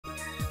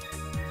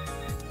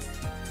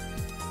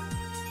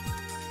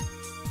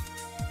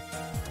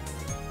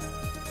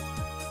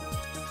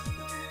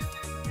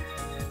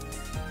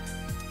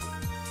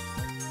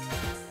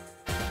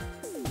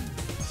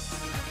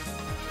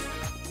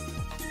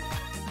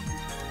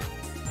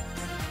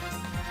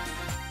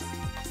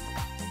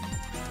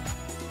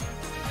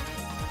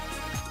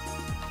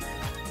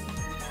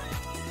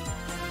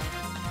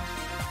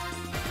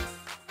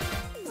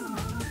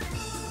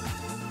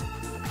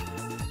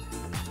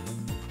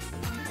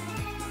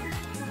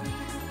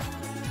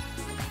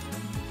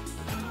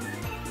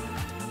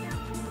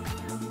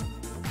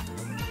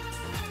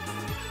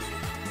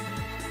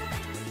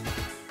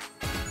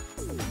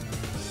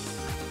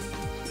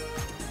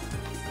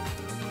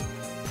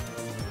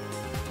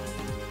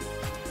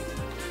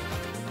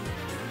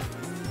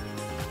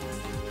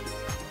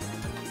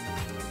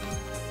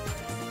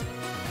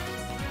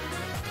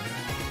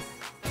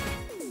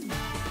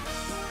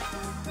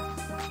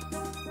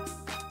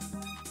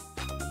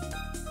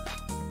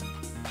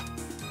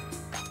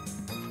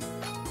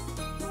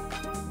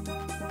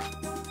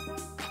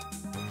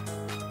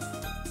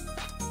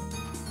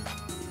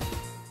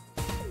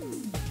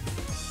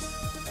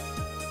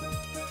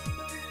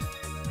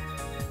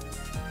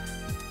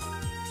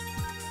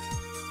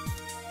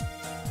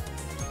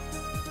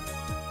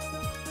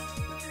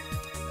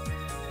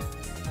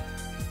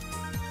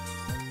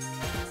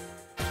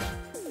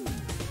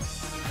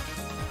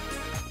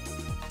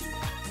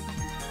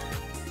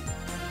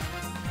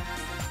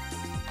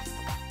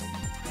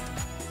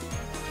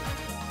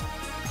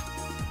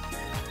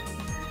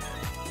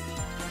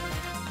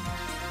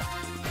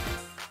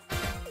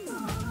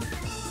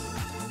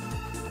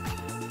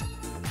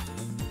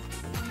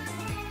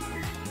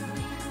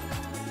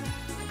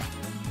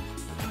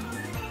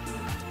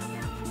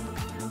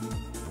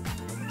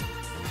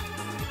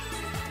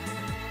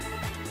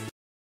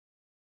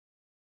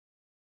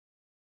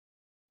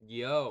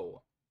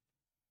Yo.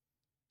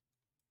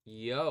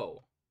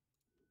 Yo.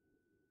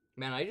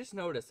 Man, I just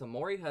noticed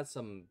Amori has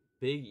some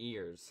big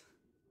ears.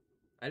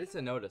 I just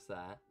didn't notice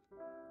that.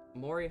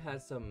 Amori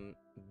has some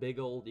big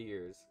old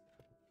ears.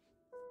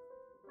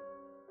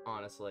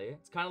 Honestly.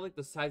 It's kind of like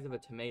the size of a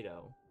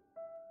tomato.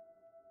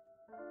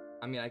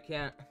 I mean, I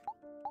can't...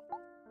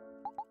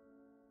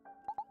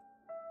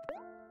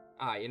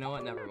 Ah, you know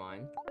what? Never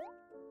mind.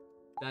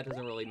 That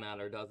doesn't really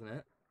matter, doesn't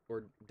it?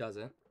 Or does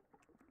it?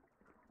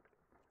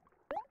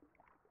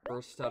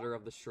 First stutter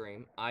of the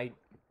stream. I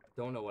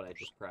don't know what I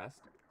just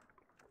pressed.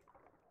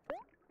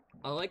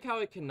 I like how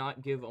I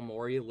cannot give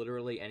Amori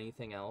literally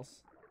anything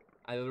else.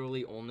 I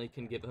literally only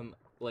can give him...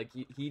 Like,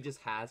 he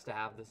just has to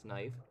have this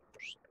knife.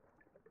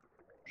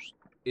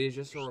 It is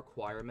just a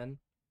requirement.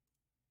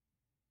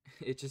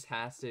 It just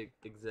has to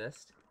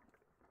exist.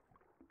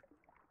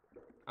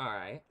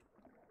 Alright.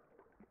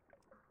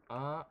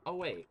 Oh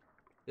wait.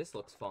 This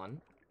looks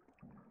fun.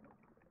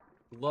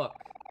 Look.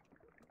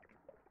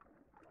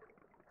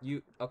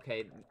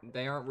 Okay,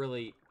 they aren't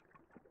really...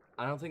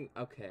 I don't think...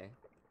 Okay.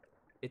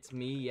 It's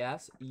me,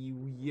 yes?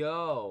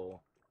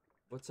 Yo!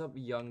 What's up,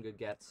 young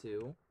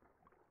Gagetsu?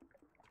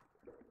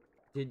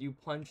 Did you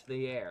punch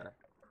the air?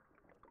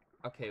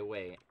 Okay,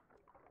 wait.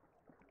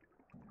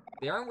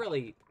 They aren't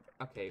really...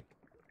 Okay.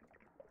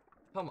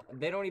 Come on.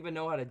 They don't even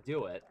know how to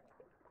do it.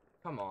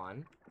 Come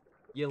on.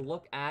 You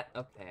look at...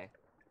 Okay.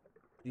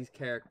 These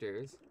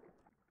characters.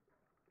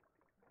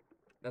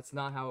 That's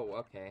not how it...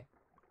 Okay.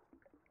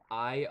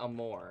 I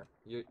Amor.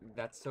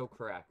 That's so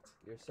correct.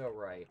 You're so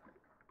right.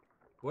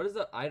 What is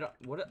a... I don't...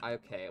 What...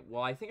 Okay.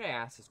 Well, I think I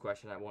asked this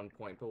question at one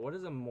point, but what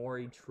does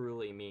Amori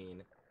truly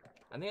mean?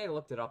 I think I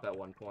looked it up at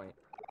one point,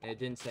 and it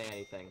didn't say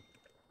anything.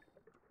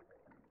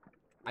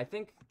 I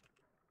think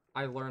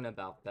I learn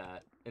about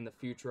that in the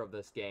future of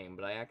this game,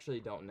 but I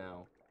actually don't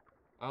know.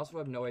 I also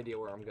have no idea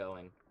where I'm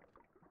going.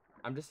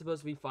 I'm just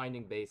supposed to be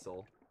finding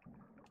Basil.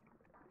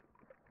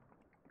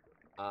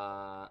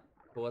 But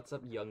what's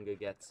up, young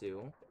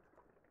Gagetsu?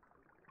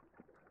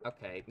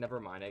 Okay,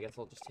 never mind. I guess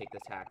I'll just take the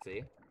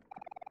taxi.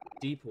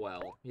 Deep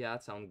well. Yeah,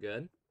 that sounds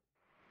good.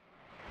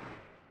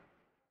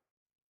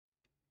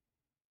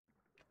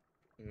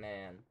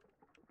 Man.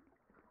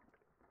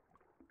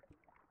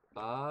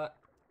 Oh,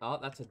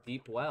 that's a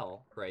deep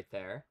well right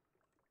there.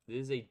 This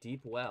is a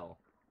deep well.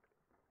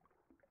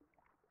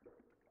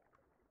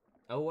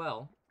 Oh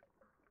well.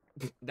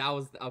 That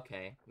was,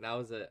 okay. That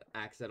was an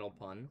accidental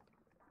pun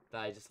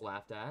that I just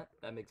laughed at.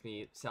 That makes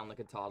me sound like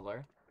a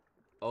toddler.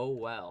 Oh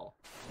well.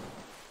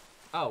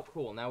 Oh,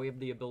 cool. Now we have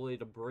the ability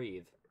to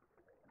breathe.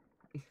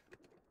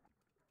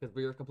 Because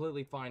we were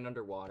completely fine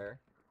underwater.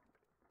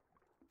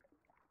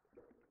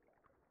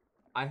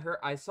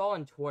 I saw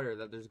on Twitter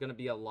that there's gonna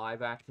be a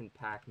live-action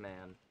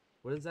Pac-Man.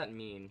 What does that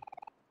mean?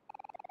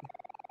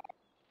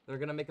 They're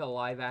gonna make a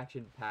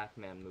live-action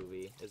Pac-Man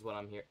movie, is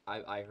what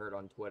I heard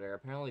on Twitter.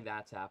 Apparently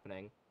that's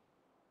happening.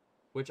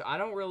 Which, I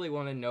don't really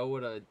want to know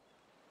what a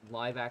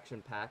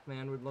live-action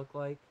Pac-Man would look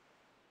like.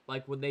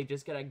 Like, would they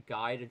just get a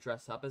guy to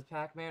dress up as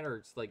Pac-Man, or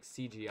just, like,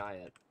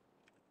 CGI it?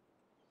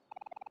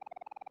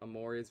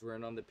 Amori's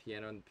written on the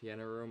piano in the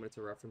piano room. It's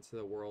a reference to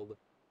the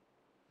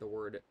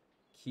word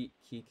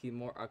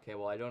Kikimor. Okay,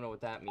 well, I don't know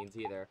what that means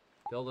either.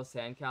 Build a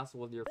sandcastle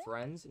with your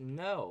friends?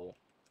 No.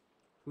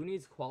 Who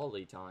needs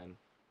quality time?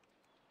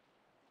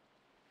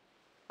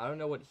 I don't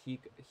know what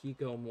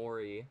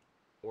Hikomori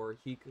or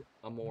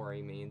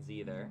Hikamori means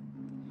either.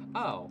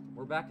 Oh,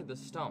 we're back at the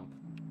stump.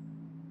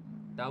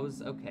 That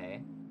was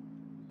okay.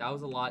 That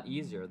was a lot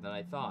easier than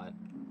I thought.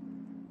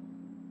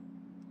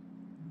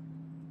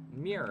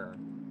 Mirror.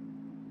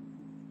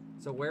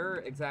 So where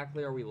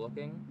exactly are we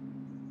looking?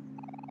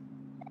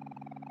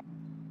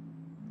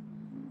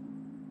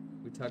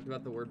 We talked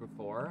about the word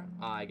before.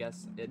 I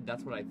guess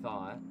that's what I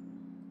thought.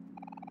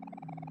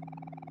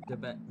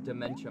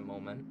 Dementia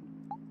moment.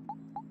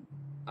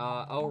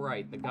 Oh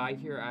right, the guy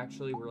here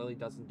actually really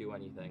doesn't do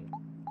anything.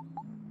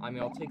 I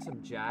mean, I'll take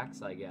some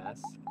jacks, I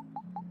guess.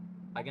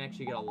 I can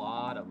actually get a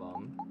lot of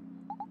them.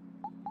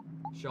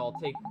 Sure, I'll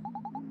take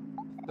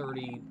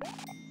 30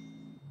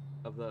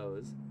 of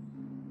those.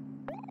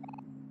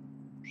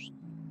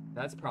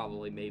 That's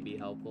probably maybe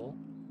helpful.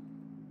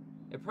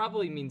 It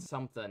probably means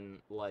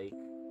something like...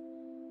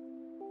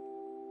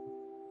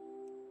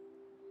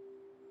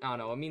 I don't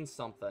know, it means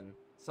something.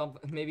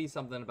 Maybe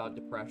something about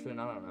depression,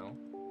 I don't know.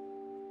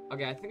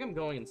 Okay, I think I'm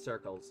going in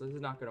circles. This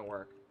is not gonna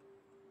work.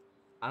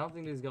 I don't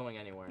think this is going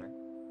anywhere.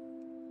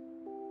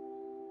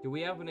 Do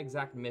we have an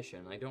exact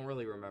mission? I don't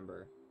really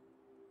remember.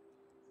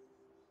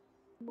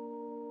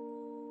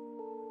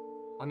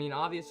 I mean,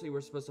 obviously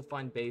we're supposed to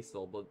find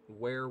Basil, but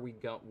where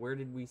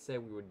did we say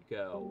we would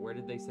go? Where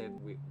did they say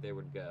they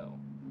would go?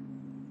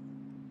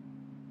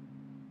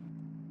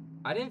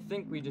 I didn't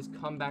think we'd just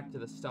come back to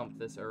the stump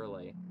this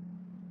early.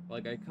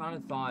 Like, I kind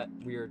of thought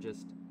we were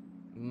just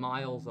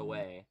miles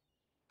away.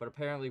 But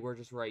apparently we're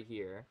just right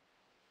here.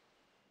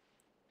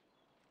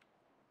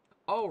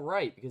 Oh,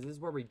 right, because this is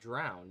where we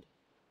drowned.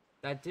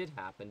 That did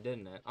happen,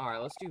 didn't it?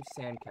 Alright, let's do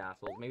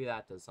sandcastles. Maybe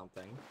that does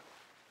something.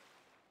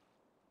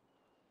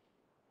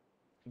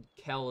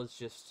 Kel is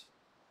just...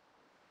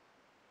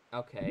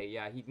 Okay,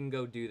 yeah, he can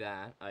go do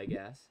that, I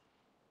guess.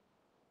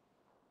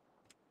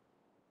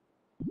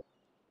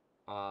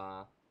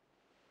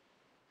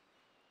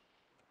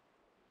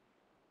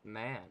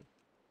 Man.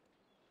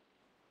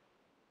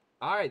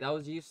 Alright, that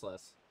was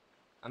useless.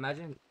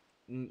 Imagine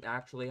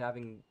actually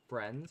having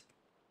friends.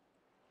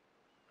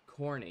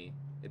 Corny.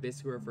 It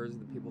basically refers to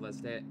the people that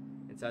stay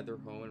inside their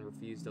home and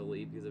refuse to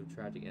leave because of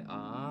tragic...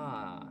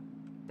 Ah.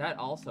 That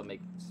also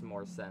makes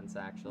more sense,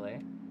 actually.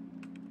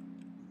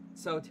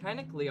 So,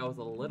 technically, I was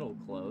a little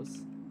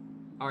close.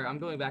 Alright, I'm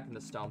going back in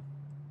the stump.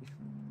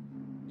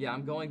 Yeah,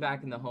 I'm going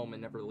back in the home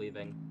and never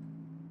leaving.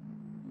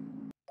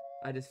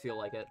 I just feel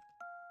like it.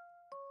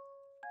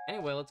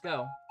 Anyway, let's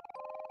go.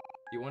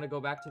 You want to go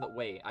back to the...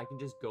 Wait, I can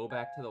just go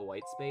back to the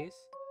white space?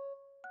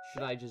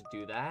 Should I just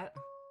do that?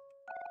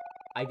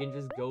 I can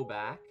just go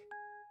back?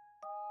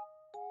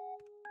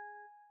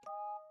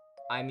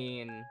 I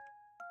mean...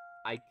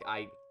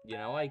 you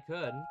know, I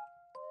could.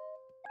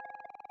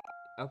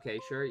 Okay,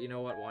 sure, you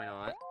know what, why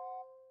not?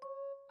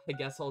 I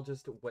guess I'll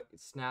just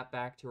snap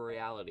back to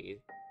reality,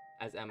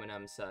 as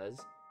Eminem says.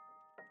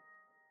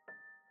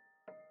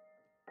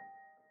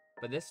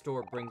 But this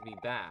door brings me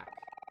back.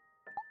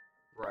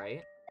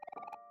 Right?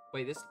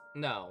 Wait, this...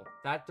 No.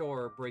 That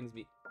door brings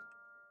me...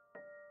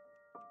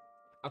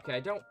 Okay, I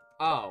don't...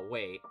 Oh,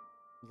 wait.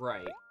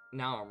 Right.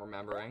 Now I'm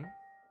remembering.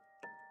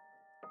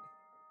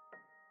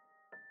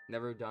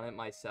 Never done it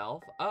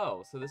myself?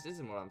 Oh, so this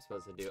isn't what I'm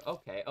supposed to do.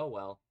 Okay, oh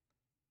well.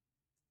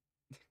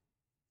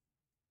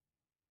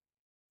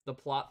 The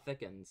plot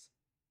thickens.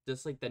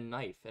 Just like the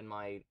knife in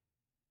my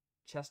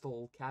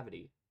chestal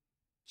cavity.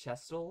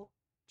 Chestal?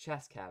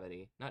 Chest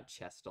cavity, not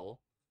chestal.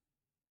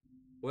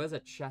 What is a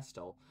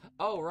chestal?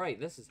 Oh, right,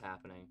 this is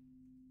happening.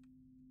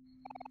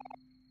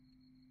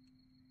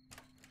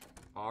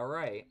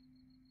 Alright.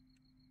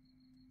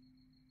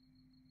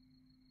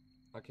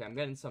 Okay, I'm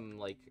getting some,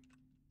 like,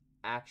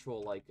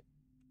 actual, like,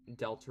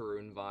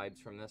 Deltarune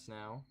vibes from this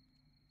now.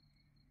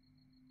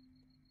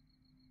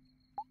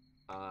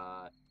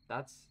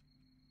 That's...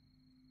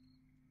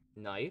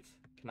 Knife?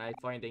 Can I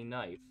find a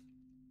knife?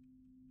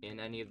 In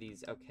any of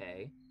these?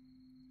 Okay.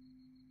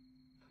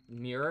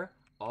 Mirror?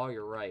 Oh,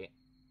 you're right.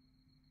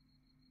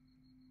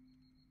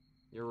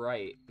 You're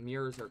right.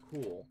 Mirrors are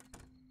cool.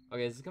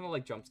 Okay, is this gonna,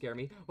 like, jump scare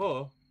me?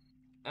 Oh!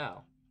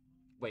 Oh.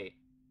 Wait.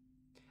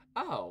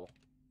 Oh!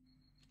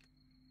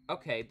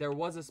 Okay, there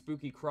was a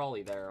spooky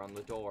crawly there on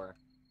the door.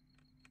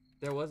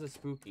 There was a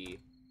spooky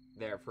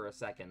there for a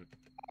second.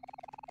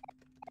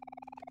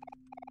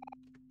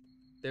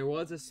 There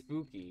was a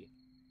spooky.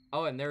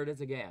 Oh, and there it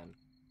is again.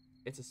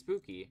 It's a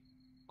spooky.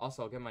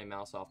 Also, I'll get my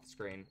mouse off the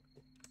screen.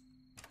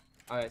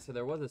 Alright, so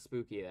there was a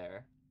spooky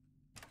there.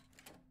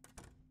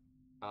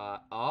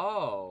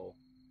 Oh.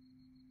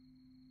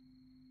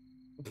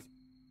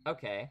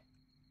 Okay.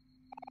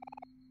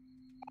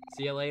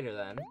 See you later,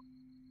 then.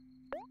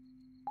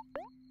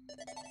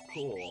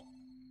 Cool.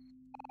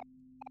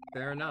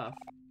 Fair enough.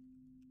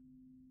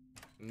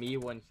 Me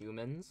when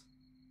humans.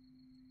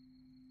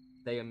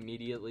 They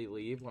immediately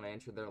leave when I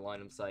enter their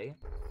line of sight.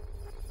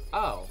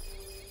 Oh.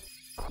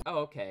 Oh,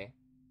 okay.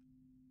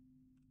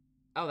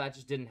 Oh, that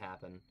just didn't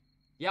happen.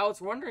 Yeah, I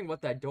was wondering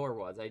what that door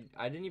was.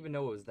 I didn't even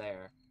know it was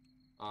there.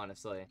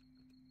 Honestly.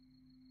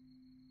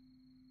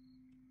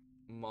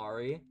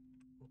 Mari.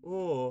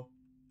 Oh.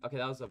 Okay,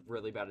 that was a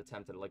really bad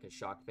attempt at, like, a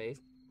shock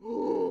face.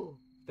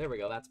 There we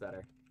go, that's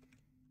better.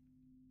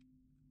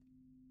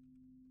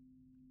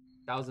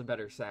 That was a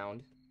better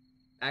sound.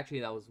 Actually,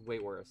 that was way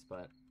worse,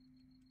 but...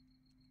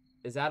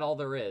 Is that all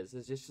there is?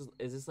 Is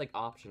this, like,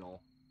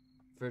 optional?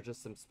 For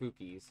just some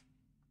spookies?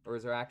 Or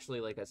is there actually,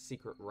 like, a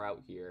secret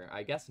route here?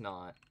 I guess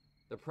not.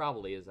 There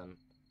probably isn't.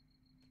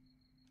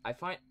 I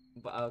find...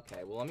 But,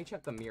 okay, well, let me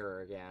check the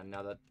mirror again,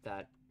 now that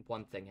that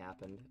one thing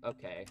happened.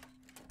 Okay.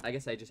 I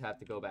guess I just have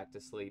to go back to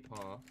sleep,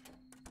 huh?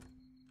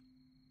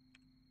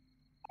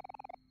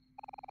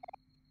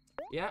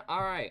 Yeah,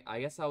 alright. I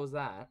guess that was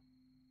that.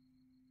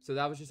 So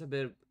that was just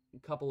a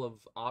couple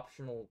of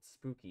optional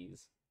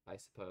spookies, I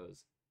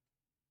suppose.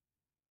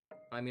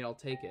 I mean, I'll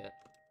take it.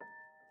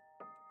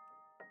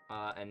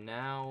 And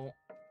now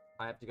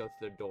I have to go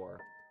through the door.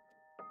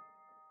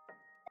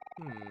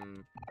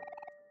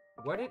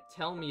 What did it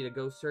tell me to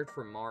go search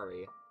for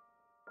Mari?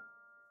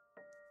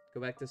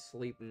 Go back to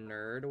sleep,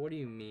 nerd? What do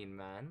you mean,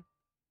 man?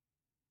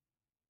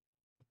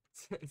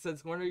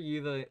 Since when are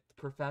you the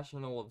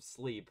professional of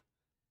sleep?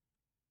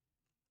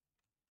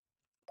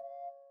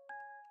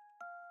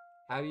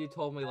 Have you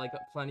told me, like,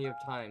 plenty of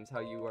times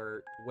how you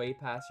are way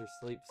past your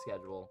sleep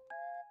schedule?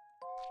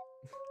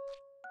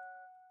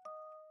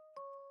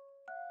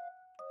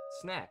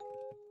 Snack.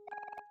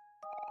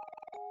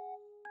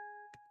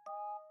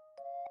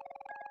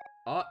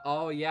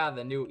 Oh yeah,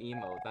 the new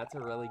emote. That's a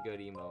really good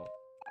emote.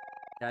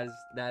 That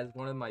is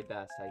one of my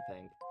best, I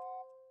think.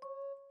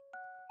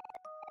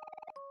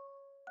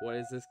 What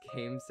is this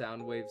game?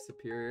 Soundwave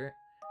superior?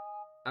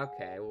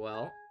 Okay,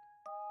 well.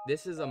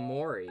 This is a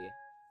Mori.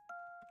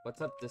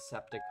 What's up,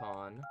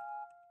 Decepticon?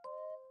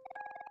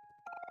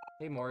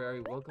 Hey, Mori,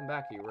 welcome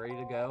back. Are you ready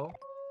to go?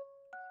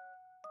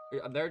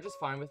 They're just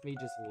fine with me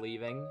just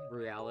leaving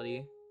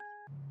reality.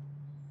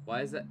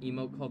 Why is that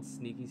emote called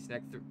Sneaky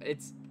Snack?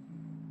 It's...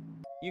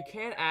 You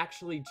can't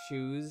actually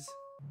choose...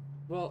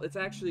 Well, it's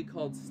actually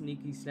called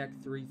Sneaky Snack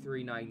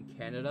 339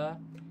 Canada.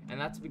 And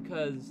that's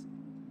because...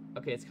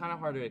 Okay, it's kind of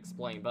hard to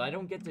explain, but I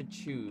don't get to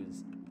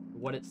choose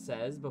what it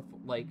says before,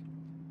 like...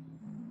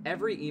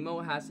 Every emo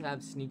has to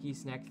have Sneaky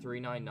Snack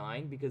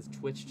 399 because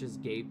Twitch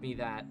just gave me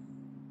that,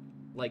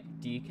 like,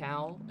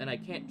 decal, and I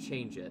can't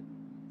change it.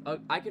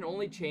 I can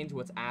only change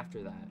what's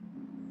after that.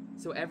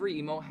 So every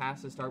emo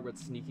has to start with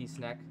Sneaky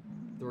Snack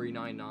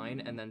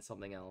 399 and then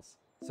something else.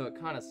 So it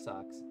kind of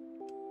sucks.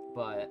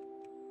 But...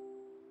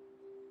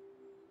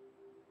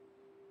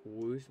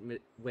 Whoosh,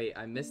 wait,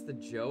 I missed the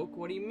joke?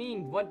 What do you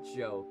mean? What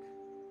joke?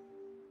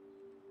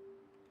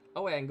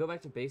 Oh wait, I can go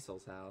back to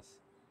Basil's house.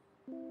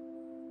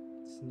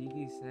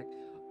 Sneaky Snack.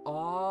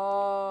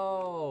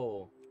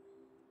 Oh!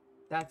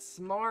 That's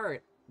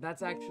smart.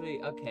 That's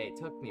actually... Okay, it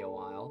took me a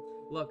while.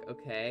 Look,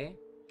 okay.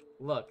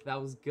 Look, that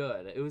was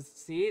good. It was...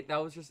 See? That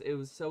was just... It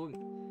was so...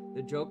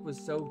 The joke was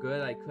so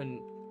good, I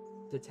couldn't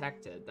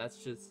detect it.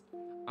 That's just...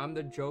 I'm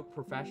the joke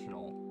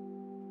professional.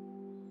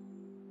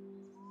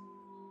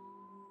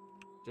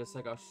 Just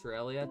like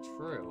Australia?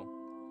 True.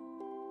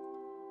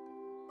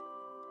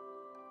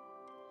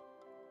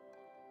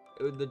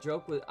 The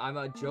joke was, I'm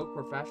a joke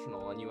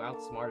professional, and you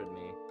outsmarted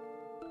me.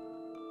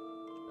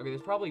 Okay,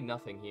 there's probably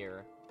nothing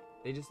here.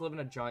 They just live in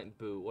a giant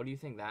boot. What do you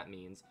think that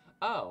means?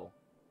 Oh.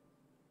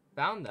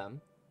 Found them.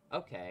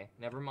 Okay,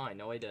 never mind.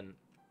 No, I didn't.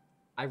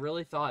 I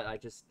really thought I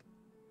just,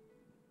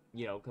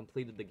 you know,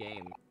 completed the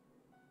game.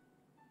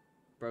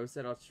 Bro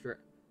said Austria.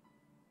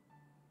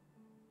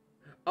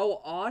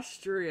 Oh,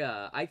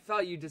 Austria! I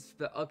thought you just...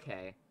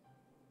 Okay.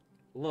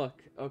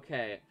 Look,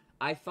 okay.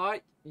 I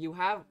thought you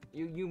have...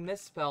 You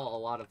misspell a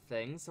lot of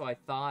things, so I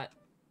thought...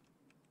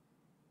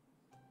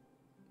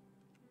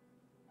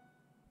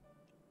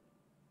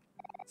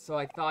 So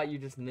I thought you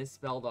just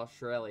misspelled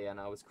Australia, and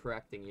I was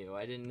correcting you.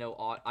 I didn't know...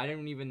 I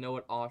didn't even know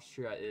what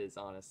Austria is,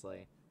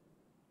 honestly.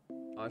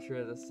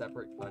 Austria is a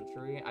separate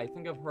country? I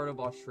think I've heard of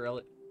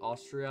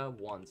Austria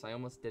once. I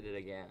almost did it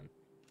again.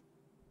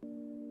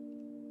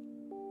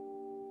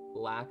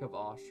 Lack of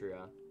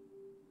Austria.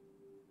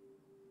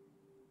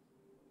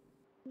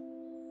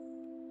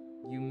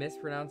 You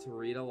mispronounce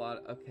read a lot.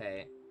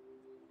 Okay.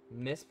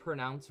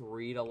 Mispronounce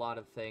read a lot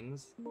of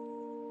things.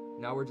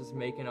 Now we're just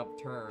making up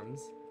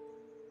terms.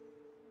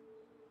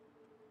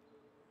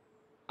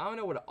 I don't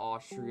know what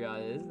Austria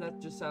is. That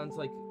just sounds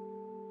like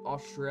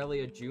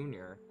Australia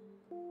Junior.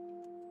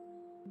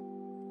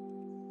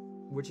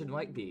 Which it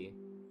might be.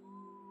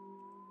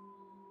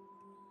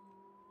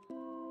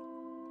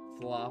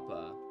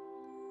 Floppa.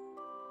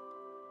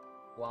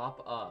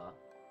 Flop-a.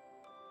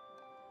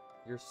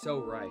 You're so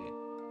right.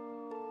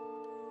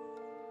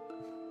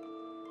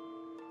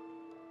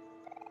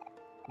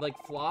 Like,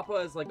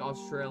 Floppa is like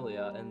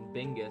Australia, and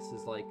Bingus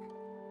is like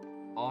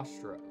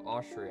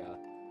Austria.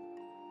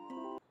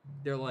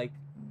 They're like,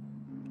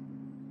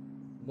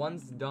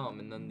 one's dumb,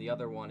 and then the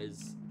other one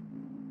is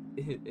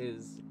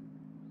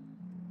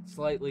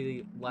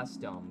slightly less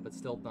dumb, but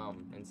still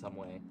dumb in some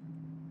way.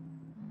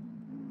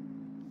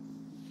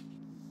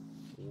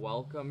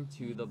 Welcome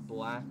to the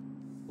black...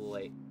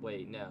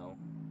 Wait, no.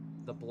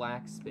 The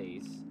black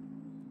space.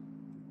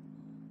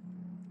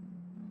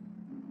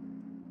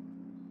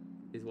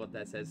 Is what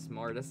that says.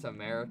 Smartest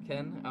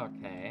American?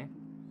 Okay.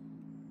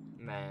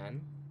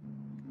 Man.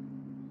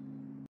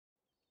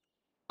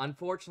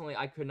 Unfortunately,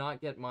 I could not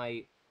get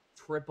my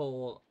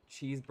triple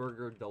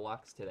cheeseburger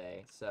deluxe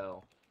today,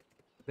 so...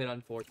 A bit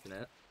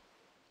unfortunate.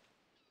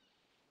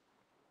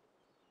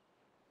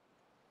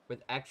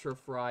 With extra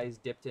fries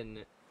dipped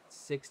in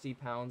 60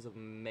 pounds of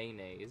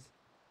mayonnaise.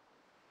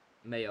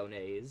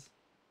 Mayonnaise.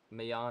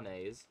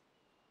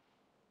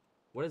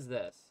 What is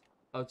this?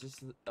 Oh,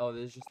 this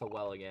is just a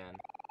well again.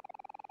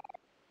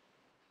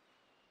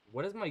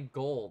 What is my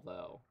goal,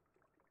 though?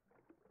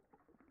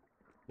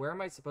 Where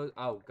am I supposed...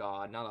 Oh,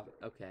 God, not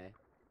a... Okay.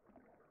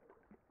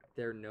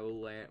 There no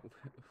land...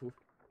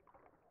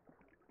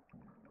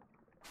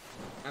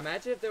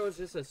 Imagine if there was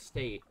just a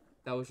state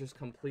that was just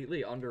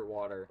completely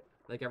underwater.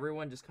 Like,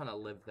 everyone just kind of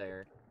lived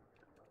there.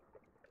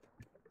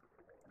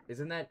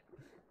 Isn't that...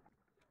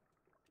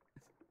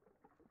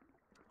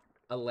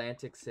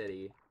 Atlantic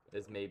City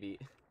is maybe...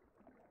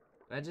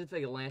 Imagine if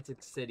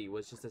Atlantic City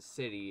was just a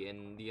city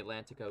in the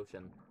Atlantic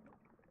Ocean.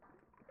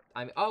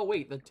 Oh,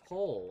 wait, the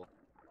toll.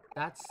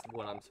 That's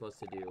what I'm supposed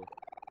to do.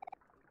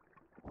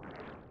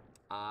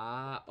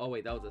 Oh,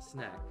 wait, that was a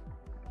snack.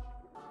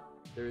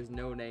 There is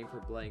no name for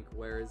blank.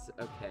 Where is...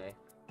 Okay.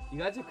 You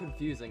guys are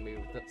confusing me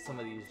with some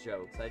of these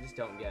jokes. I just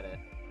don't get it.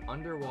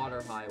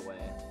 Underwater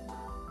highway.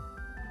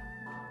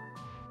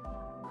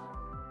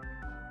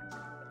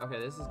 Okay,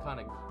 this is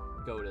kind of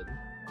goated.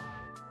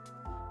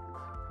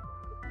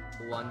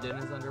 London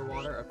is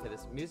underwater. Okay,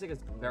 this music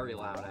is very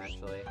loud,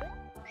 actually.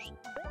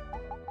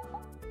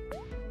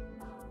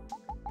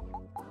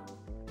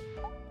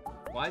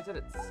 Why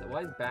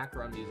is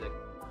background music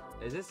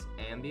Is this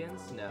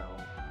ambience? No.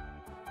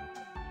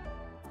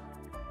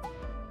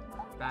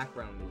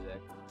 Background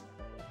music.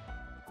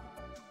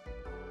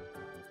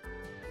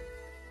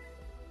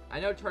 I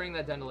know turning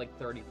that down to like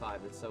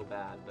 35 is so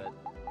bad, but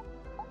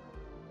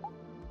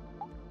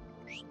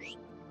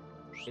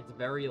it's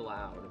very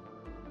loud.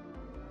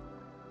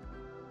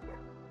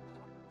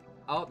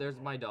 Oh, there's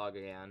my dog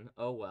again.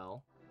 Oh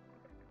well.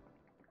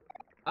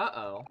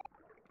 Uh-oh.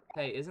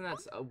 Hey, isn't that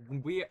so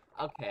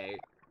okay.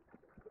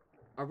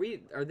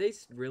 Are they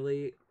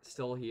really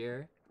still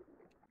here?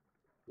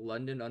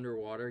 London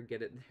underwater,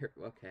 get it there.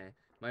 Okay.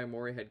 My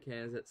Amori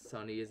headcanon is that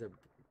Sonny is a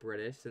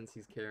British since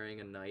he's carrying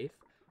a knife.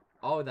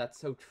 Oh, that's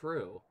so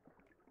true.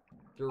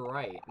 You're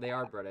right. They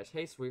are British.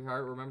 Hey,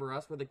 sweetheart, remember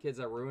us? We're the kids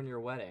that ruined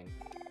your wedding.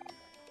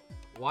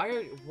 Why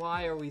is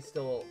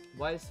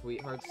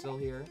sweetheart still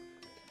here?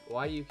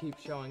 Why do you keep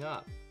showing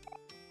up?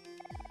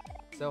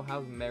 So,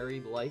 how's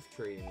married life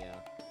treating you?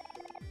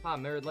 Huh,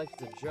 married life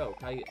is a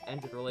joke. I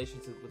ended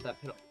relationships with that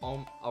pit.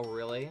 Oh,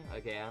 really?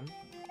 Again?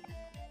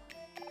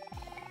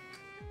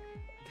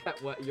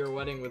 Your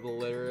wedding was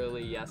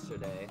literally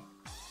yesterday.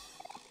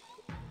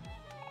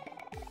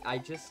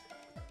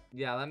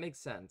 Yeah, that makes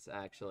sense,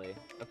 actually.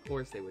 Of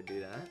course they would do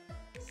that.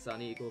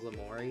 Sunny equals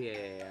Amori?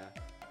 Yeah.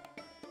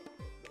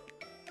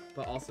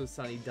 But also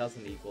Sunny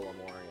doesn't equal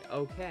Amori.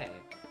 Okay.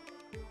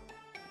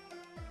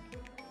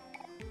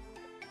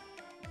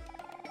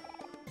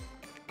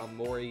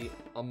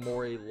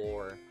 Amori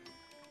lore.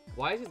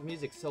 Why is his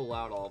music so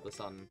loud all of a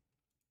sudden?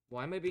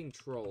 Why am I being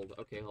trolled?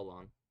 Okay, hold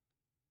on.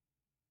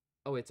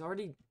 Oh, it's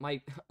already...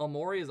 My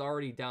Amori is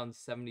already down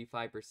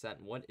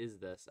 75%. What is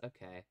this?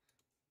 Okay.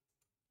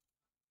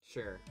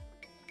 Sure.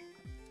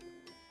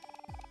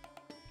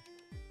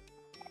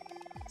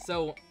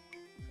 So,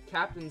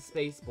 Captain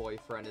Space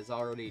Boyfriend is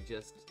already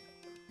just...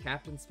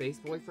 Captain Space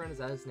Boyfriend? Is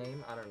that his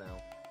name? I don't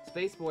know.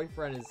 Space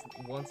Boyfriend is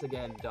once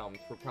again dumped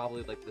for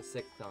probably like the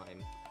 6th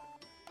time.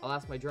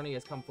 Alas, my journey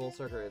has come full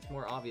circle. It's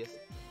more obvious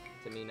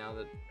to me now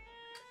that...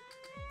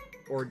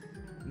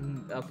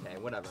 Okay,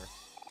 whatever.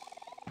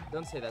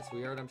 Don't say that,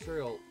 sweetheart. I'm sure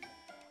you'll...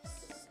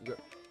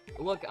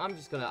 Look,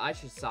 I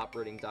should stop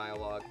reading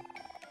dialogue.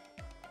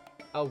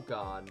 Oh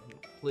god.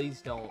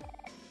 Please don't.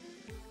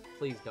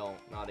 Please don't.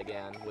 Not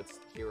again. With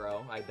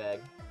Hero, I beg.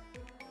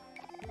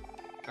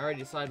 I already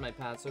decided my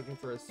path. Searching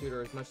for a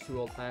suitor is much too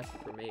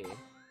old-fashioned for me.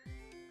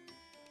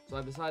 So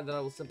I've decided that I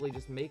will simply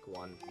just make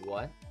one.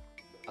 What?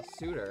 A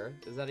suitor?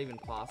 Is that even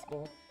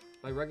possible?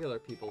 By regular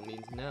people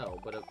means no,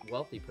 but a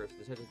wealthy person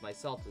such as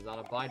myself does not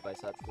abide by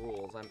such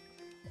rules.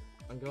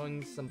 I'm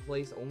going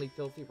someplace only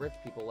filthy rich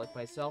people like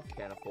myself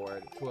can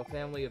afford, to a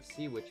family of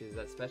sea witches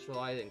that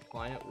specialize in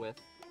climate with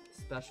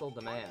special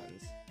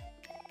demands.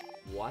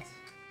 What?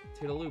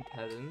 Toodaloo,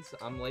 peasants.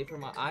 I'm late for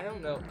my... I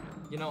don't know.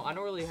 You know, I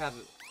don't really have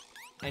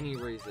any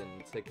reason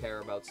to care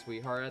about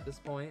sweetheart at this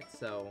point,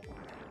 so...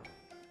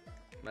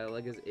 My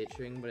leg is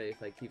itching, but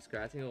if I keep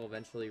scratching, it'll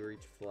eventually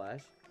reach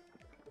flesh.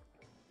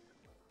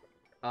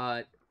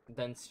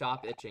 Then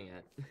stop itching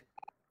it.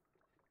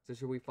 So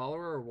should we follow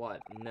her or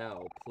what?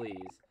 No, please.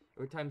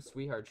 Every time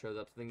sweetheart shows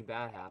up, something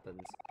bad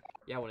happens.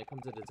 Yeah, when it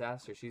comes to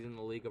disaster, she's in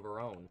a league of her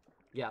own.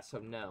 Yeah, so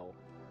no.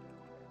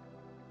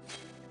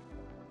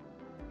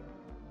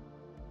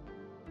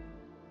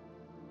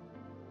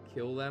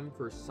 Kill them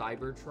for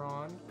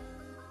Cybertron?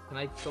 Can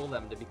I kill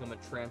them to become a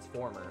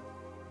Transformer?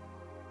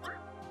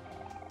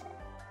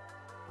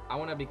 I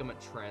want to become a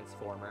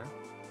Transformer.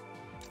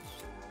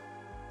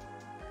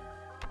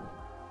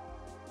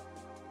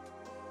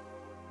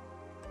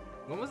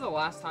 When was the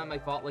last time I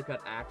fought, like, an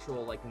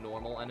actual, like,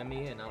 normal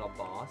enemy and not a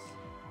boss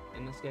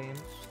in this game?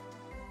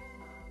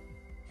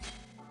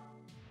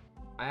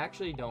 I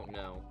actually don't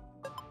know.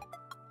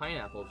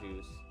 Pineapple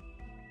juice.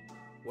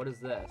 What is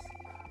this?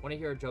 Want to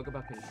hear a joke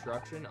about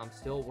construction? I'm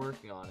still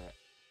working on it.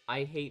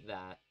 I hate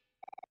that.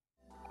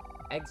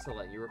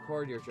 Excellent. You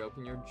record your joke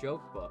in your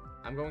joke book.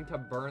 I'm going to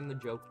burn the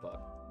joke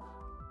book.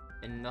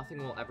 And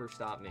nothing will ever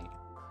stop me.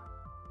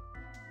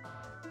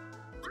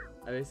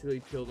 I basically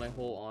peeled my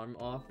whole arm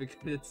off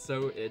because it's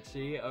so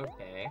itchy.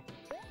 Okay.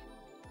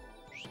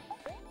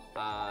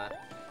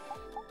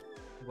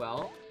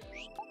 Well.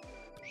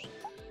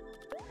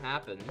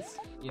 Happens.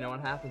 You know,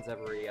 it happens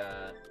every,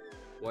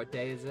 what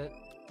day is it?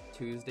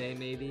 Tuesday,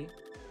 maybe?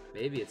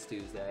 Maybe it's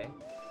Tuesday.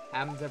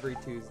 Happens every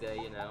Tuesday,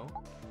 you know?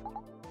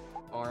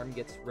 Arm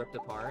gets ripped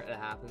apart, it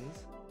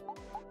happens.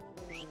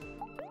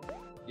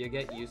 You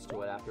get used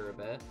to it after a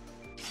bit.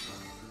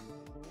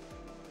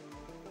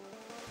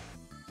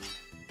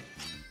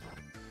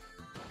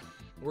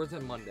 Where's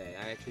it Monday?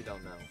 I actually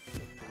don't know.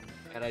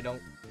 And I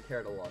don't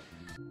care to look,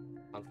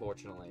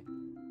 unfortunately.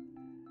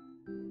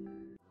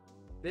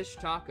 Fish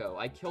taco.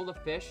 I killed a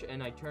fish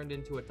and I turned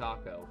into a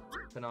taco,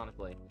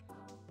 canonically.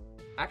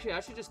 Actually, I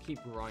should just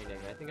keep grinding.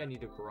 I think I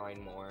need to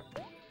grind more.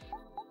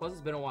 Plus,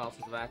 it's been a while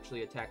since I've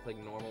actually attacked, like,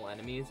 normal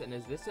enemies. And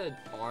is this an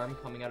arm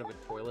coming out of a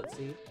toilet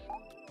seat?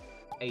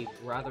 A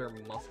rather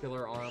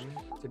muscular arm,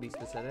 to be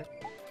specific.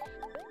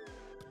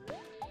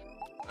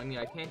 I mean,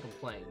 I can't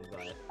complain,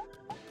 but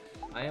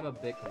I am a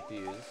bit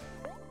confused.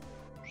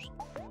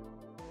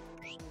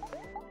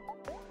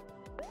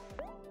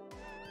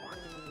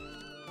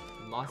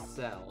 Must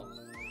sell.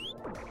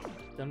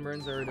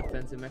 Sunburns are a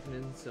defensive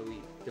mechanism so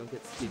we don't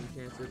get skin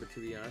cancer, but to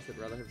be honest, I'd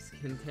rather have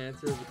skin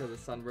cancer because a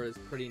sunburn is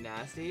pretty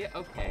nasty.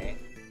 Okay.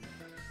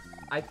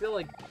 I feel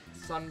like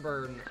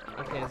sunburn...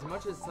 Okay, as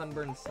much as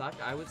sunburns suck,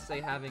 I would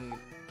say having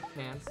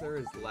cancer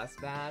is less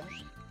bad,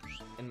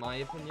 in my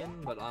opinion,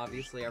 but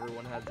obviously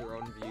everyone has their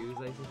own views,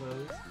 I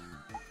suppose.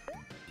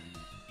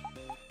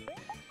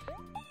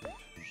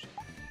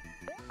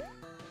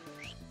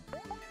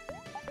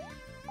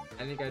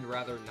 I think I'd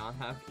rather not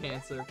have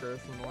cancer,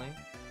 personally.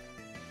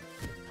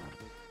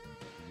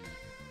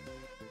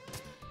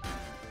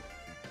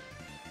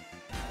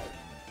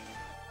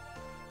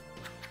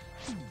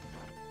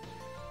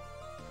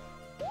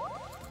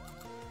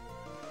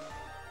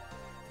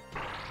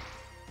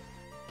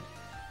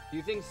 Do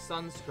you think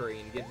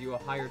sunscreen gives you a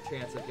higher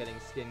chance of getting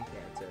skin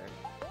cancer?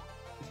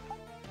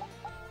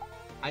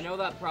 I know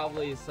that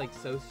probably is, like,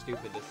 so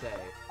stupid to say.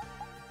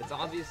 It's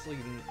obviously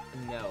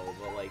no,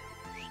 but, like,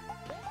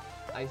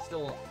 I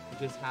still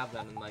just have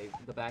that in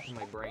the back of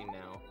my brain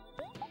now.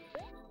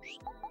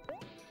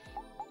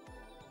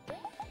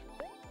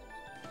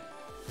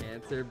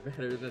 Cancer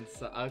better than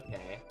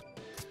okay.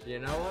 You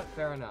know what?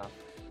 Fair enough.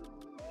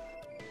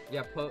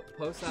 Yeah,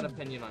 post that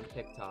opinion on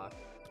TikTok.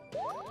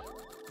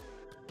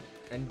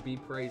 And be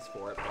praised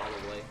for it,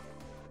 probably.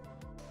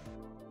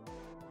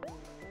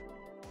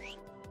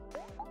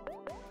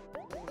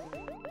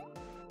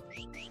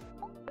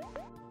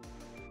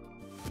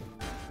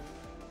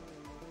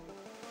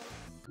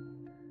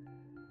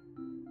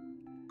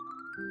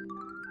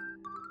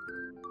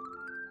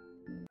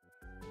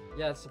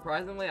 Yeah,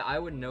 surprisingly, I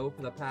would know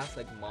for the past,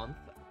 like, month,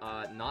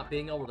 not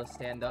being able to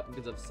stand up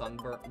because of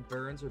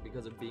sunburns or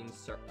because of being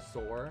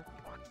sore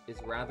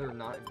is rather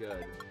not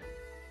good.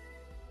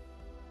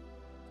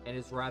 And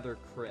is rather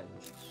cringe.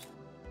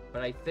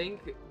 But I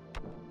think,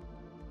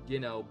 you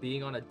know,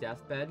 being on a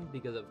deathbed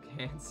because of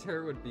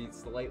cancer would be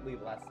slightly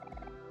less,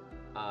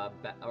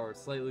 or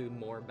slightly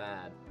more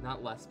bad.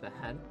 Not less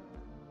bad.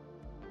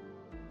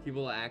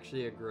 People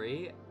actually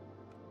agree?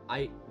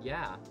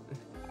 Yeah.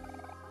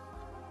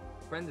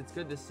 Friend, it's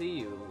good to see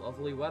you.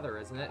 Lovely weather,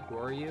 isn't it? Who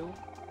are you?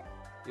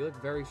 You look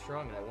very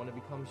strong and I want to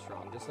become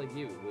strong, just like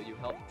you. Will you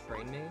help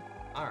train me?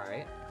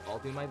 Alright, I'll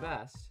do my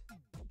best.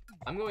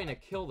 I'm going to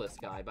kill this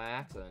guy by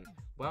accident.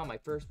 Wow, my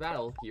first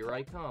battle, here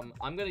I come.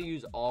 I'm gonna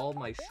use all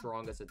my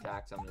strongest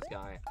attacks on this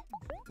guy.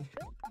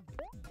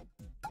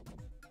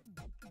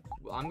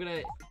 Well, I'm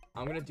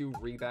gonna do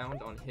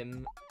rebound on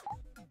him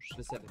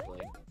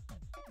specifically.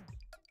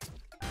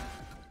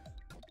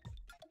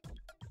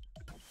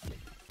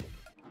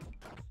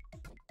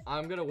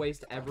 I'm gonna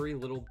waste every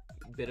little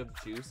bit of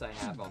juice I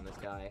have on this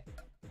guy.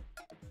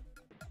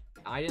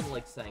 I didn't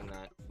like saying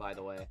that, by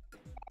the way.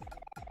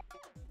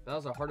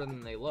 Battles are harder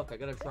than they look. I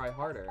gotta try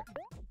harder.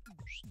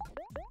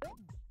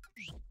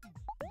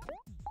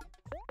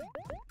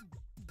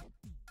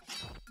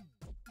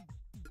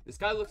 This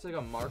guy looks like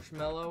a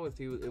marshmallow if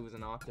it was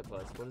an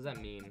octopus. What does that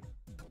mean?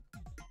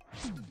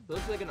 It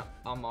looks like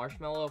a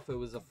marshmallow if it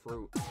was a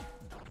fruit.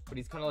 But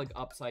he's kind of like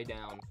upside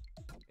down.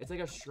 It's like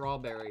a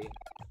strawberry,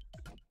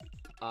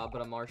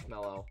 but a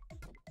marshmallow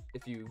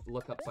if you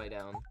look upside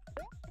down.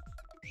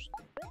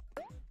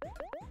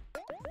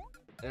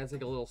 And it's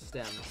like a little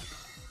stem.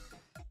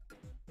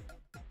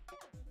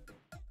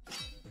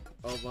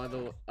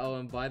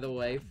 And by the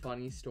way,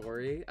 funny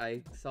story,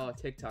 I saw a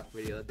TikTok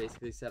video that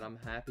basically said, I'm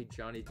happy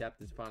Johnny Depp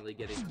is finally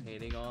getting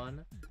painting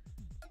on.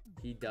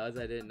 He does,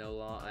 I didn't know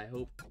law. I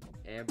hope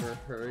Amber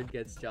Heard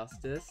gets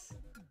justice.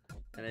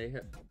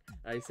 And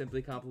I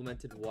simply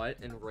complimented what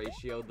and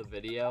ratioed the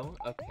video.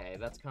 Okay,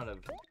 that's kind of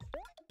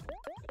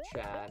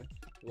Chad.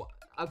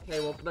 Okay,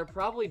 well, they're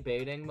probably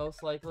baiting,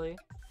 most likely.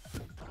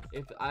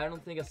 I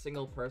don't think a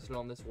single person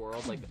on this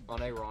world, like,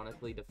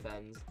 unironically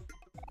defends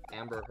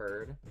Amber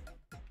Heard.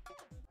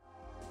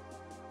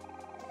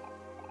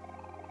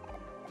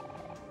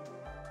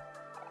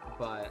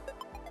 But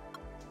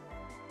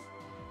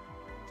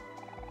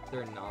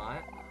they're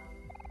not.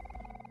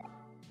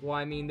 Well,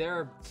 I mean,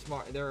 they're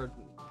smart.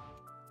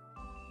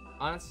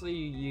 Honestly,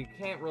 you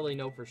can't really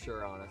know for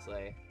sure,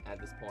 honestly, at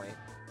this point.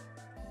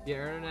 The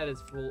internet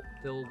is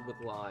filled with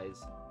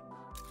lies.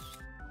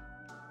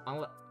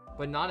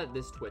 But not at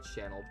this Twitch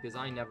channel, because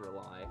I never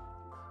lie.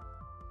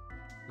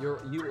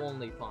 You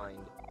only find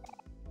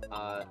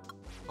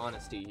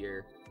honesty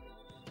here.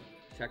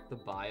 Check the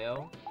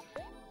bio.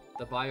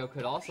 The bio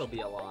could also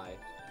be a lie.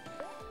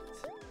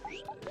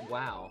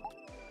 Wow.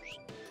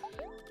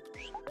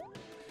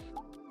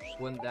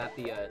 Wouldn't that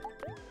be a...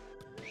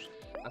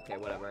 Okay,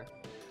 whatever.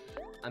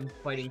 I'm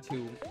fighting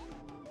two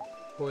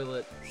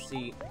toilet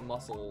seat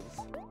muscles,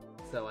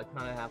 so I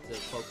kind of have to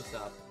focus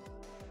up.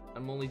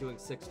 I'm only doing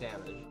 6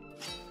 damage.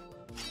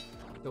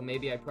 So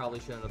maybe I probably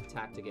shouldn't have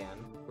attacked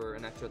again for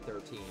an extra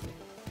 13.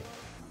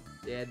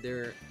 Yeah,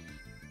 they're...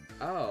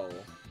 Oh.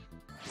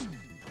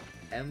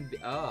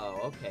 Oh,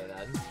 okay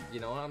then.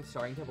 You know what? I'm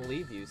starting to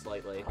believe you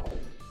slightly.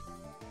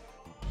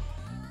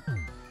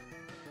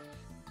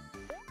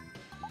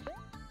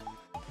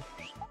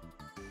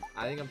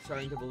 I think I'm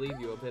starting to believe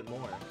you a bit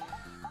more.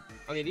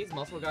 Okay, these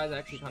muscle guys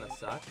actually kind of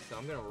suck, so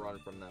I'm gonna run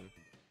from them.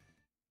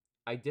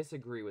 I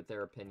disagree with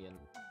their opinion.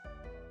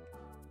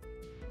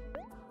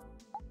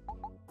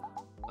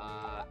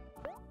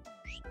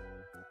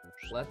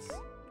 Let's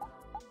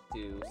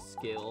do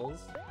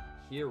skills,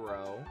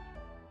 hero,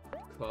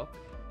 cook,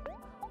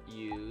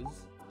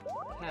 use,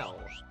 hell.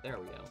 There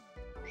we go.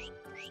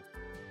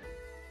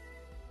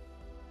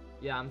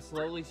 Yeah, I'm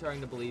slowly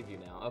starting to believe you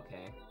now.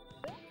 Okay.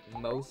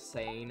 Most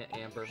sane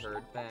Amber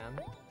Heard fan.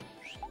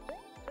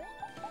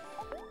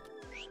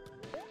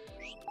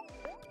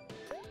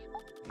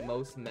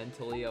 Most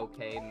mentally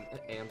okay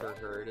Amber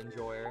Heard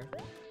enjoyer.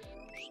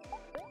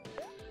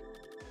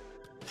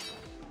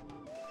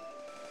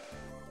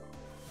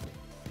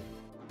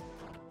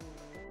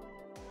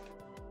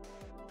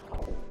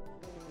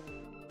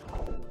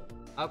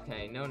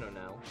 Okay, no.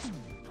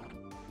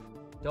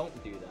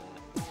 Don't do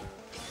that.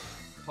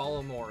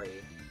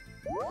 Calamari.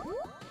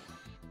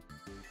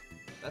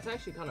 That's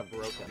actually kind of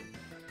broken.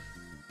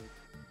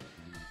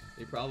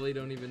 They probably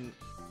don't even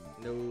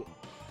know,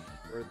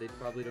 or they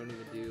probably don't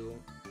even do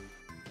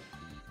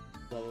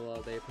blah blah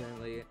blah. They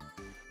apparently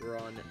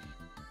run.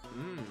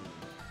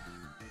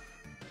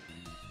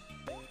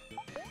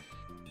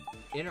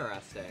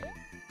 Interesting.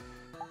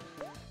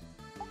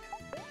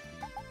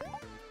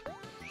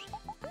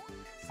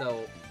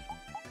 So,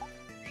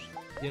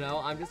 you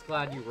know, I'm just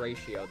glad you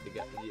ratioed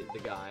the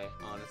guy,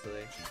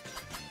 honestly.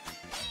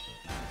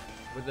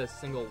 With a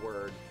single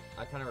word.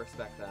 I kind of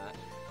respect that.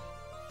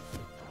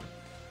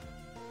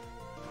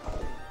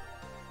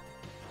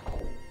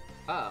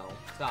 Uh-oh,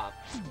 stop.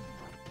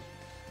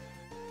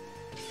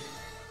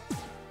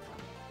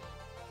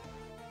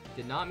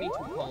 Did not mean to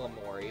call him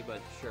Mori,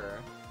 but sure.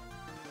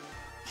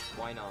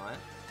 Why not?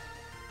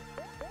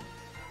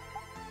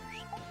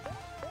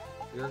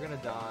 You're gonna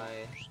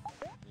die.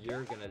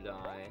 You're gonna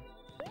die.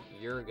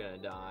 You're gonna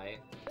die.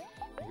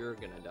 You're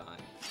gonna die.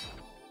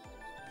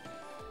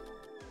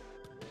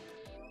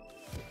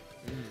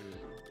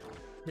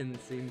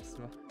 Didn't seem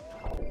smart.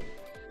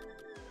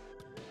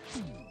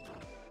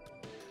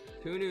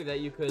 Who knew that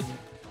you could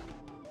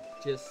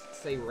just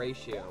say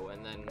ratio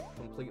and then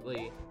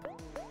completely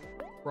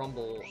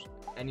crumble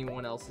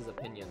anyone else's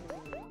opinion?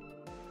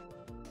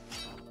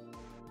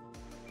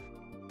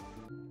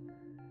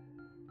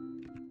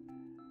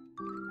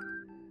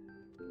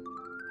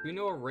 Who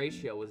knew a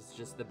ratio was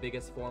just the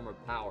biggest form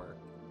of power?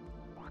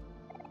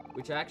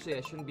 Which actually,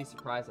 I shouldn't be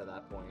surprised at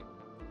that point.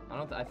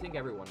 I think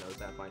everyone knows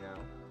that by now.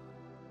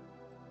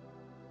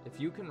 If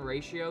you can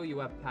ratio, you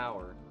have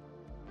power.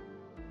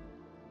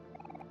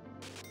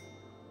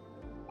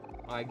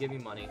 Alright, give me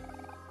money.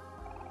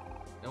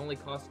 It only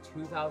costs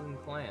 2,000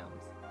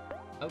 clams.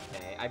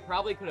 Okay, I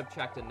probably could have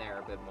checked in there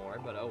a bit more,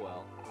 but oh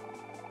well.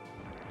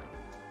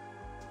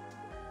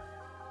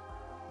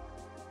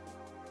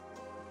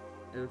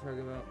 You were talking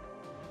about?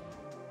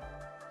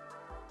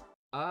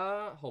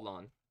 Hold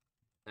on.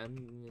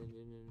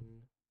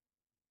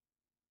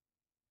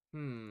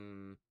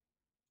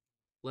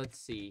 Let's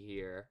see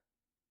here.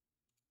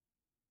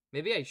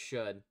 Maybe I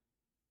should.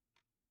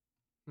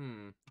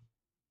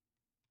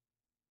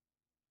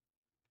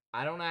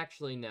 I don't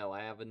actually know.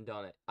 I haven't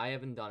done it. I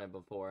haven't done it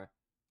before.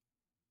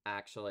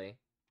 Actually.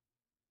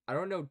 I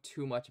don't know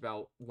too much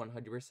about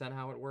 100%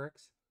 how it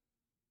works.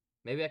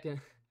 Maybe I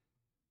can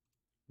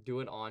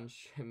do it on...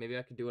 Maybe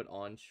I could do it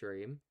on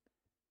stream.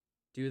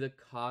 Do the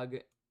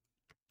cognitive...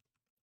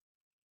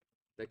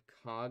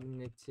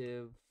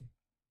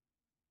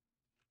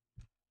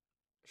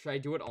 Should I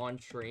do it on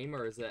stream,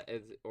 or is it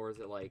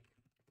like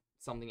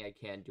something I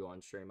can't do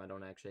on stream? I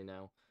don't actually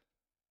know.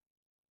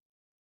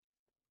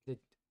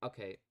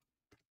 Okay.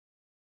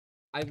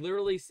 I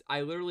literally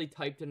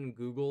typed in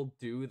Google,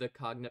 do the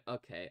cognitive...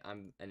 Okay,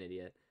 I'm an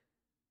idiot.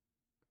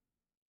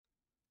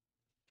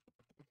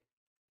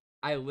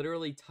 I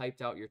literally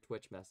typed out your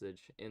Twitch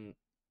message in...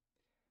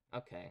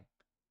 Okay.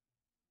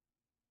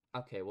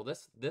 Okay, well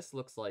this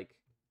looks like...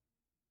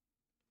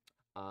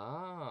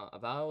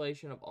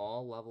 evaluation of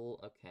all level...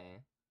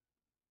 Okay.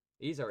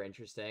 These are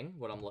interesting,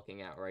 what I'm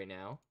looking at right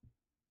now.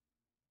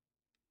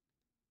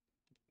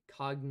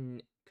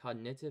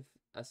 Cognitive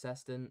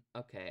assistant...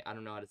 Okay, I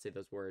don't know how to say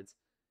those words.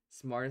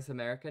 Smartest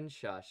American?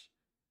 Shush.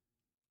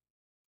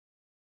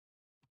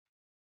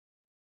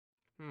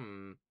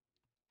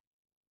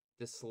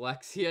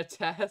 Dyslexia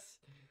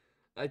test?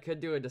 I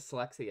could do a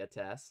dyslexia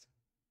test.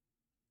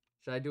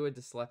 Should I do a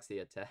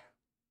dyslexia test?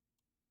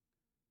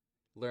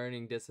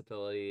 Learning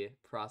disability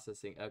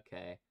processing.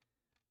 Okay.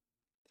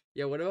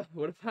 Yeah, what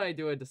if I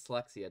do a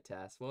dyslexia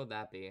test? What would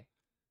that be?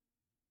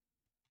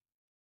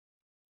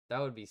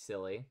 That would be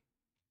silly.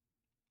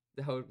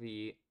 That would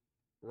be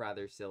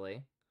rather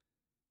silly.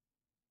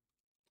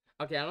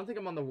 Okay, I don't think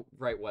I'm on the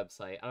right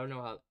website. I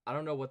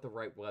don't know what the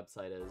right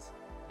website is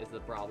the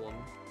problem.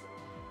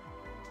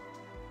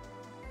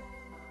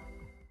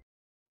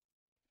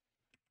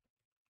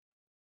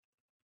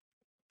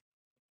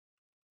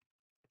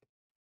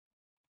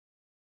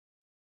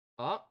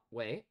 Oh,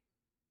 wait.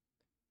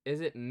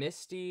 Is it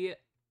Misty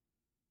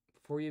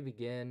before you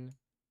begin?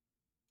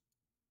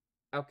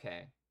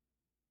 Okay.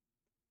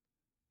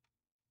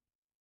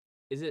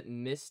 Is it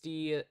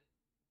Misty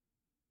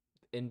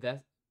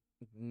Invest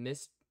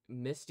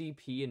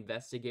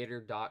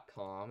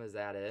MistyPinvestigator.com? Is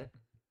that it?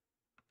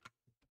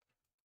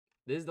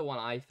 This is the one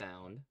I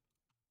found.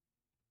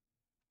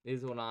 This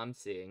is what I'm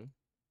seeing.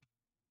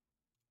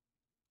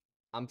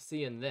 I'm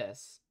seeing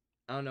this.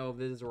 I don't know if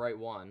this is the right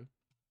one.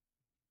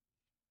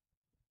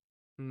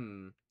 I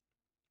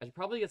should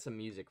probably get some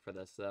music for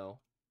this, though.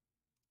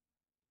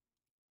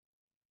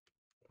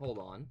 Hold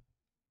on.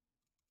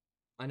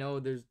 I know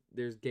there's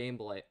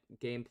gameplay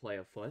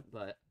afoot,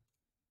 but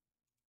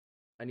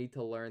I need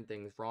to learn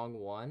things. Wrong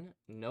one?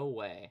 No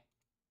way.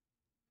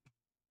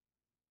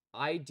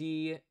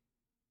 IDR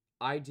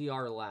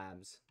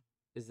Labs.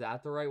 Is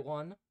that the right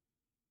one?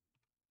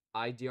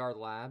 IDR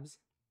Labs?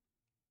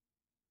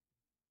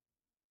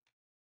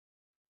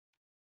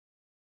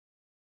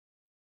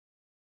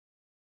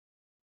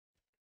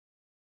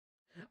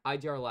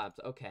 IDR Labs,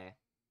 okay.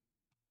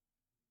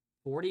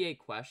 48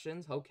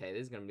 questions? Okay,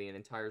 this is gonna be an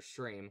entire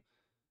stream.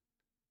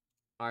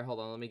 Alright, hold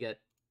on, let me get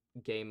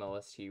Game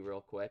OST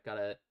real quick.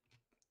 Gotta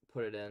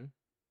put it in.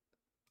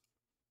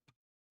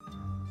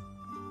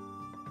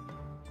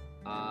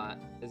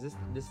 This is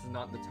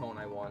not the tone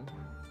I want.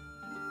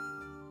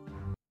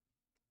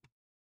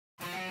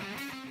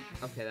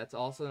 Okay, that's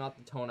also not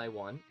the tone I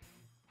want.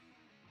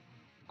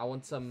 I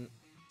want some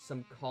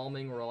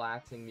calming,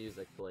 relaxing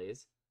music,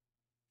 please.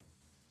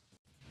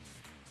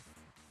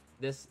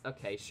 This,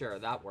 okay, sure,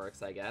 that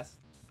works, I guess.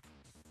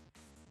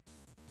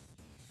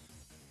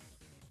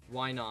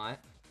 Why not?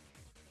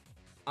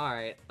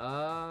 Alright,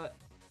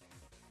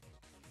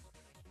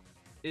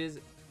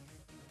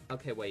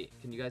 okay, wait,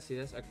 can you guys see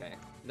this? Okay.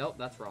 Nope,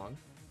 that's wrong.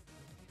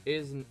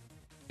 It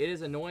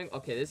is annoying.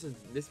 Okay, this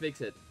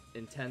makes it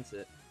intense.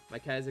 My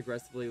cat is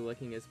aggressively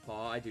licking his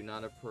paw. I do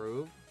not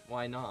approve.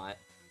 Why not?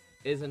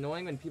 It is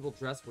annoying when people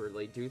dress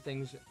weirdly, do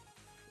things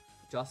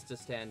just to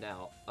stand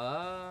out.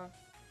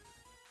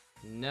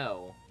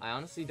 No. I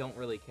honestly don't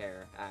really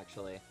care,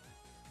 actually.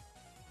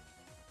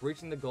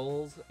 Reaching the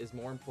goals is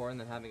more important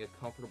than having a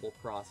comfortable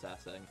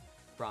process.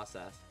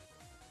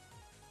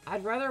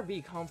 I'd rather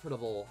be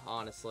comfortable,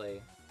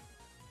 honestly.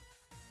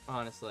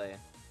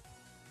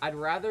 I'd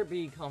rather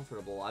be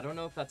comfortable. I don't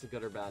know if that's a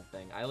good or bad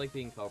thing. I like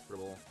being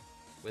comfortable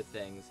with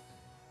things.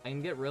 I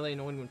can get really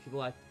annoyed when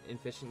people act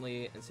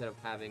efficiently instead of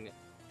having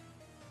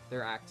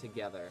their act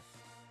together.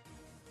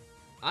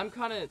 I mean,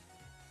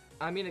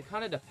 it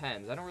kind of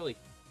depends. I don't really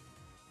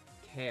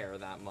care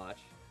that much.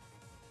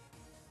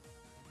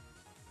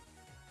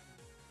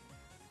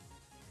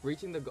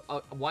 Reaching the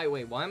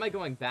wait, why am I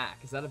going back?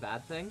 Is that a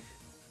bad thing?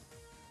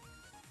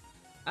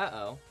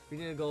 Uh-oh.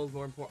 Reaching the goal is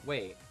more important.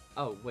 Wait.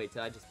 Oh, wait,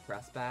 did I just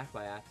press back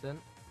by accident?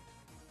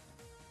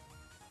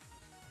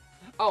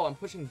 Oh, I'm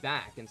pushing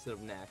back instead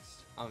of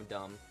next. I'm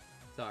dumb.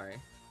 Sorry.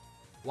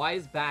 Why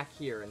is back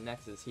here and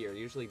next is here?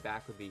 Usually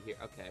back would be here.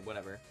 Okay,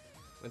 whatever.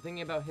 When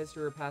thinking about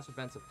history or past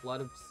events, a flood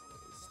of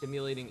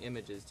stimulating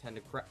images tend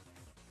to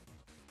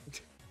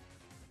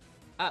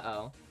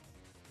Uh-oh.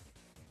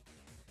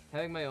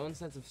 Having my own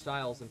sense of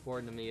style is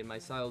important to me, and my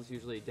style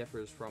usually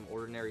differs from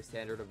ordinary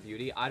standard of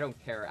beauty. I don't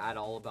care at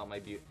all about my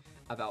beauty.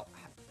 I don't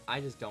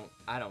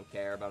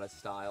care about a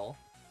style.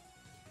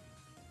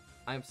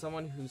 I am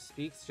someone who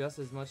speaks just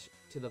as much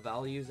to the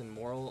values and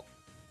moral...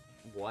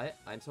 What?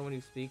 I'm someone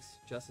who speaks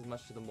just as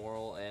much to the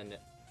moral and...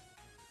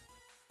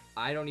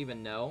 I don't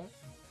even know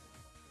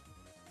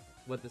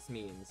what this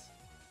means.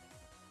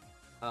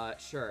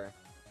 Sure.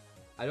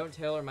 I don't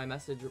tailor my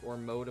message or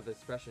mode of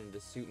expression to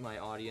suit my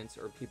audience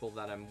or people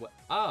that I'm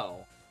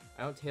Oh!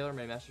 I don't tailor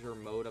my message or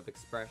mode of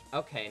expression...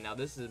 Okay, now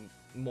this is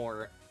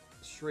more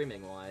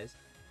streaming-wise.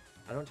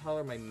 I don't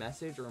tailor my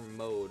message or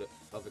mode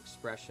of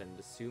expression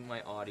to suit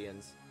my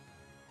audience.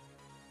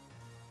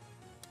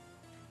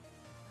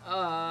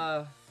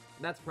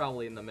 That's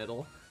probably in the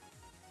middle.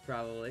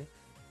 Probably.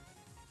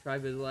 Try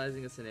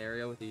visualizing a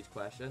scenario with each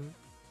question.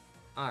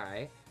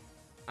 Alright.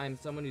 I'm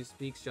someone who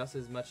speaks just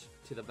as much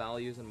to the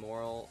values and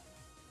moral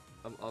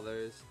of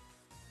others.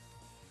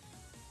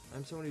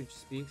 I'm someone who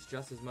speaks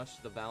just as much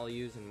to the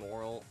values and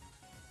moral...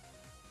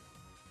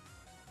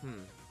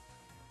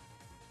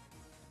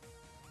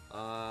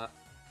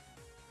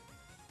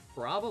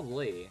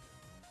 Probably.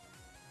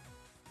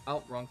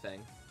 Oh, wrong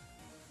thing.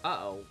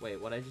 Uh-oh, wait,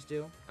 what'd I just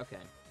do? Okay.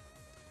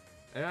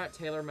 I do not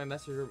tailor my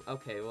message or...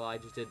 Okay, well, I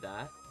just did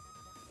that.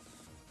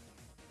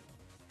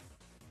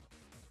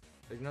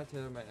 I do not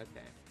tailor my...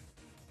 Okay.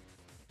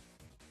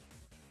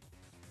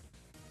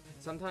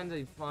 Sometimes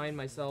I find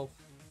myself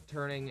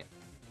turning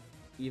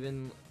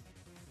even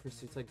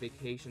pursuits like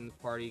vacations,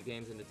 party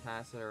games into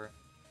tasks that are...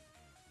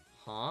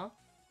 Huh?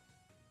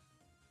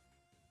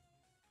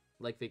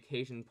 Like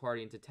vacation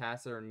party into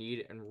tasks that are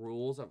needed and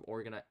rules of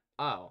organize...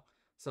 Oh.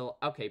 So,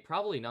 okay,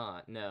 probably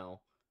not. No.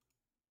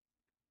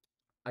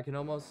 I can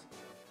almost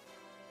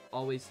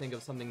always think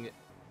of something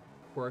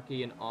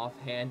quirky and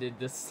offhanded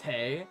to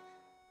say.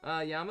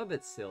 Yeah, I'm a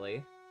bit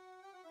silly.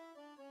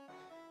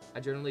 I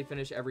generally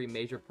finish every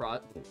major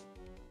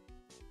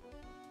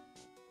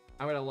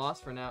I'm at a loss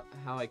for now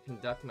how I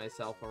conduct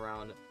myself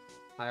around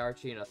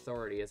hierarchy and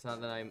authority. It's not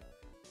that I'm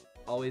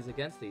always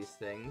against these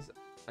things.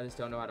 I just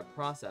don't know how to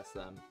process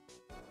them.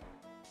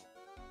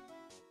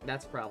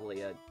 That's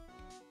probably a...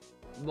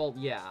 Well,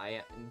 yeah,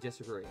 I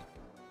disagree.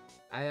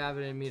 I have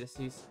it in me to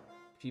see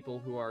people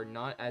who are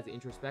not as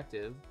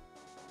introspective.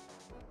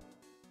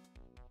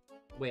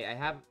 Wait, I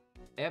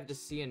have to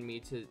see in me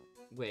to...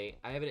 Wait,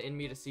 I have it in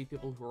me to see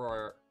people who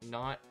are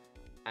not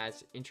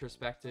as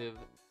introspective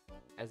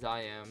as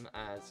I am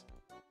as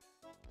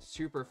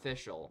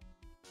superficial.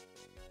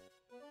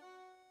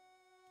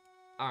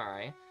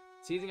 Alright.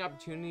 Seizing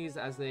opportunities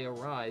as they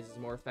arise is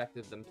more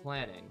effective than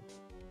planning.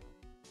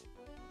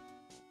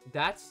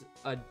 That's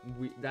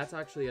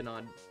actually a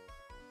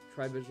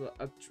non-trivisual...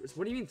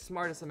 what do you mean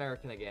smartest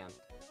American again?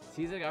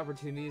 Seizing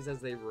opportunities as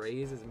they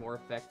raise is more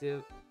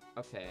effective...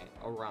 Okay,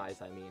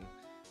 arise, I mean.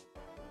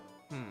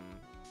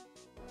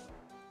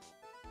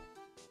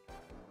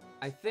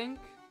 I think...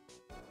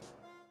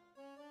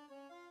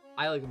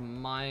 I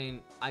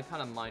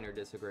kind of minor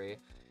disagree.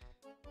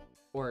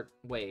 Or,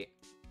 wait.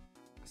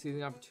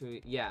 Seizing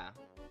opportunity... Yeah.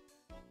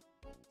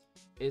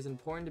 It is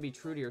important to be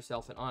true to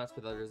yourself and honest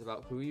with others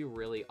about who you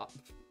really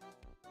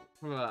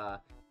are.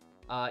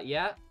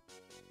 Yeah.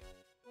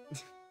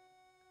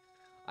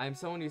 I am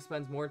someone who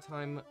spends more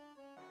time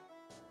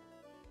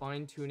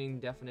fine-tuning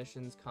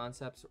definitions,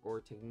 concepts,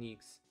 or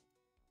techniques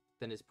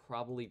than is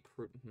probably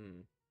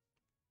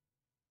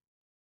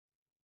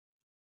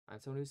I'm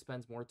someone who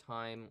spends more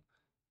time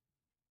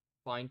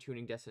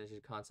fine-tuning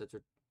definitions, concepts,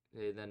 or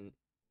than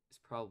is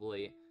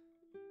probably...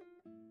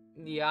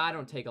 Yeah, I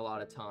don't take a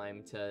lot of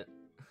time to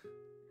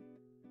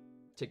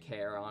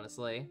care,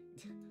 honestly.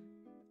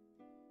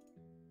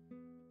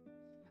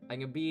 I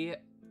can be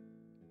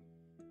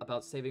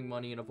about saving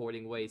money and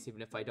avoiding waste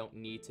even if I don't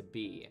need to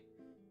be.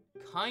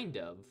 Kind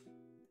of.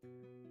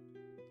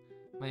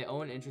 My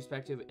own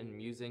introspective and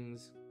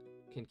musings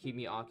can keep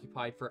me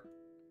occupied for...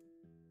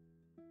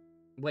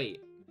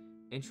 Wait.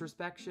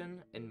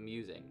 Introspection and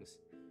musings.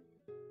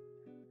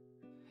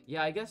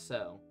 Yeah, I guess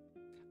so.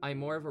 I'm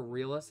more of a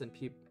realist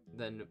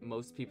than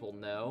most people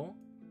know.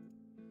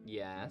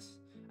 Yes.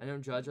 I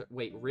don't judge...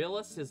 Wait,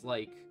 realist is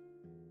like...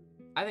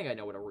 I think I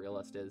know what a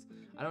realist is.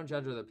 I don't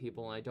judge other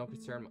people, and I don't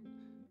concern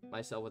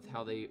myself with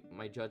how they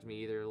might judge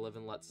me either. Live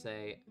and let...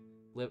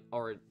 I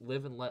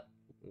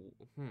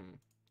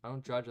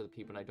don't judge other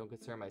people, and I don't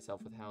concern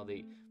myself with how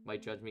they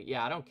might judge me.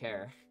 Yeah, I don't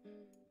care.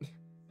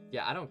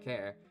 Yeah, I don't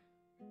care.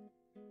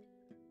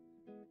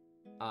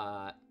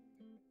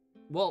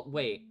 Well,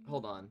 wait,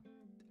 hold on.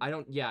 I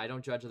don't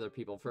judge other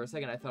people. For a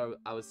second, I thought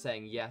I was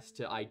saying yes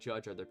to I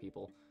judge other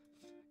people.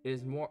 It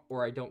is more,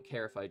 or I don't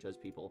care if I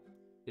judge people.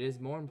 It is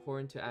more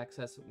important to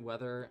access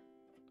whether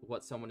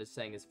what someone is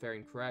saying is fair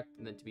and correct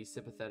than to be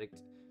sympathetic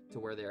to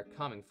where they are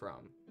coming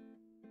from.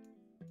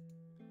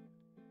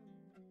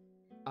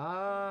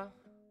 I'm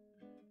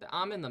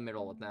in the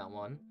middle with that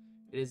one.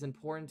 It is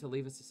important to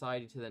leave a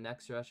society to the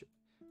next generation,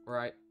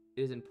 it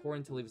is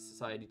important to leave a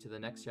society to the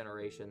next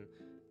generation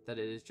that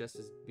it is just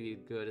as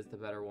good as the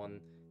better one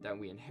that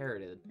we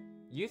inherited.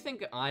 You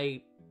think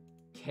I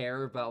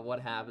care about what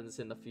happens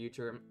in the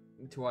future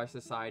to our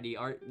society?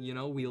 You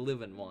know, we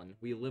live in one.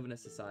 We live in a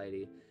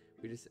society.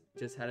 We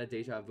just had a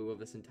deja vu of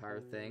this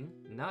entire thing.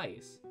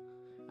 Nice.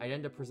 I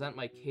tend to present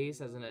my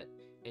case as an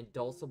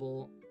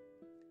indulcible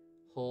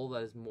whole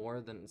that is more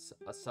than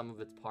a sum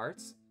of its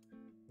parts.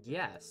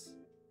 Yes.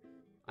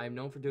 I am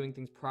known for doing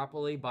things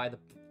properly by the...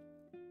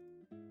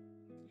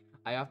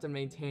 I often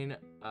maintain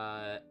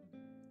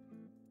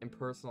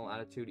impersonal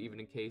attitude even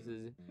in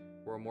cases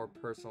where a more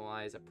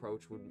personalized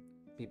approach would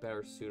be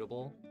better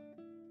suitable.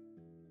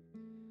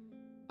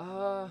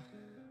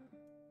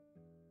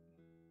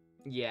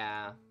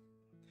 Yeah.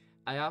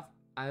 I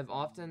have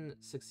often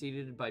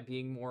succeeded by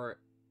being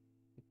more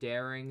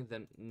daring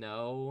than...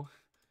 No.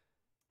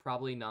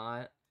 Probably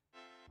not.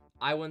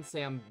 I wouldn't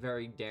say I'm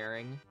very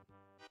daring.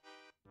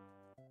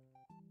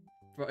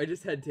 Bro, I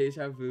just had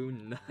deja vu.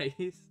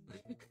 Nice.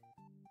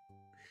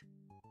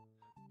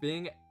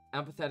 Being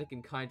empathetic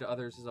and kind to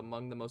others is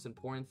among the most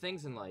important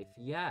things in life.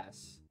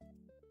 Yes.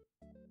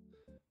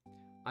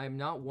 I am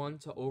not one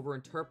to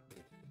overinterpret...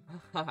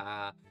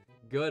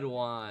 Good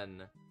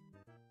one.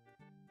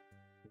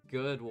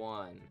 Good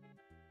one.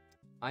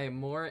 I am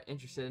more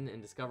interested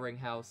in discovering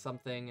how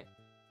something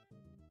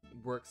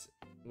works...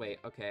 Wait,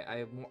 okay.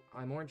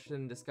 I'm more interested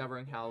in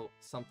discovering how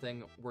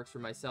something works for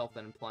myself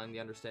than applying the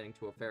understanding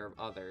to affair of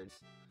others.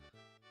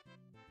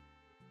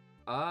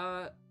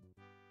 I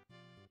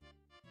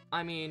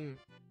mean,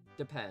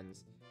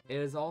 depends. It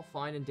is all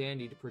fine and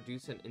dandy to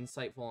produce an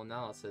insightful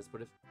analysis,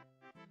 but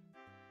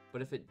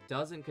if it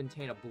doesn't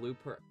contain a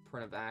blueprint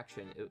of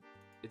action,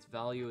 its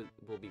value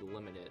will be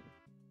limited.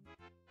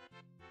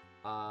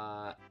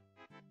 I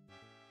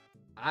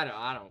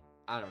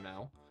don't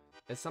know.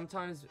 It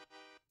sometimes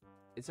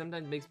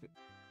makes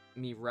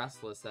me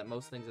restless that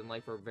most things in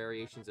life are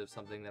variations of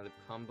something that have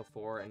come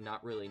before and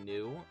not really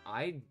new.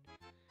 I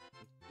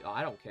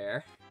don't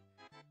care.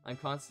 I'm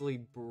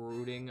constantly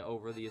brooding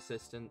over the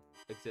essence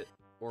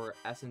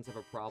of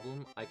a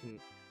problem. I can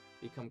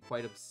become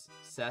quite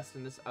obsessed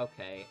in this.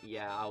 Okay,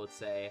 yeah, I would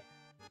say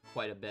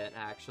quite a bit,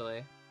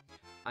 actually.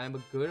 I have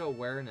a good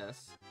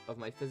awareness of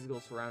my physical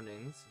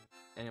surroundings,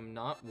 and am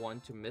not one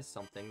to miss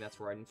something that's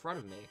right in front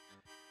of me.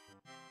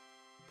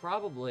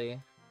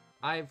 Probably,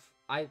 okay,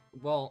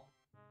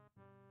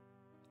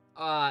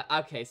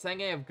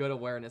 saying I have good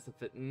awareness of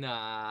it,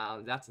 nah,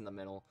 that's in the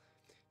middle.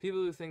 People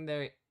who think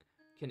they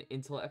can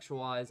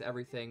intellectualize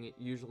everything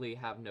usually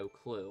have no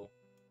clue.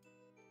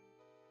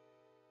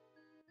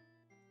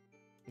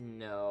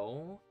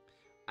 No.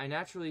 I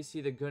naturally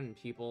see the good in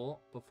people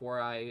before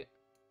I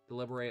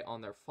deliberate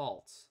on their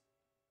faults.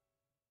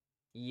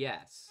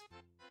 Yes.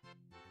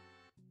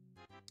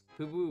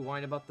 People who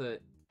whine about the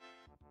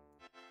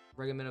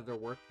regimen of their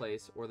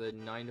workplace or the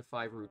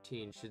 9-to-5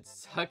 routine should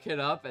suck it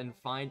up and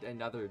find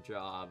another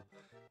job.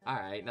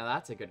 Alright, now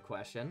that's a good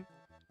question.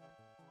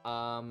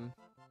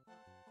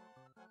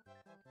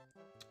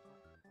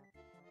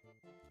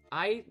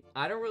 I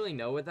don't really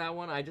know with that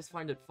one. I just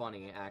find it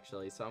funny,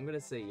 actually, so I'm gonna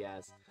say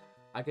yes.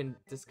 I can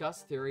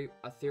discuss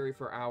a theory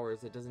for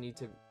hours. It doesn't need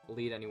to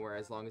lead anywhere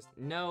as long as...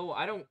 No,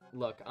 I don't...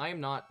 Look, I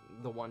am not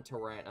the one to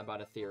rant about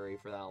a theory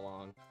for that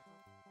long.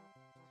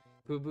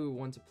 People who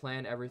want to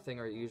plan everything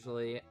are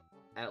usually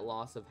at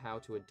loss of how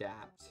to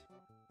adapt.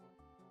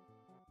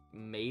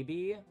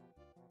 Maybe?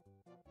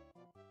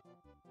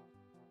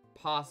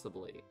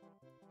 Possibly.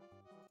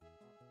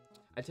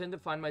 I tend to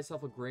find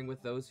myself agreeing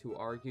with those who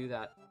argue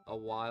that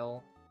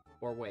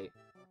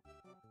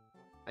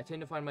I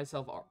tend to find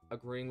myself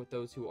agreeing with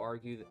those who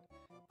argue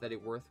that a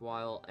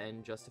worthwhile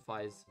end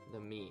justifies the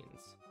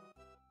means.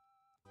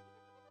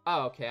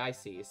 Oh, okay, I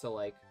see. So,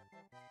 like...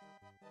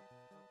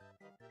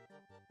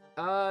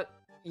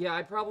 yeah,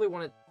 I probably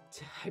want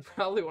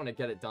to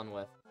get it done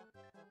with.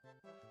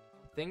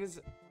 Things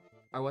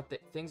are what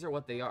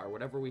they are.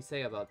 Whatever we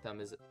say about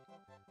them is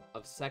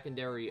of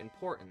secondary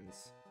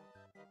importance.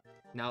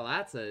 Now,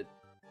 that's a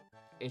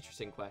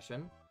interesting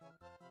question.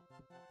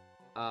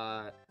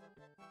 I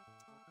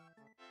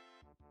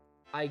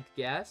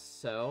guess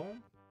so.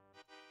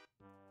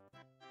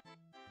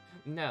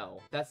 No,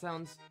 that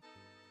sounds...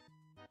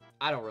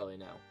 I don't really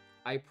know.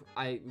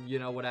 you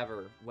know,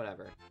 whatever.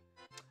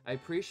 I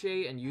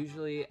appreciate and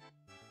usually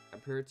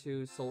adhere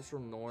to social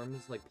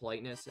norms like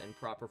politeness and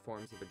proper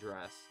forms of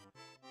address.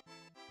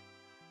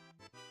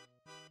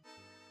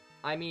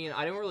 I mean,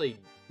 I don't really...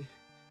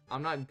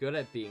 I'm not good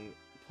at being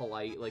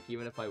polite, like,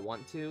 even if I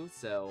want to,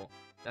 so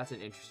that's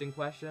an interesting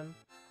question.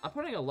 I'm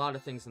putting a lot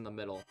of things in the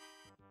middle.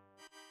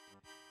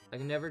 I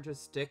can never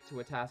just stick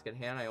to a task at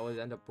hand. I always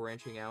end up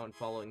branching out and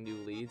following new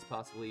leads,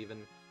 possibly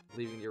even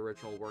leaving the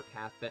original work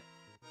half-bit.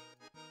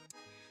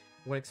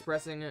 When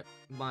expressing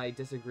my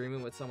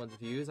disagreement with someone's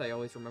views, I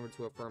always remember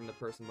to affirm the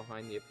person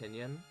behind the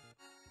opinion.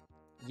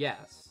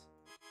 Yes.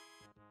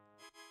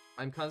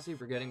 I'm constantly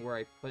forgetting where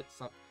I put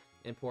some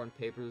important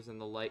papers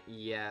and the like.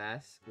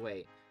 Yes.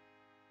 Wait.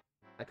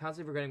 I'm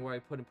constantly forgetting where I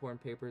put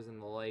important papers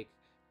and the like.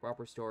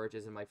 Proper storage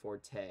isn't my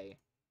forte.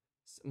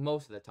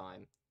 Most of the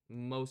time.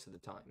 Most of the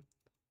time.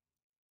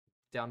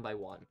 Down by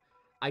 1.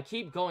 I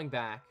keep going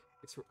back.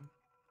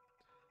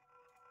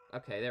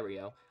 Okay, there we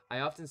go. I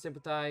often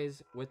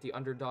sympathize with the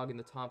underdog in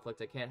the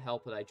conflict. I can't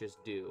help it, I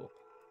just do.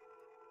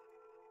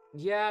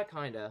 Yeah,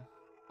 kinda.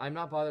 I'm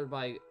not bothered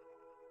by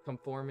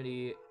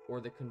conformity or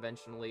the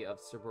conventionally of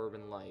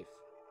suburban life.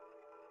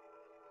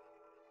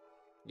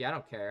 Yeah, I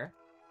don't care.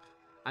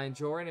 I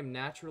enjoy and am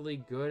naturally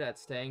good at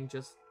saying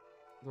just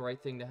the right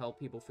thing to help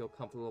people feel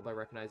comfortable by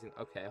recognizing...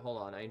 Okay,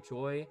 hold on. I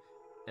enjoy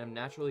and am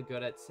naturally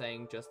good at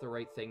saying just the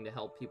right thing to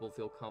help people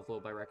feel comfortable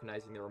by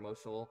recognizing their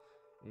emotional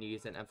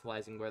needs and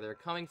emphasizing where they're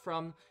coming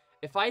from.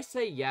 If I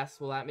say yes,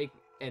 will that make...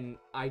 And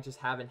I just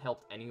haven't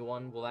helped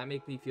anyone, will that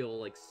make me feel,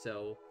 like,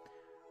 so...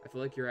 I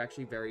feel like you're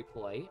actually very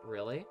polite.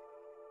 Really?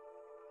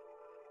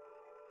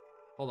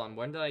 Hold on,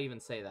 when did I even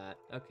say that?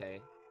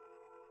 Okay.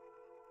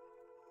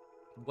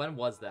 When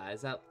was that?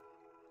 Is that...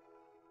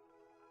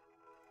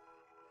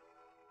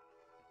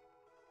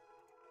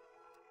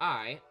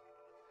 Alright.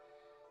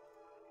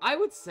 I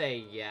would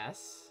say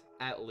yes,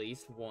 at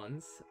least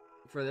once,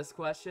 for this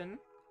question.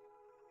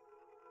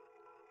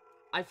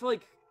 I feel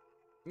like...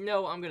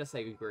 No, I'm gonna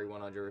say agree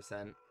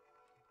 100%.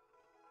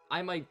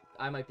 I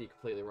might be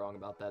completely wrong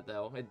about that,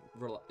 though.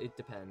 It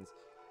depends.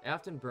 I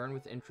often burn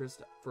with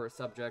interest for a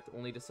subject,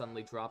 only to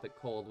suddenly drop it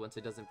cold once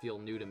it doesn't feel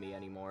new to me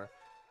anymore.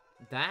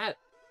 That's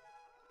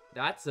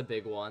a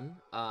big one.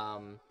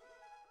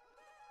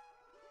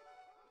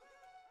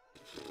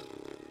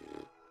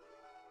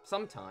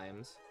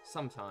 Sometimes.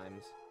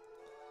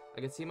 I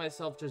can see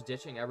myself just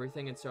ditching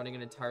everything and starting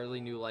an entirely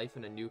new life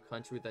in a new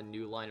country with a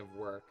new line of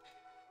work.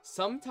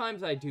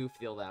 Sometimes I do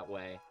feel that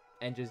way,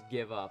 and just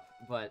give up,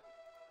 but...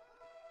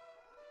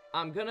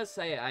 I'm gonna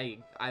say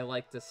I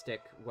like to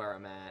stick where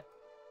I'm at.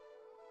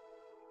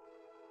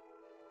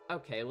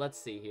 Okay, let's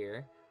see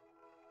here.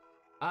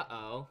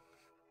 Uh-oh.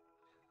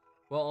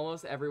 Well,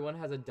 almost everyone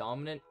has a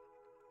dominant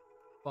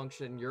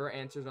function. Your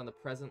answers on the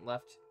present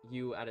left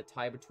you at a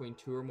tie between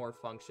 2 or more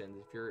functions.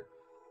 If you're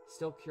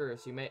still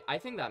curious, you may... I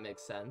think that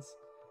makes sense.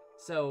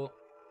 So,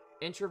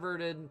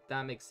 introverted,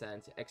 that makes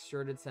sense.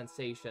 Extroverted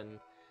sensation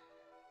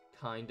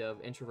kind of,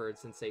 introverted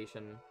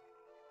sensation,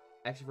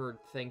 extrovert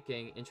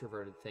thinking,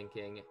 introverted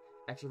thinking,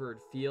 extrovert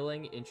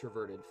feeling,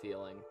 introverted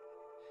feeling.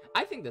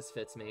 I think this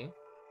fits me.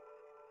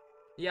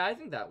 Yeah, I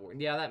think that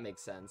yeah, that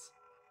makes sense.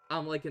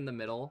 I'm like in the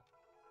middle.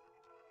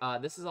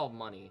 This is all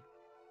money.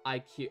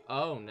 IQ.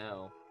 Oh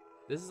no,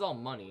 this is all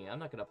money. I'm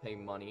not gonna pay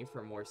money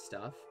for more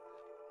stuff.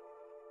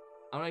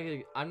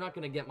 I'm not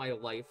gonna get my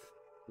life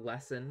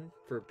lesson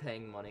for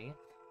paying money.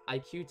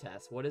 IQ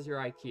test. What is your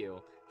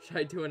IQ? Should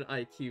I do an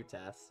IQ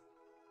test?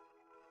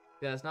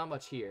 Yeah, there's not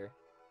much here.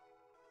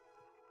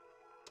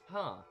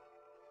 Huh.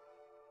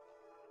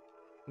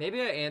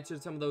 Maybe I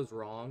answered some of those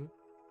wrong.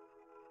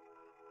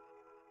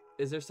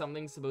 Is there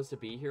something supposed to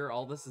be here?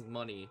 All this is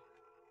money,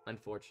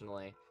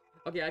 unfortunately.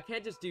 Okay, I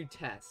can't just do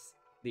tests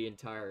the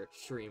entire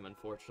stream,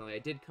 unfortunately. I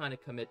did kind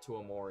of commit to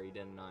Omori,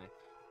 didn't I?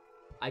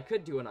 I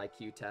could do an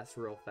IQ test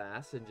real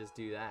fast and just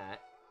do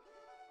that.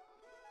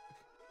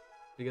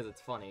 Because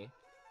it's funny.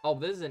 Oh,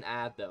 this is an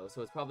ad, though,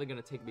 so it's probably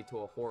going to take me to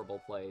a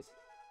horrible place.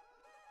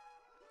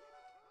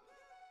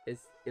 It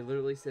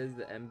literally says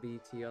the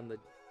MBT on the...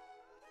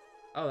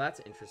 Oh, that's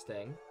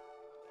interesting.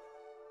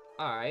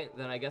 Alright,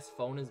 then I guess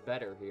phone is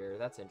better here.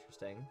 That's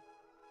interesting.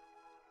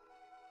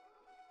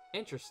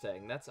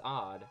 Interesting, that's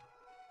odd.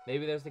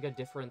 Maybe there's like a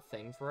different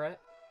thing for it?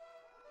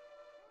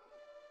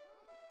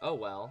 Oh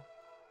well.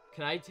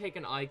 Can I take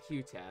an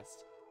IQ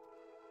test?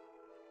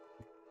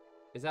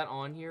 Is that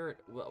on here?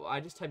 Well, I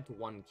just typed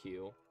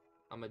 1Q.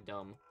 I'm a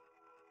dumb.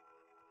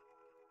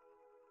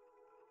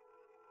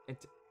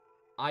 It's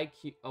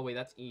IQ... Oh wait,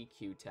 that's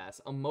EQ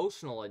test.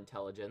 Emotional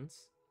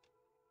intelligence.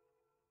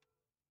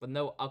 But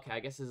no, okay,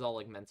 I guess this is all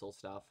like mental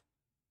stuff.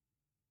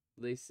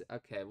 At least,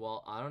 okay,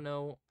 well, I don't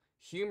know.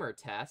 Humor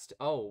test.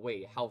 Oh,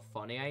 wait, how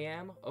funny I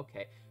am?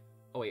 Okay.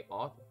 Oh, wait,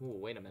 ooh,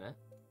 wait a minute.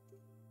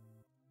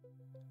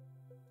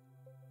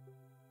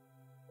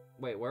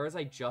 Wait, where was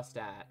I just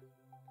at?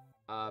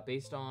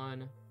 Based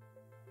on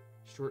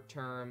short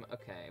term,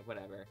 okay,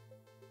 whatever.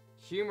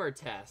 Humor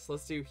test.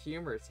 Let's do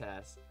humor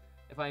test.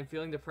 If I'm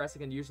feeling depressed, I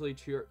can usually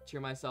cheer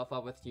myself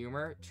up with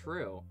humor.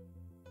 True.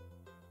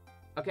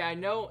 Okay, I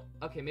know.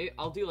 Okay, maybe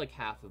I'll do like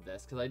half of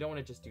this because I don't want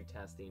to just do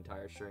tests the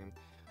entire stream.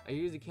 I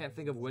usually can't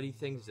think of witty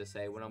things to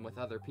say when I'm with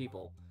other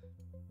people.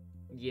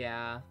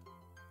 Yeah.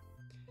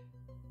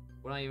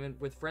 When I'm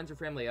with friends or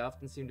family, I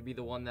often seem to be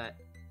the one that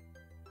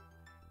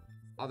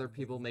other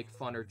people make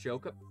fun or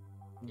joke of.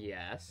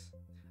 Yes.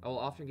 I will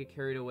often get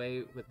carried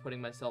away with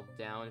putting myself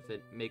down if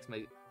it makes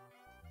my...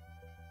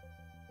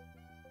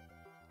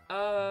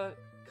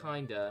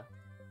 Kinda.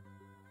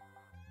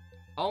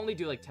 I'll only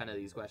do like 10 of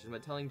these questions,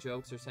 but telling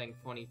jokes or saying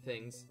funny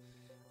things,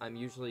 I'm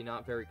usually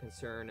not very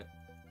concerned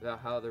about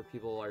how other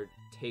people are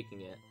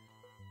taking it.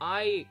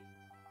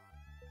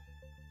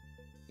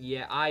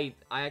 Yeah, I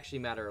actually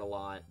matter a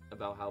lot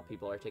about how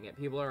people are taking it.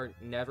 People are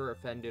never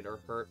offended or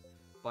hurt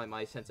by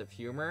my sense of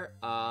humor.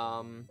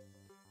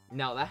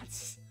 Now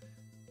that's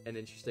an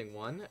interesting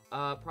one.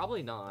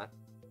 Probably not.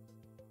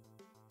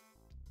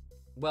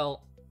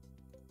 Well,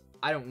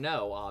 I don't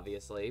know,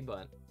 obviously,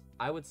 but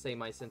I would say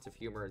my sense of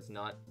humor is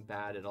not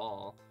bad at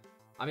all.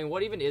 I mean,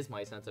 what even is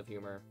my sense of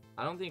humor?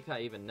 I don't think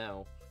I even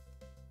know.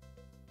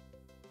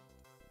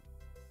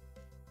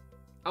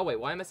 Oh, wait,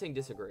 why am I saying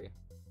disagree?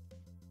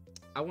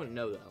 I wouldn't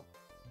know, though.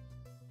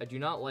 I do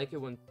not like it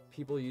when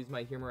people use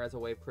my humor as a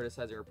way of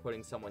criticizing or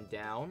putting someone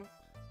down.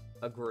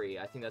 Agree.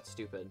 I think that's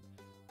stupid.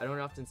 I don't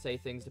often say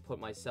things to put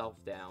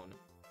myself down.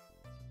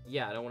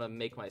 Yeah, I don't want to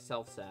make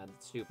myself sad.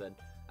 It's stupid.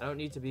 I don't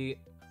need to be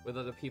with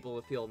other people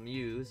to feel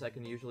amused. I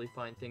can usually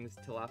find things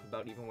to laugh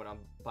about even when I'm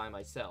by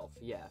myself.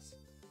 Yes.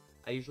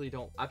 I usually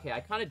don't... Okay,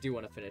 I kind of do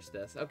want to finish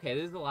this. Okay,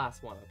 this is the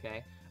last one,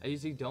 okay? I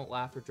usually don't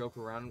laugh or joke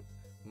around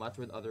much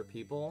with other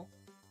people.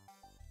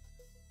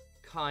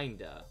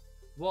 Kinda.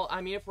 Well,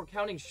 I mean, if we're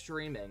counting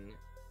streaming,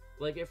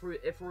 like, if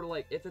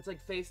it's,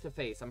 like,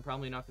 face-to-face, I'm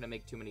probably not gonna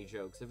make too many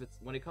jokes. If it's...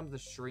 When it comes to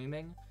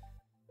streaming,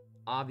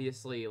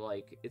 obviously,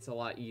 like, it's a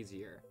lot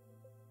easier.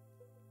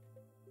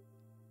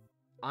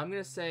 I'm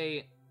just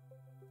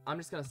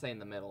gonna say in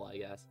the middle, I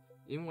guess.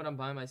 Even when I'm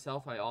by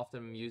myself, I often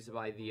am amused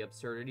by the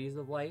absurdities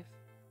of life.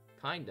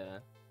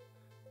 Kinda.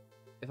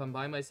 If I'm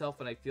by myself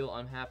and I feel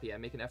unhappy, I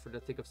make an effort to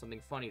think of something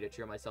funny to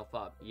cheer myself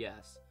up.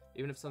 Yes.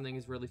 Even if something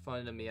is really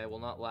funny to me, I will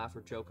not laugh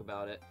or joke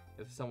about it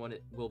if someone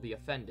will be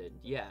offended.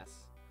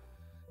 Yes.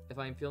 If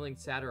I'm feeling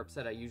sad or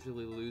upset, I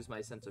usually lose my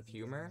sense of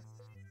humor.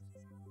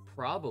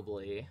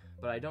 Probably,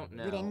 but I don't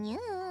know.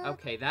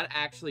 Okay, that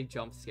actually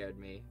jump scared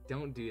me.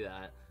 Don't do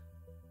that.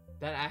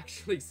 That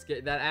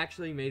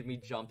actually made me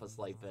jump a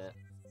slight bit.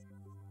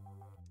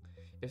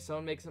 If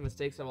someone makes some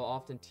mistakes, I will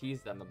often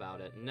tease them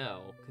about it.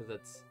 No, because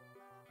it's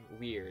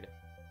weird.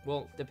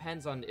 Well,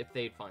 depends on if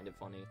they'd find it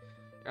funny.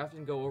 I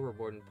often go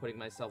overboard in putting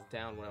myself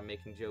down when I'm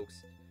making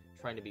jokes,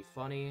 trying to be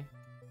funny.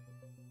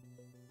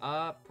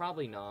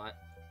 Probably not.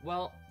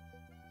 Well,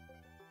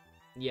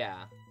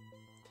 yeah.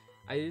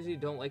 I usually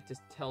don't like to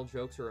tell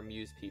jokes or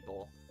amuse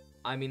people.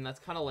 I mean, that's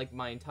kind of like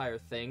my entire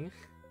thing.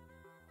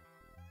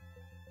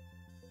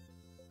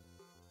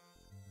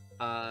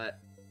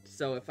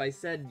 So if I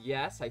said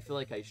yes, I feel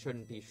like I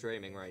shouldn't be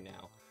streaming right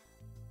now.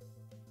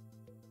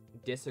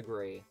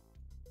 Disagree.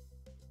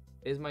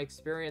 It is my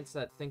experience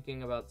that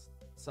thinking about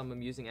some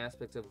amusing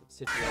aspects of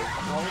situations.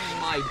 Oh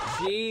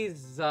my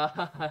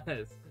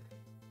Jesus!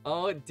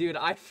 Oh, dude,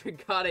 I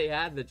forgot I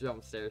had the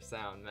jump scare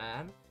sound,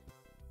 man.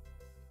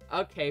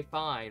 Okay,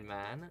 fine,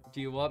 man.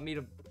 Do you want me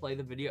to play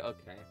the video?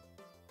 Okay.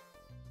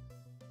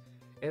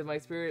 It is my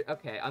experience.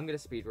 Okay, I'm gonna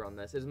speedrun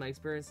this. It is my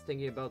experience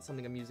thinking about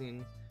something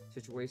amusing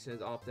situation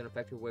is often an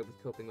effective way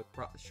with coping with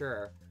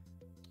sure.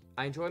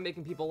 I enjoy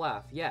making people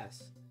laugh.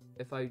 Yes.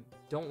 If I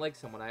don't like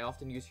someone, I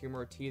often use humor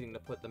or teasing to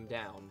put them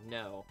down.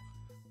 No.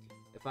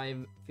 If I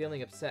am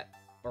feeling upset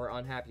or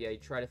unhappy, I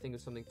try to think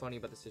of something funny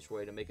about the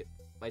situation to make it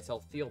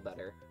myself feel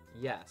better.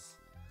 Yes.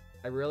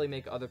 I really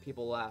make other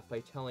people laugh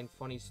by telling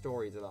funny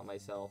stories about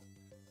myself.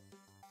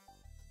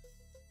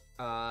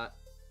 I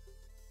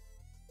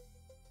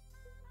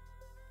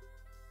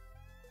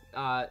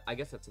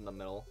guess that's in the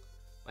middle.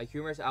 My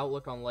humorous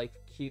outlook on life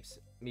keeps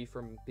me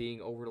from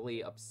being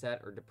overly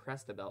upset or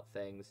depressed about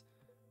things.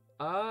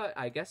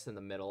 I guess in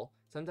the middle.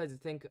 Sometimes I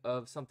think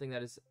of something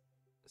that is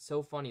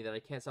so funny that I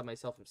can't stop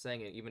myself from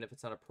saying it, even if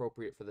it's not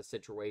appropriate for the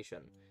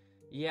situation.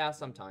 Yeah,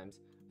 sometimes.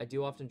 I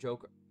don't often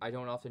joke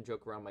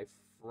around my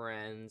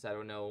friends. I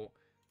don't know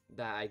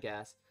that, I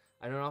guess.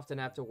 I don't often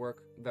have to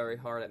work very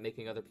hard at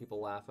making other people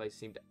laugh. I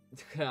seem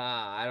to...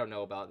 I don't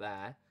know about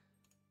that.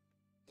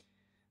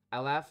 I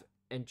laugh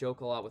and joke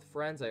a lot with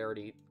friends. I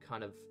already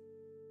kind of...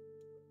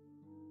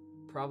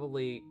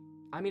 Probably...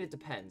 I mean, it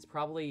depends.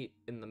 Probably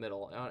in the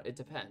middle. It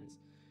depends.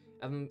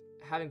 If I'm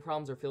having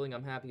problems or feeling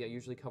unhappy, I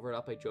usually cover it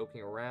up by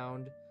joking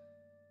around.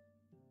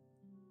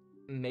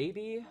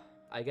 Maybe?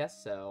 I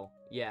guess so.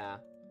 Yeah.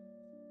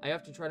 I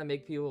have to try to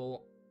make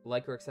people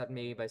like or accept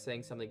me by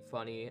saying something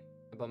funny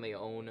about my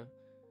own.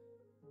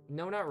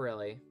 No, not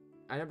really.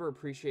 I never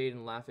appreciate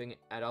and laughing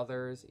at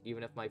others,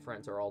 even if my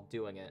friends are all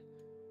doing it.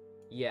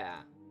 Yeah.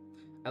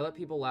 I let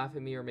people laugh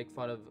at me or make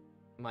fun of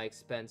my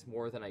expense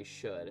more than I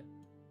should.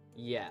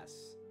 Yes.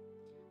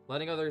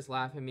 Letting others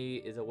laugh at me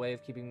is a way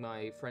of keeping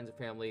my friends and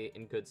family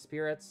in good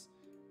spirits.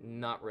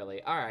 Not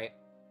really. Alright.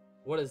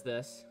 What is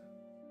this?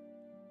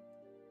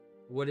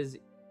 What is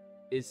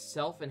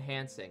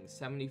self-enhancing?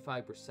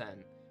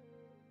 75%.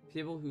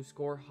 People who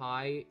score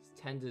high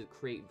tend to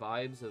create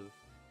vibes of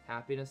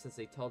happiness as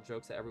they tell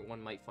jokes that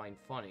everyone might find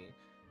funny.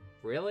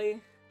 Really?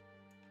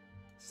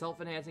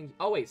 Self-enhancing...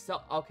 Oh, wait.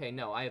 Okay,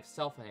 no. I have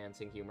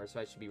self-enhancing humor, so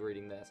I should be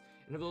reading this.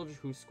 Individuals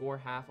who score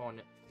half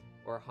on...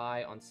 or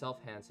high on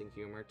self-enhancing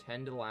humor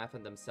tend to laugh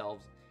at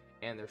themselves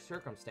and their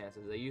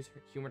circumstances. They use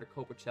humor to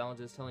cope with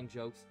challenges, telling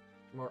jokes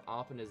more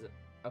often is...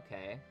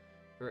 Okay.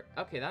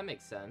 Okay, that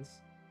makes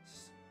sense.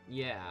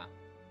 Yeah.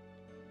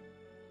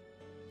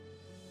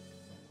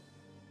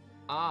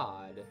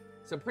 Odd.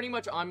 So pretty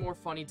much I'm more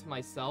funny to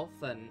myself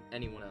than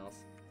anyone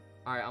else.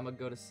 Alright, I'm gonna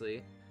go to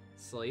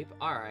sleep.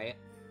 Alright.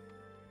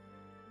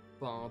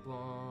 Bum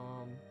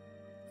bum.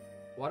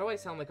 Why do I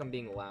sound like I'm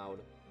being loud?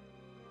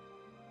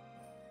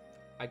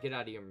 I get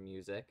out of your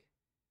music.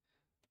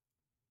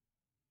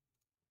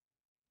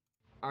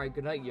 Alright,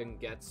 good night, young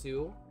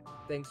Getsu.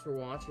 Thanks for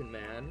watching,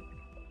 man.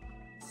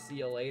 See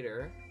you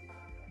later.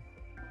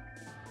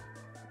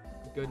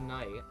 Good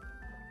night.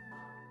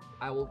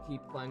 I will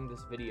keep playing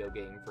this video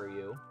game for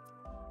you.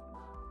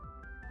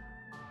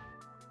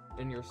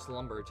 In your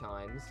slumber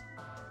times.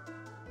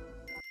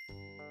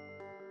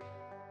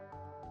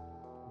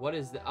 What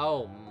is the-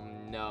 Oh,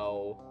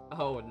 no.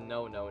 Oh,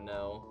 no, no,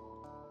 no.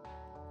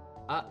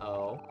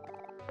 Uh-oh.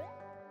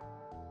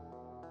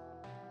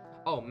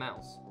 Oh,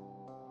 mouse.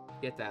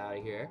 Get that out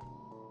of here.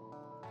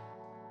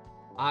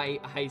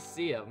 I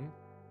see him.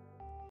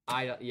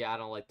 Yeah, I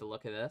don't like the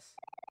look of this.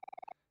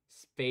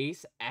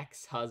 Space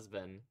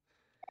ex-husband.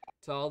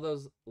 To all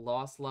those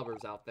lost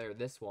lovers out there,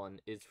 this one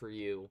is for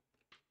you.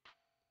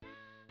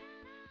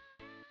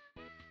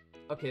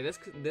 Okay, this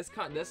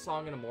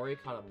song in Amori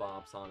kind of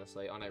bops,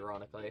 honestly,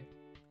 unironically.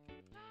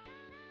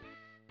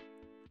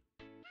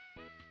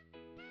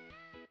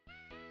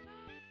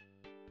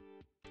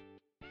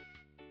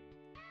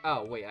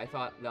 Oh, wait, I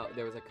thought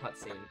there was a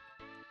cutscene.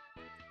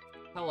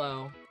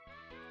 Hello.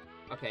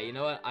 Okay, you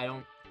know what?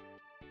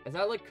 Is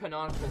that like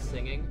canonical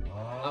singing?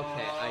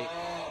 Okay,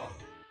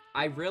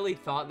 I really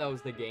thought that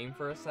was the game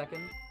for a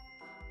second.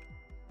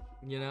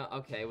 You know,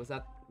 okay, was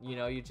that, you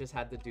know, you just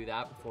had to do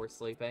that before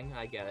sleeping?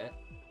 I get it.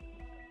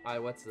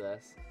 Alright, what's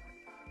this?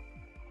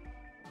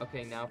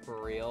 Okay, now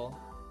for real?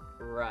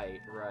 Right.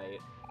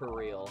 For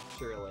real,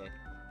 surely.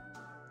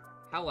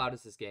 How loud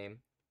is this game?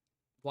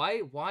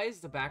 Why is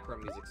the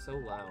background music so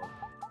loud?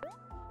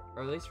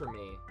 Or at least for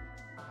me.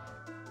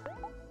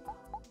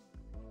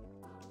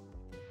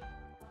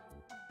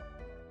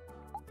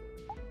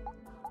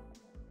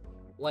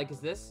 Like, is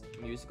this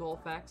musical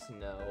effects?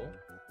 No.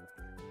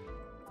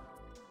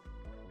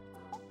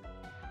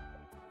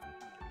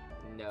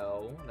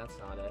 No, that's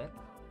not it.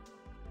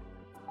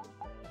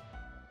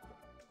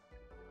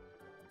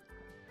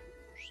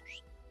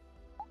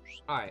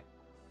 Alright.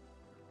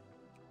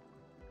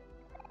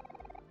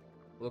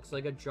 Looks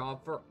like a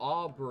job for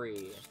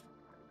Aubrey.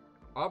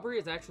 Aubrey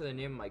is actually the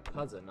name of my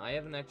cousin. I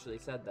haven't actually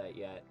said that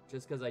yet,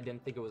 just because I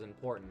didn't think it was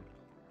important.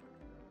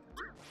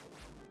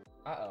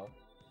 Uh-oh.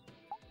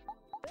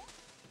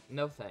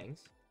 No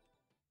thanks.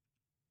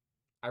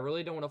 I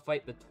really don't want to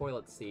fight the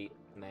toilet seat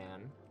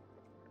man.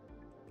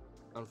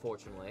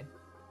 Unfortunately.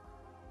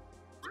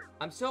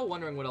 I'm still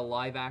wondering what a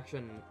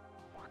live-action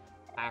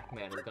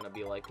Pac-Man is gonna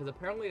be like, because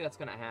apparently that's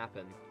gonna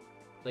happen.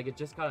 Like, it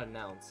just got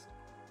announced.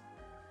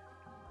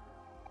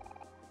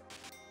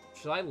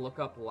 Should I look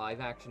up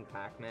live-action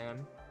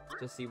Pac-Man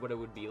to see what it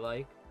would be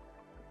like?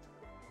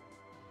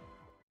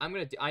 I'm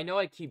gonna I know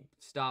I keep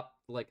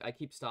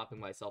stopping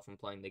myself from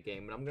playing the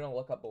game, but I'm gonna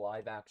look up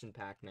live-action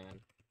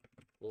Pac-Man.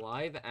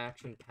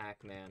 Live-action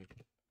Pac-Man.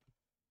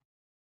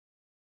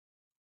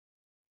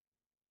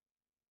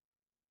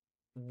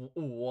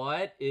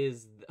 What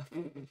is...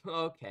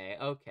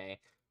 Okay.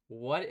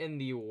 What in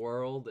the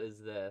world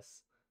is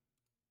this?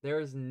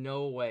 There's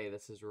no way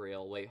this is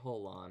real. Wait,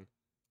 hold on.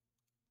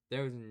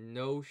 There's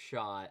no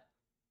shot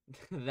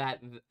that...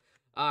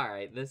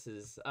 Alright, this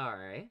is...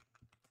 Alright.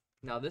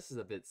 Now, this is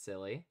a bit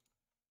silly.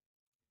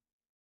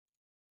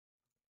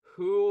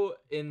 Who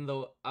in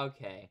the...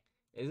 Okay.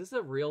 Is this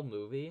a real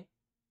movie?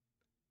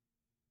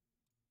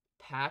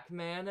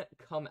 Pac-Man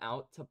come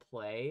out to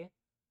play?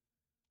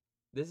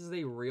 This is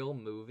a real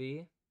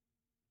movie?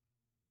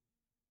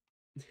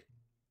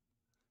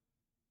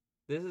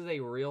 This is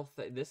a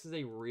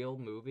real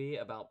movie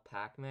about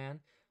Pac-Man?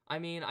 I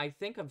mean, I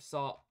think I've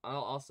saw...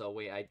 also,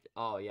 wait,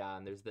 oh, yeah,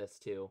 and there's this,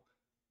 too.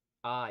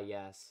 Ah,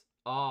 yes.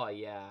 Oh,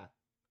 yeah.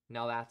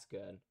 Now that's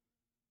good.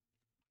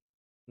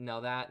 Now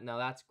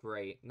that's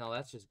great. No,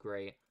 that's just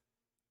great.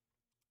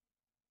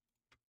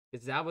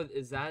 Is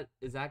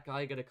that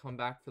guy gonna come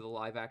back for the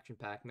live-action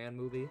Pac-Man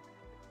movie?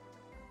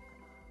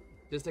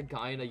 Just a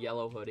guy in a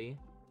yellow hoodie.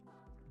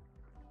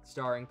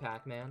 Starring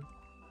Pac-Man.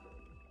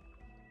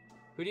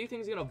 Who do you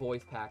think is gonna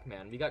voice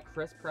Pac-Man? We got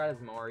Chris Pratt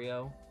as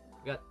Mario.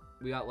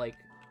 We got like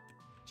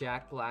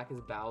Jack Black as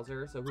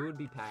Bowser. So who would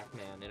be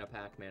Pac-Man in a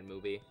Pac-Man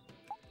movie?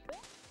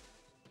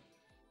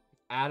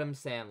 Adam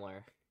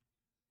Sandler.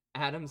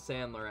 Adam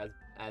Sandler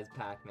as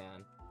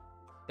Pac-Man.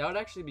 That would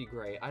actually be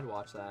great. I'd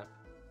watch that.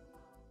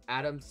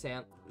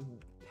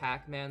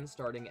 Pac-Man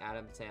starring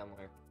Adam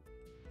Sandler.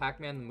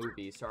 Pac-Man the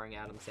movie starring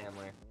Adam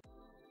Sandler.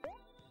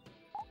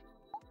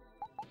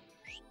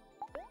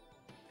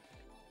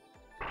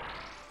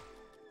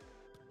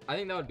 I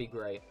think that would be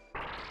great.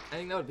 I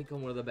think that would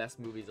become one of the best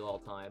movies of all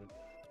time.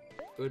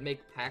 It would make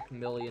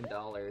Pac-million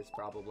dollars,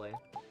 probably.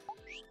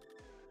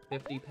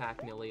 50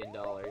 Pac-million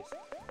dollars.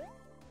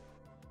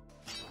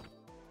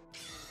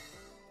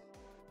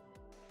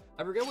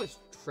 I forget what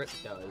Trip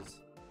does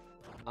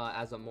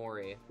as a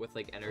Mori with,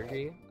 like,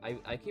 energy.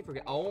 I keep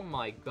forgetting. Oh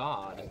my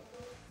god.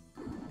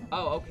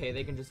 Oh, okay,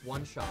 they can just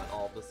one-shot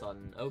all of a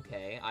sudden.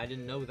 Okay, I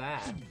didn't know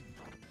that.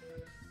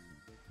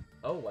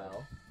 Oh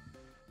well.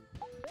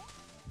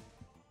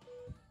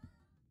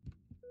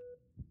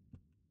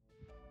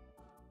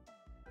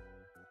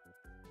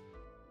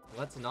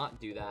 Let's not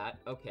do that.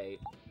 Okay.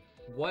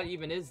 What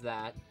even is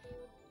that?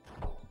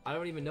 I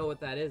don't even know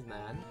what that is,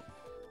 man.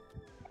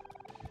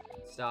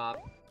 Stop.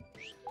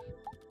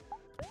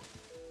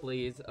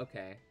 Please.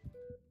 Okay.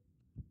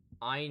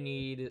 I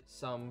need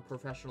some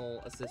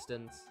professional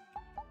assistance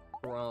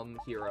from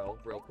Hero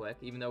real quick,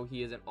 even though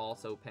he isn't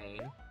also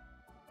Pain.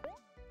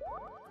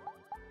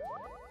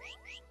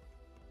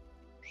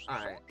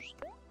 Alright.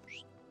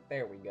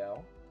 There we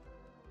go.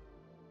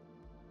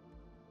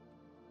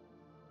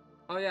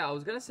 Oh yeah, I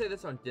was gonna say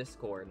this on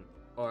Discord,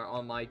 or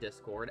on my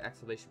Discord,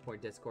 exclamation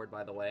point Discord,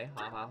 by the way,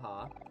 ha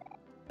ha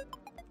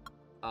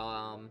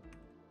ha.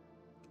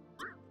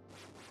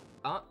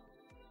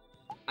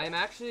 I'm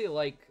actually,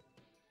 like,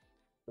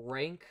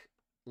 I'm,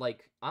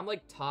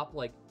 like, top,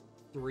 like,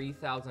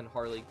 3,000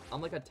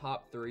 I'm, like, a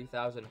top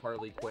 3,000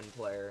 Harley Quinn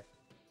player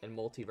in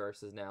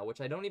Multiverses now,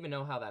 which I don't even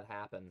know how that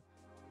happened.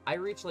 I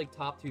reached, like,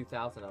 top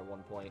 2,000 at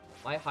one point.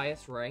 My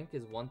highest rank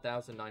is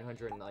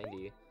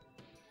 1,990.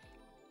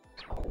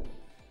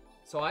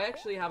 So I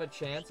actually have a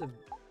chance of,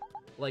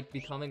 like,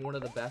 becoming one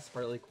of the best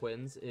Harley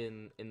Quinns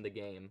in the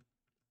game.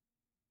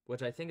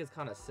 Which I think is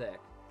kind of sick.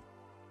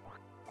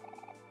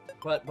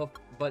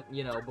 But,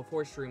 you know,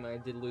 before streaming, I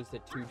did lose to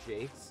 2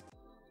 Jakes.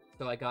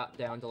 So I got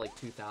down to, like,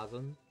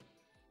 2,000.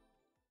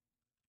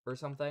 Or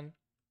something.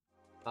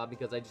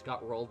 Because I just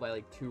got rolled by,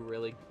 like, 2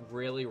 really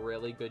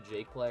good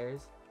Jake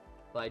players.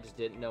 That I just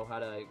didn't know how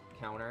to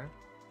counter.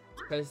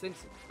 Because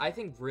I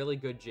think really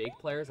good Jake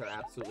players are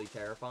absolutely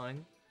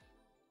terrifying.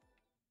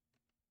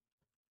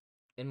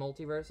 In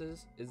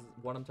Multiverses, is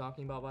what I'm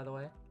talking about, by the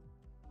way.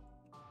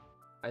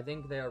 I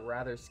think they're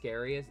rather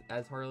scary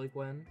as Harley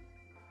Quinn.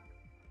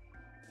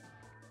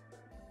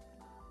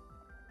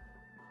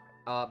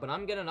 But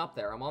I'm getting up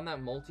there. I'm on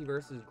that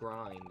Multiverses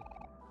grind.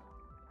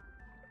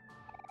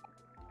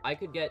 I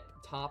could get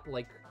top,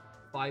 like,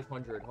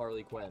 500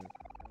 Harley Quinn.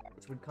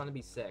 Which would kind of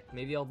be sick.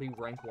 Maybe I'll be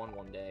rank 1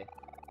 one day.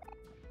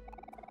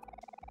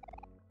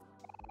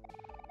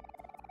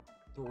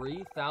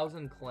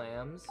 3,000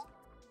 clams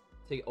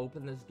to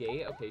open this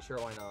gate? Okay, sure,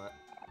 why not?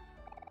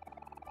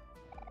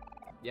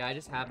 Yeah, I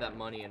just have that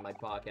money in my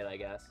pocket, I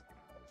guess.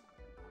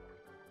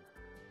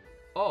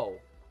 Oh,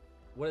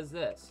 what is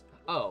this?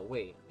 Oh,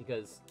 wait,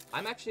 because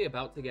I'm actually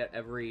about to get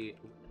every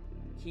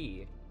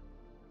key.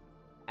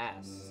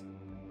 S.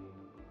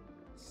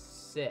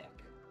 Sick.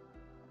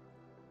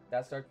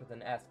 That starts with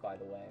an S, by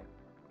the way.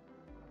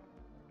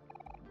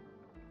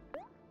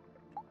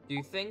 Do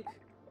you think...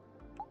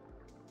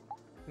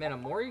 Man,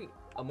 Amori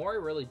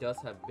really does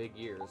have big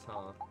ears,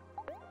 huh?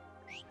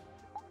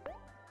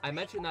 I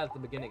mentioned that at the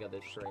beginning of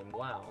this stream.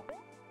 Wow.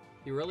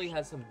 He really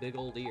has some big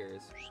old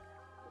ears.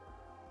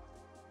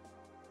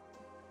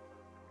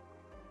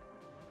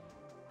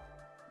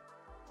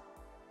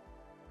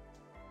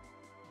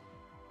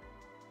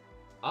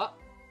 Oh,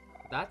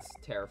 that's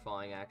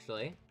terrifying,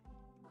 actually.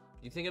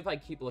 You think if I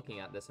keep looking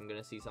at this, I'm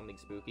gonna see something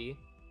spooky?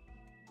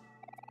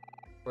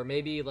 Or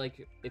maybe,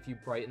 like, if you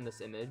brighten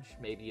this image,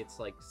 maybe it's,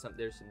 like,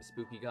 there's some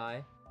spooky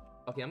guy.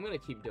 Okay, I'm gonna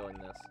keep doing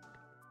this.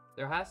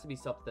 There has to be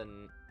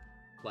something,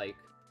 like,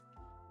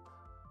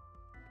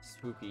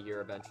 spooky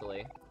here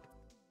eventually.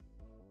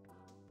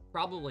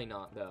 Probably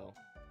not, though.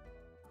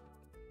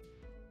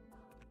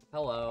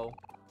 Hello.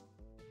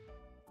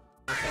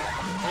 Okay.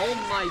 Oh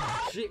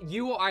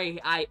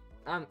my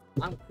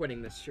I'm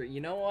quitting this stream.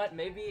 You know what?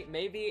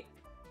 Maybe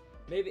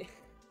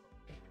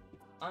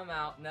I'm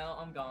out. No,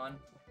 I'm gone.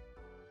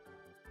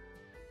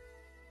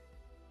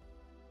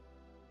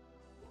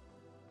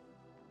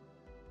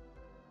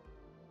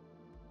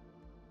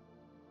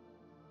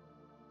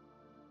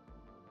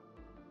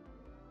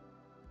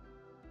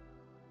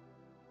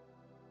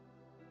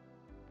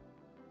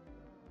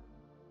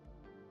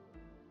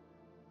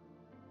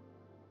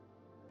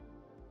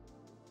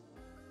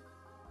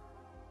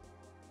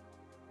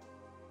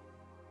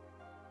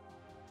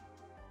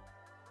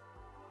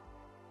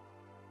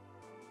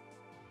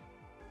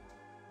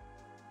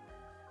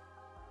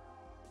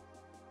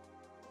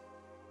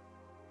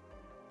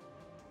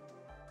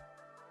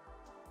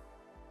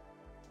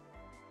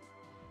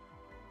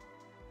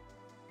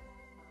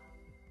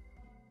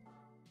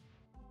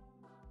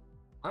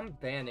 I'm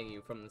banning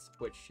you from this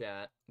Twitch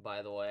chat,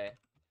 by the way.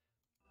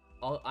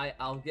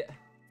 I'm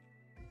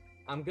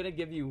gonna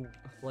give you,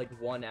 like,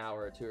 1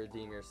 hour to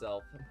redeem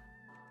yourself.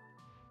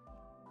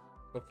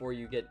 Before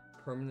you get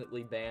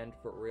permanently banned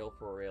for real,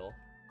 for real.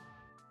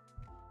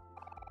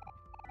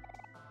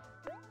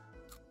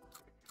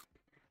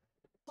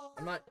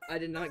 I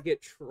did not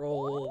get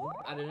trolled.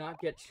 I did not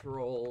get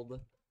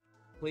trolled.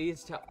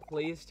 Please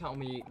tell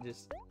me,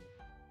 just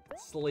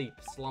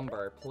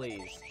slumber,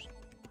 please.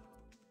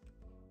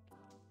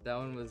 That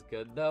one was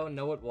good, though?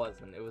 No, it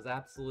wasn't. It was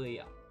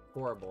absolutely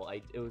horrible.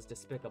 It was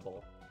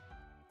despicable.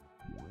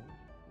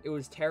 It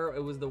was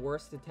it was the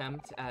worst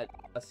attempt at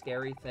a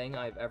scary thing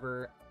I've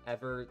ever.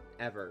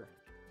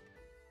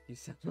 You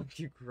sound like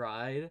you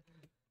cried?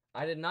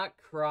 I did not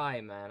cry,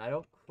 man. I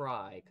don't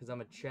cry, because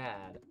I'm a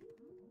Chad.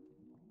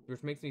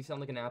 Which makes me sound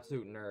like an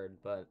absolute nerd,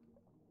 but...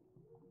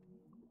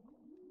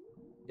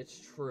 it's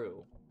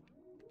true.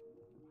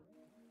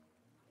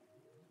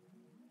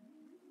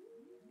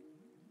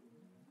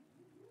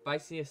 If I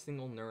see a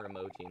single nerd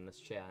emoji in this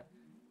chat.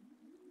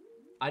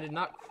 I did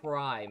not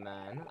cry,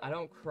 man. I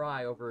don't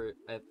cry over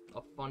a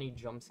funny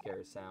jump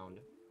scare sound.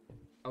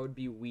 I would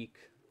be weak.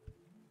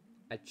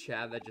 A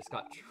chat that just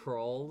got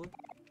trolled.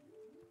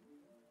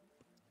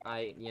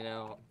 You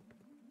know...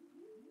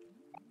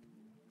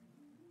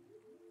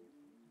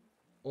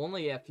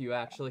 only if you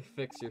actually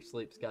fix your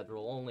sleep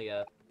schedule. Only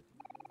if.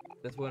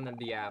 This wouldn't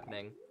be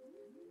happening.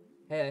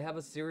 Hey, I have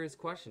a serious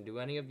question. Do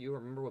any of you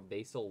remember what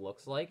basil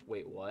looks like?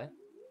 Wait, what?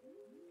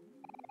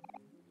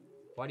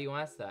 Why do you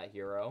ask that,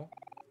 hero?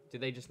 Do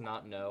they just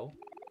not know?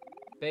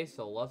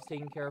 Basil loves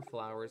taking care of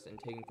flowers and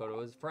taking photos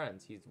of his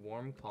friends. He's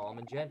warm, calm,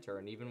 and gentle,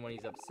 and even when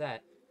he's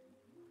upset,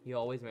 he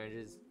always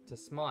manages to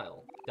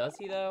smile. Does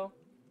he, though?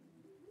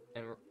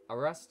 And the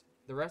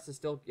rest is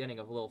still getting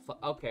a little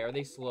okay, are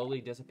they slowly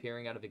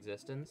disappearing out of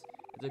existence?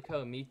 It's a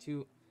code, me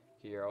too,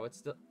 hero.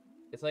 It's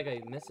like I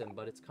miss him,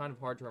 but it's kind of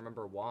hard to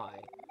remember why.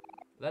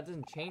 But that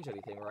doesn't change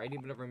anything, right?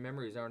 Even if our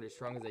memories aren't as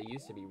strong as they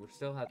used to be, we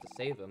still have to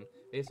save him.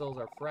 Basil's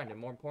our friend, and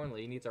more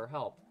importantly, he needs our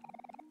help.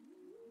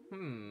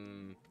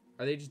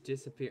 Are they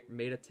just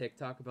made a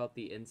TikTok about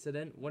the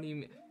incident? What do you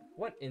mean?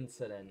 What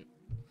incident?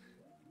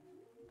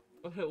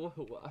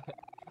 What?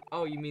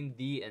 Oh, you mean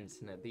the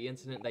incident. The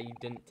incident that you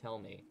didn't tell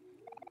me.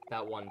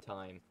 That one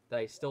time. That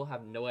I still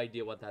have no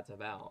idea what that's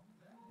about.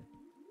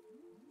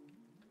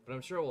 But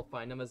I'm sure we'll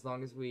find him as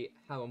long as we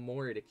have a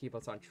Mori to keep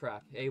us on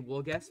track. Hey,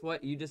 well, guess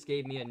what? You just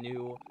gave me a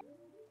new...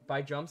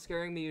 by jump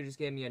scaring me, you just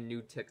gave me a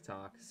new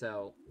TikTok.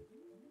 So,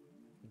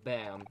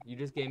 bam. You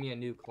just gave me a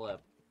new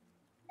clip.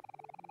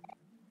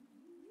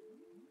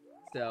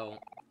 So,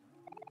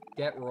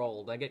 get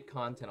rolled. I get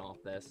content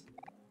off this.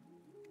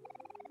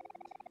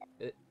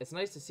 It's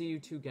nice to see you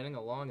two getting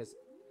along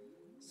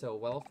so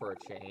well for a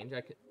change.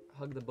 I could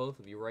hug the both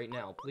of you right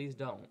now. Please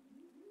don't.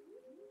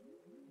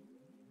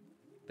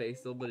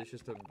 Basil, but it's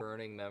just a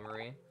burning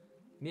memory.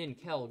 Me and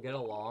Kel get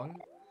along?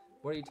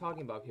 What are you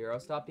talking about, hero?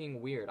 Stop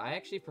being weird. I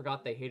actually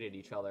forgot they hated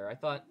each other. I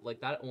thought,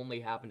 like, that only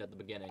happened at the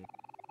beginning.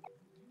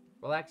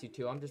 Relax, you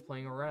two. I'm just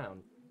playing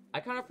around. I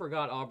kind of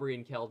forgot Aubrey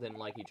and Kel didn't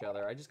like each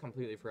other. I just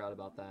completely forgot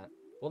about that.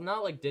 Well,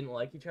 not like didn't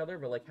like each other,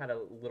 but like had a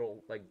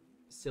little like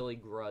silly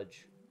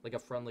grudge, like a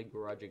friendly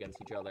grudge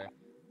against each other.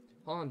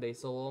 Hold on,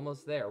 Basil. We're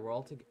almost there.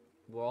 We'll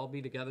all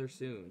be together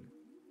soon.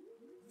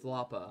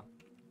 Floppa.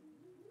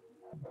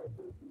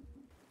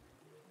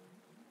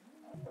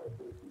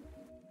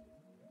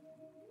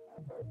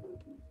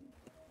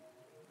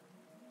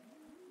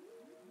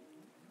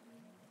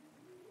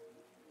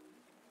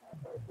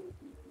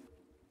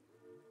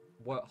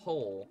 What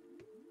hole?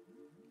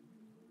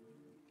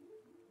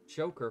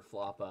 Joker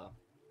Floppa.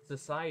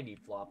 Society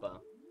Floppa.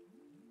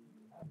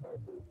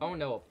 Oh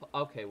no,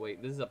 okay,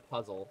 wait, this is a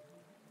puzzle.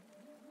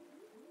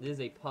 This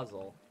is a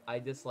puzzle. I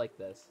dislike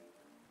this.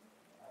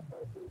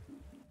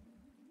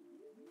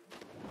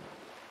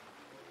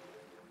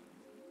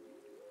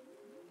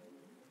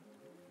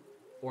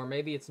 Or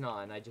maybe it's not,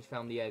 and I just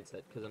found the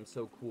exit, because I'm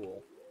so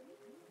cool.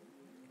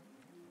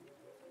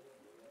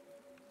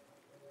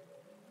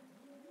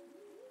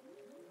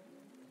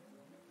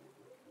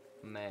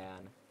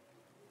 Man.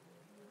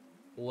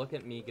 Look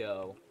at me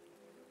go.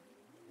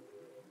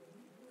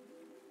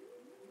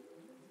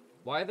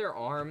 Why are there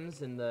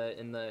arms in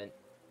the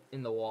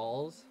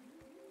walls?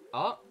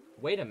 Oh,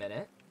 wait a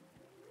minute.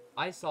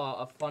 I saw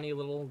a funny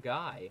little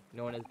guy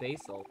known as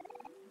Basil.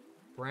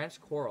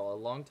 Branch Coral, a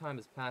long time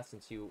has passed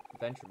since you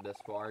ventured this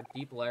far.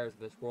 Deep layers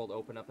of this world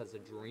open up as a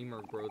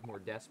dreamer grows more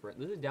desperate.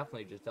 This is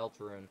definitely just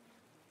Deltarune.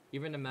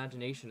 Even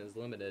imagination is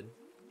limited.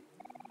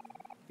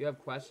 If you have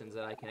questions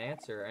that I can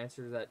answer,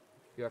 answers that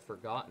you have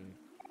forgotten,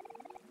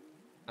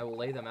 I will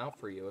lay them out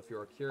for you if you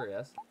are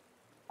curious.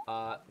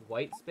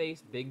 White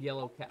space, big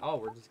yellow cat. Oh,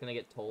 we're just gonna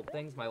get told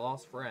things? My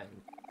lost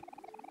friend.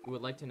 You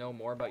would like to know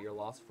more about your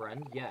lost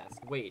friend? Yes.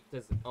 Wait,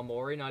 does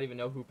Amori not even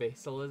know who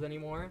Basil is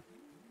anymore?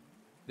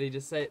 They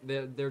just say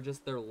they're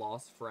just their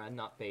lost friend,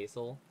 not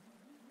Basil.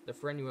 The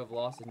friend you have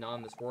lost is not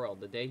in this world.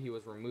 The day he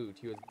was removed,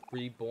 he was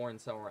reborn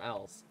somewhere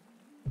else.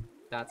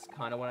 That's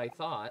kind of what I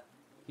thought.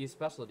 He is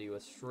special to you. A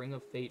string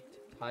of fate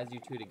ties you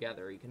two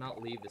together. You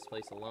cannot leave this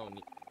place alone.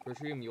 To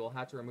retrieve him, you will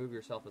have to remove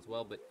yourself as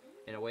well, but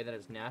in a way that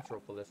is natural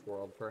for this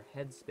world, for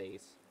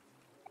headspace.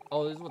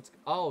 Oh, this is what's...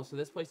 Oh, so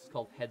this place is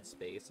called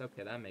Headspace.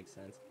 Okay, that makes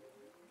sense.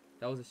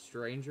 That was a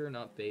stranger,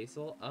 not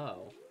Basil?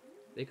 Oh.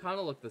 They kind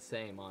of look the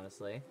same,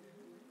 honestly.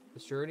 The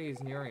journey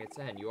is nearing its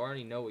end. You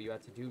already know what you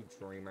have to do,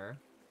 Dreamer.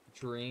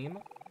 Dream?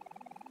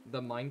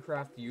 The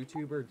Minecraft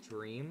YouTuber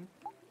Dream?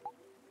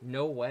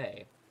 No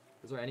way.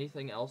 Is there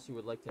anything else you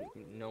would like to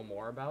know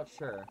more about?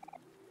 Sure.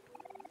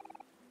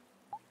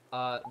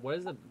 What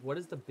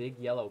is the big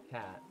yellow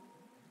cat?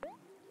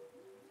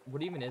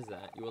 What even is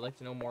that? You would like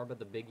to know more about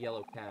the big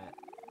yellow cat.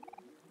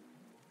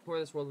 Before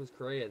this world was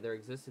created, there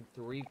existed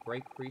three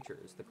great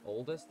creatures. The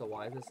oldest, the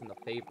wisest, and the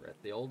favorite.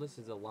 The oldest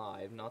is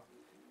alive,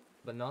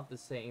 but not the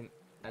same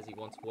as he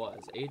once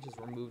was. Age has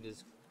removed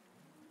his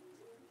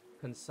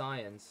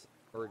conscience,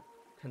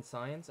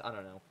 I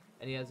don't know.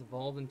 And he has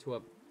evolved into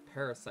a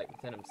parasite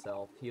within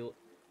himself. He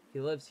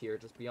lives here,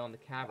 just beyond the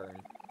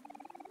cavern.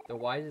 The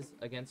wisest,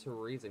 against her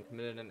reason,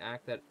 committed an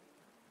act that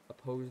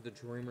opposed the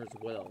dreamer's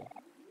will.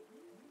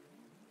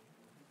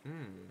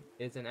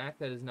 It's an act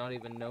that is not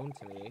even known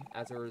to me.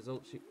 As a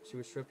result, she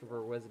was stripped of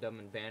her wisdom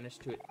and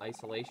banished to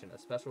isolation, a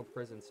special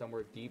prison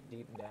somewhere deep,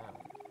 deep down.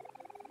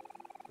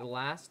 The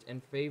last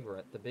and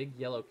favorite, the big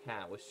yellow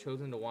cat, was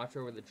chosen to watch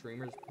over the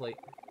dreamer's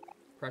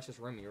precious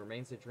room. He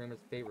remains the dreamer's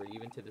favorite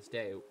even to this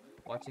day.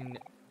 Watching...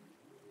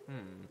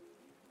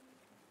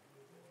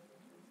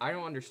 I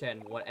don't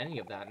understand what any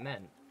of that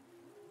meant.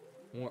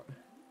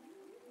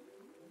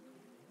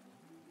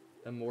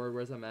 And Mori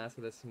wears a mask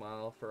with a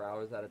smile for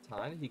hours at a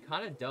time. He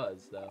kind of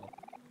does, though.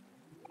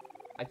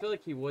 I feel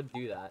like he would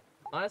do that.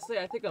 Honestly,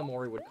 I think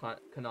Amori would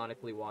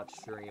canonically watch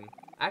stream.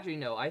 Actually,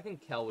 no, I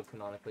think Kel would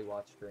canonically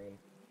watch stream.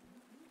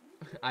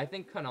 I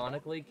think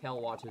canonically, Kel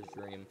watches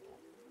stream.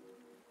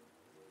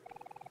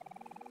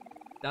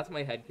 That's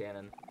my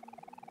headcanon.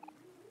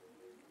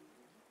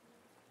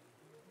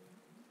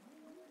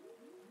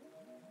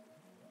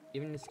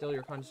 Even still,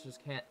 your consciousness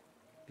can't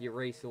be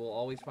erased. It will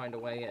always find a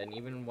way, and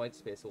even in white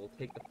space, it will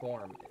take the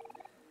form.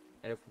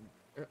 And if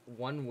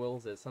one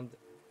wills it,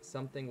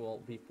 something will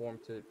be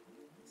formed to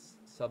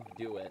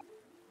subdue it.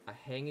 A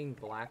hanging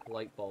black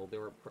light bulb.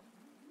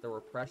 The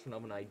repression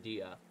of an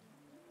idea.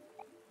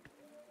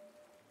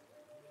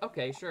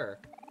 Okay, sure.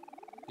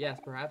 Yes,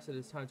 perhaps it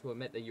is time to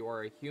admit that you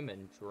are a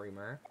human,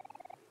 Dreamer.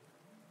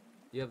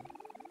 You have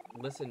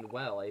listened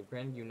well. I have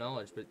granted you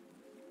knowledge, but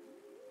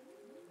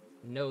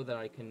know that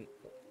I can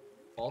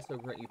also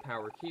grant you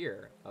power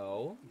here.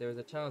 Oh, there is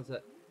a challenge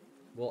that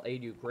will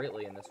aid you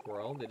greatly in this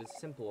world. It is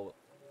simple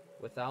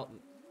without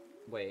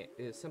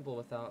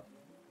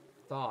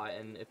thought,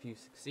 and if you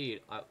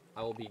succeed,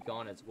 I will be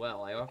gone as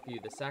well. I offer you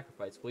the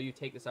sacrifice. Will you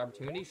take this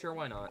opportunity? Sure,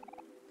 why not?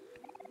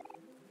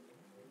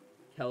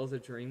 Kel's a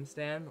dream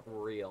stand?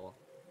 Real.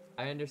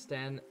 I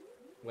understand.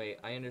 Wait,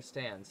 I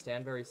understand.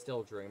 Stand very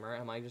still, Dreamer.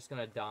 Am I just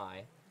gonna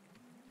die?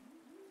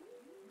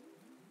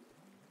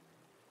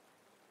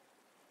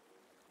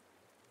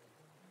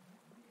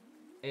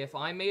 If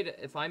I made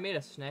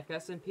a Snack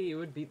SMP, it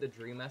would beat the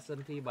Dream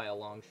SMP by a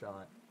long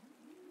shot.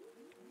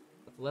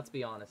 Let's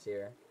be honest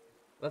here.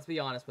 Let's be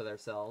honest with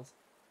ourselves.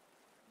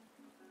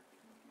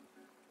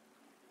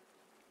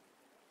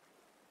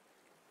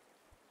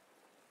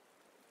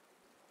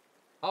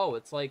 Oh,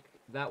 it's like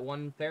that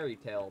one fairy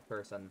tale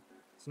person.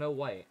 Snow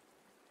White.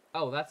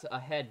 Oh, that's a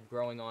head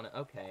growing on it.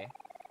 Okay.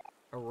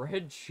 A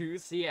red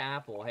juicy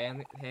apple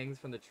hangs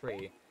from the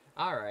tree.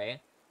 Alright.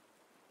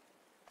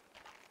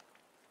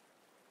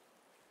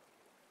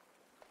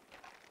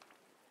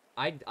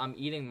 I'm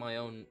eating my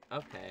own...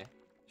 Okay.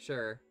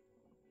 Sure.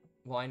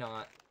 Why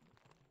not?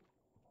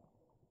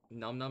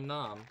 Nom nom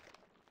nom.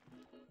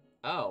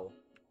 Oh.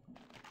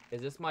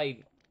 Is this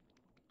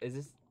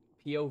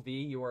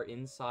POV? You are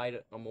inside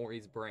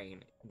Amori's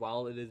brain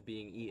while it is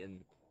being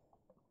eaten.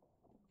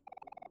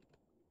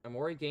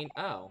 Amori gained...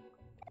 Oh.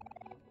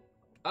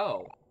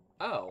 Oh.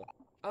 Oh.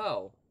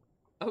 Oh.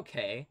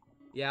 Okay.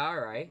 Yeah,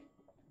 alright.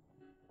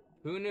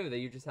 Who knew that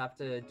you just have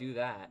to do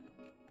that?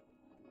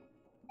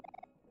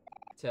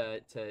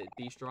 To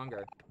be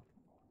stronger.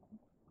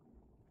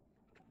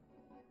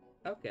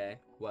 Okay,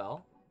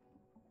 well.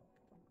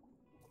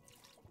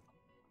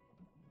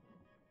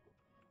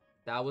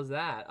 That was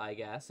that, I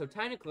guess. So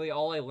technically,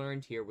 all I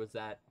learned here was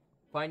that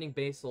finding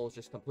basil is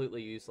just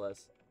completely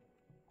useless.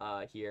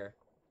 Here.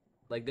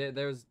 Like,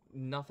 there's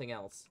nothing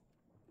else.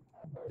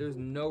 There's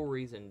no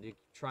reason to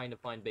trying to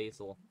find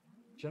basil.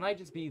 Shouldn't I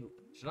just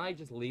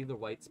leave the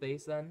white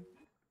space, then?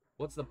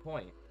 What's the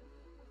point?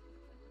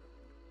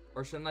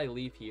 Or shouldn't I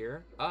leave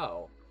here?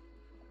 Oh.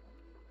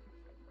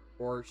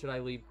 Or should I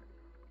leave...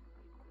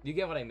 You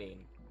get what I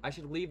mean. I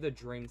should leave the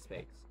dream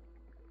space.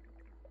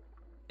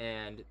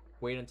 And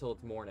wait until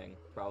it's morning,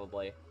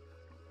 probably.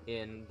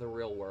 In the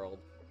real world.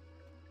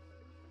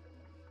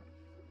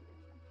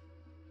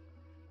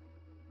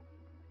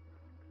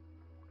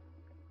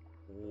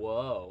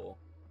 Whoa.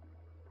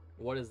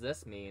 What does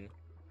this mean?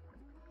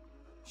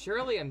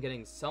 Surely I'm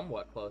getting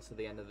somewhat close to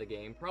the end of the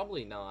game.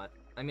 Probably not.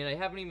 I mean, I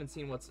haven't even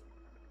seen what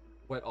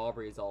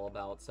Aubrey is all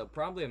about, so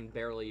probably I'm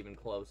barely even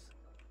close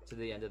to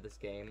the end of this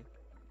game.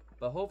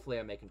 But hopefully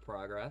I'm making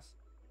progress.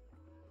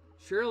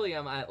 Surely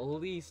I'm at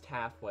least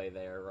halfway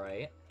there,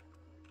 right?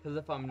 Because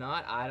if I'm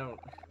not, I don't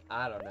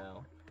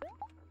know.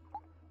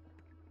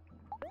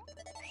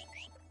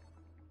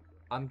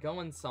 I'm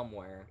going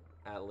somewhere,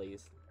 at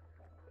least.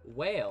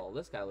 Whale,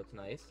 this guy looks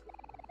nice.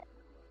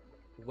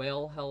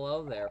 Whale,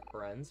 hello there,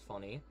 friends.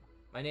 Funny.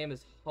 My name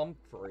is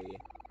Humphrey.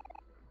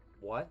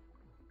 What?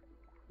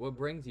 What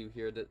brings you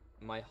here to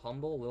my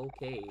humble little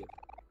cave?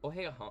 Oh,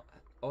 hey, oh,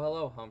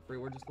 hello, Humphrey.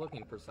 We're just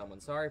looking for someone.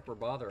 Sorry for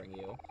bothering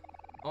you.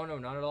 Oh, no,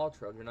 not at all,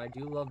 children. I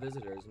do love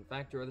visitors. In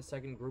fact, you're the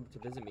second group to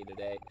visit me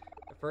today.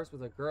 The first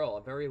was a girl,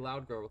 a very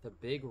loud girl with a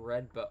big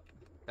red bow.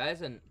 That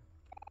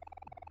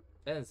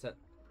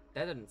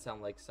doesn't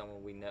sound like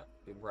someone we know,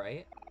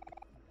 right?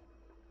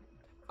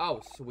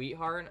 Oh,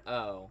 sweetheart?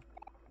 Oh.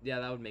 Yeah,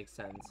 that would make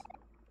sense.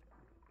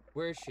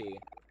 Where is she?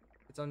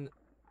 It's on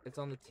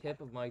the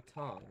tip of my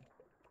tongue.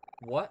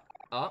 What?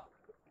 Oh.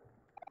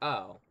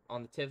 Oh.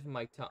 On the tip of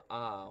my tongue.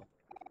 Oh.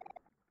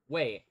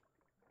 Wait.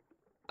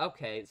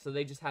 Okay, so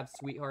they just have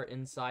sweetheart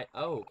inside.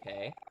 Oh,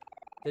 okay.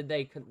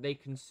 They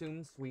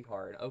consume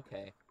sweetheart.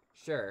 Okay.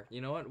 Sure.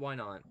 You know what? Why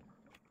not?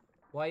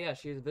 Why, yeah,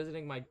 she is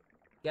visiting my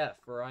death,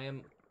 for I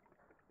am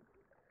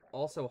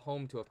also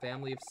home to a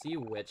family of sea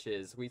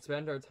witches. We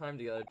spend our time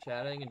together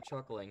chatting and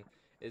chuckling.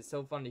 It's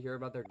so fun to hear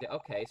about their...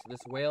 Okay, so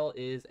this whale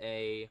is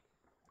a...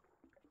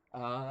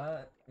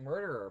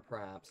 murderer,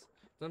 perhaps.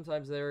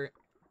 Sometimes they're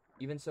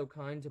even so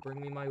kind to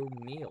bring me my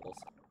meals.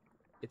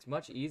 It's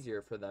much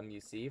easier for them, you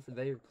see, for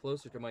they're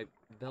closer to my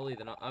belly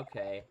than I...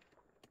 Okay.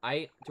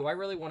 Do I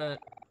really want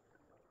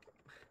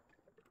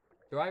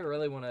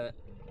to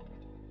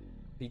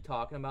be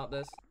talking about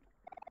this?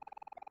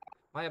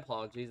 My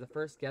apologies. The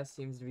first guest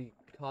seems to be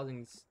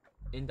causing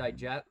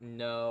indigest...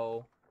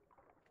 No.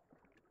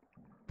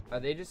 Are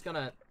they just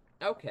gonna...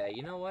 Okay,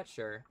 you know what?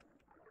 Sure.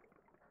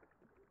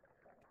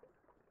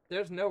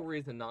 There's no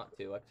reason not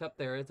to, except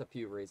there is a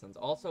few reasons.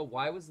 Also,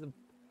 why was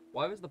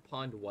the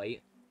pond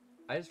white?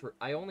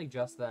 I only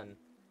just then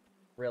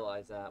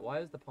realized that. Why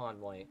is the pond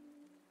white?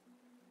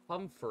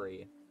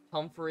 Humphrey.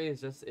 Humphrey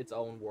is just its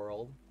own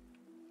world.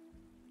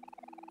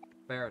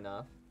 Fair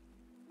enough.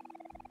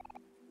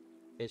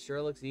 It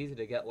sure looks easy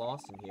to get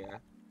lost in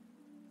here.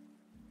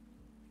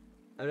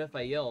 And if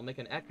I yell, make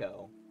an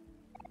echo.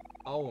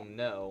 Oh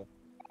no.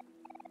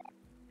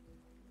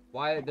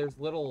 Why, there's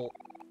little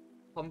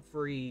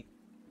Humphrey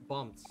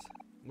bumps.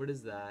 What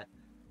is that?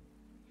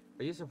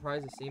 Are you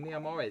surprised to see me?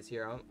 I'm always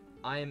here.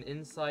 I am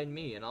inside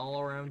me and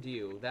all around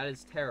you. That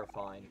is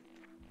terrifying.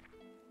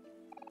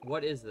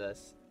 What is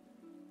this?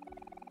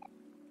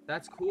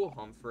 That's cool,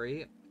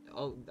 Humphrey.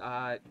 Oh,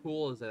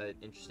 cool is an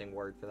interesting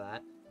word for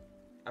that.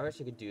 I wish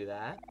I could do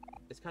that.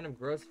 It's kind of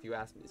gross if you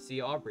ask me.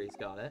 See, Aubrey's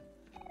got it.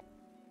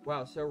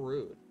 Wow, so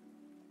rude.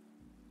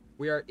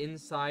 We are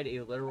inside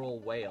a literal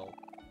whale.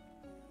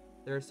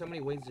 There are so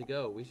many ways to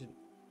go.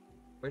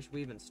 Where should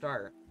we even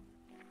start?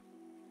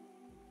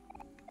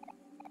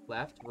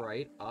 Left,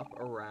 right, up,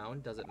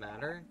 around, does it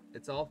matter?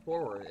 It's all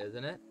forward,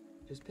 isn't it?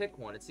 Just pick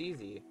one, it's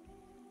easy.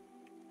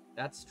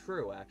 That's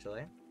true,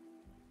 actually.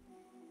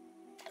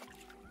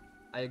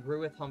 I agree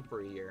with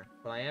Humphrey here,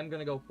 but I am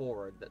gonna go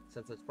forward,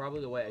 since it's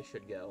probably the way I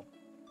should go.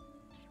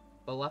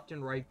 But left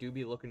and right do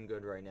be looking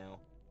good right now.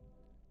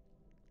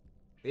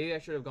 Maybe I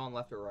should have gone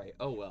left or right.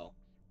 Oh well.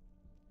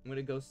 I'm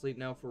gonna go sleep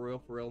now for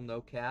real,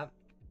 no cap.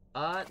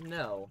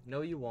 No.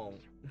 No, you won't.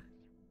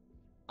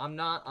 I'm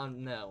not,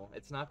 no.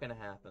 It's not gonna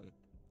happen.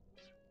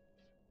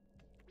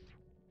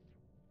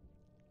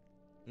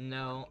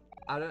 No.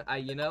 I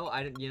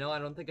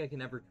don't think I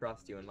can ever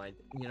trust you in my,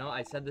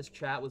 I said this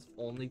chat was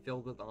only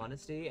filled with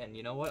honesty, and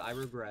you know what? I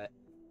regret.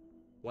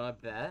 Wanna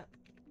bet?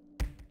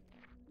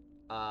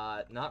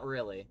 Not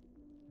really.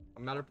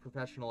 I'm not a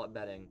professional at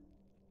betting.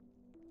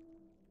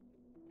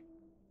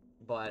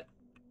 But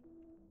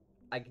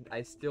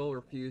I still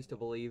refuse to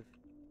believe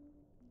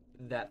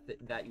that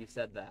you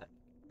said that.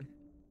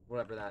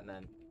 Whatever that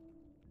meant.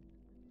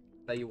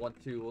 That you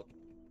want to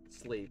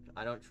sleep.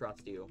 I don't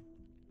trust you.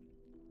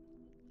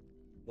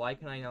 Why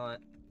can I not?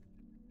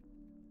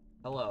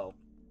 Hello.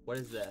 What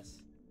is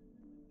this?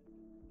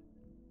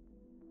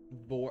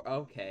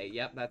 Okay,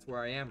 yep, that's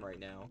where I am right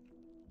now.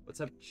 What's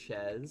up,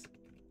 Ches?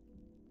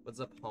 What's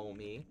up,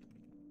 homie?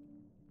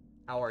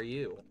 How are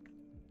you?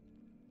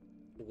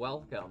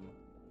 Welcome.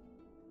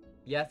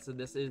 Yes, so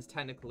this is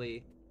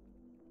technically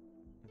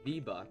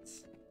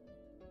V-Bucks.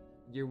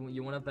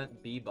 You want to bet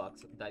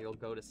V-Bucks that you'll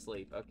go to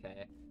sleep.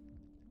 Okay.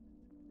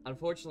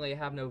 Unfortunately, I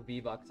have no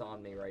V-Bucks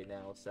on me right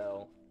now,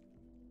 so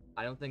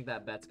I don't think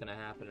that bet's gonna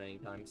happen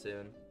anytime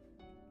soon.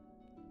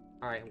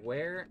 Alright,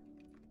 where?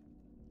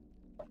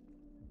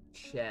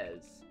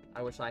 Ches.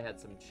 I wish I had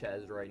some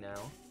Ches right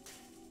now.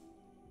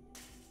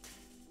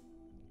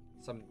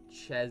 Some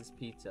Ches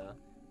pizza.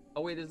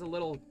 Oh wait, there's a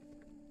little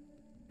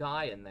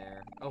guy in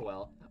there. Oh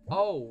well.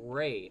 Oh,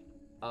 right.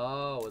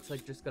 Oh, it's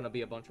like just gonna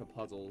be a bunch of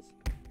puzzles.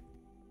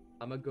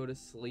 I'm gonna go to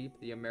sleep.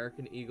 The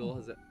American Eagle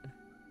has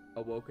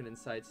awoken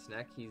inside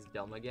Snack. He's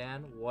dumb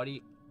again. What do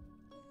you...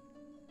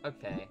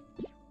 Okay.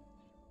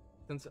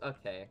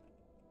 Okay.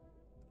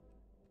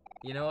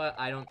 You know what?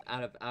 I don't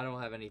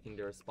have anything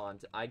to respond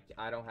to.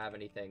 I don't have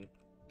anything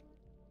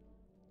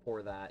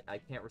for that. I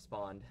can't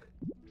respond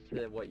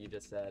to what you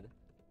just said.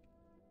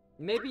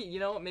 Maybe, you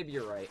know what? Maybe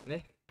you're right.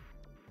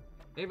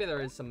 Maybe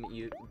there is some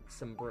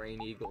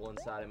brain eagle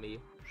inside of me,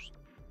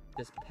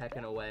 just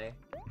pecking away.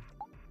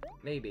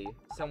 Maybe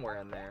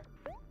somewhere in there.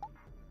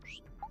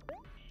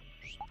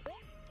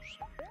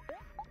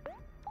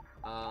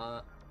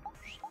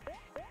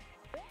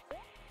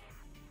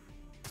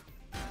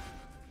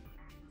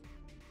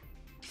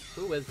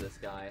 Who is this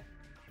guy?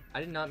 I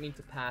did not mean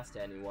to pass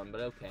to anyone,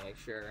 but okay,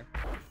 sure.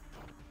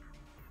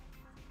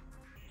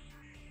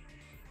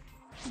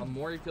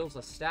 Amori feels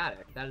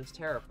ecstatic. That is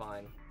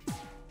terrifying.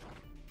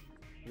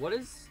 What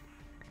does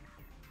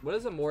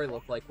Amori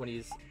look like when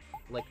he's,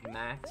 like,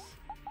 max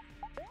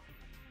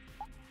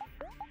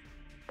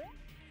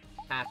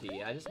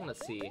happy? I just want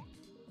to see.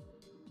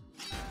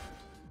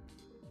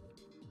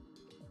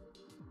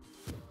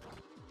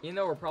 You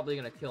know we're probably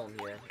gonna kill him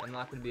here. I'm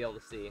not gonna be able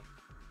to see.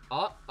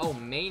 Oh,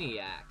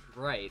 maniac.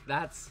 Right,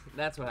 that's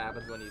what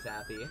happens when he's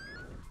happy.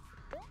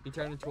 He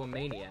turned into a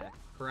maniac.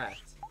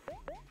 Correct.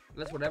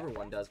 That's what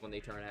everyone does when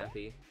they turn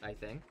happy, I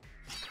think.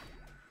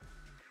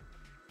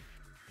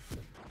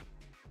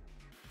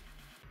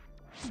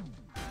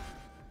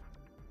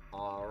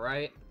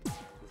 Alright.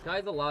 This guy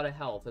has a lot of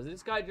health. Is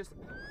this guy just...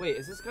 Wait,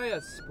 is this guy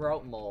a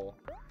Sprout Mole?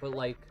 But,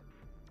 like...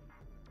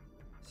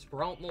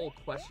 Sprout Mole,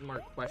 question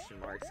mark, question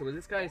mark. So is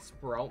this guy a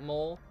Sprout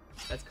Mole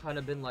that's kind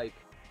of been, like...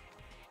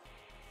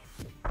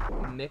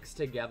 mixed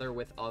together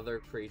with other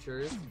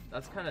creatures?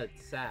 That's kind of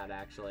sad,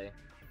 actually.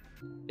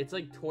 It's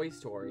like Toy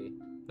Story.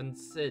 When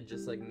Sid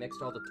just, like,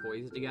 mixed all the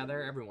toys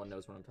together. Everyone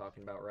knows what I'm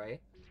talking about, right?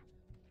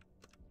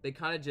 They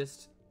kind of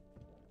just...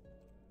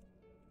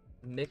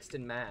 mixed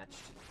and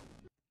matched.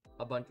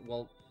 A bunch...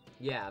 Well,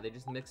 yeah, they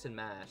just mixed and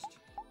matched.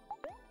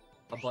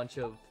 A bunch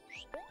of...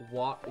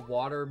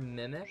 water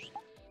mimic?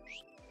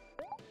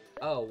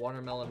 Oh,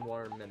 watermelon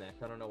water mimic.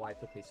 I don't know why it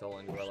took me so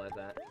long to realize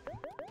that.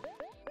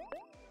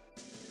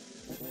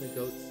 The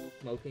goat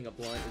smoking a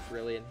blunt is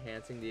really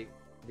enhancing the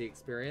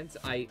experience.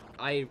 I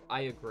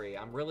agree.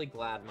 I'm really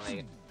glad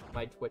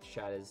my Twitch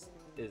chat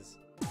is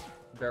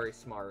very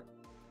smart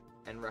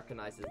and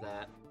recognizes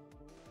that.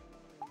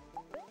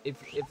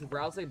 If the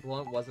Browse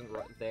Blunt wasn't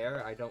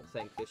there, I don't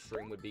think this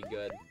stream would be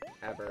good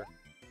ever.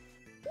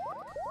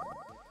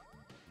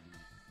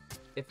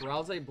 If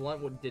Browse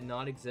Blunt did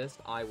not exist,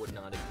 I would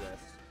not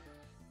exist.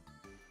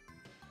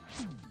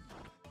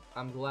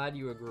 I'm glad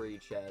you agree,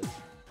 Ches.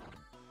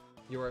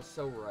 You are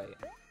so right.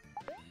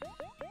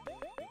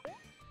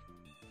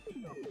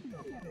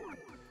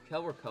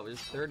 Kel recovers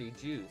 30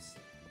 juice.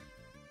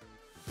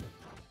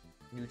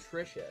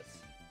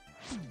 Nutritious.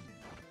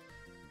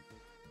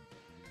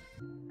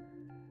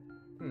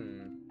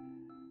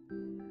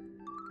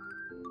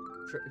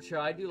 Should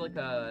I do like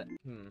a...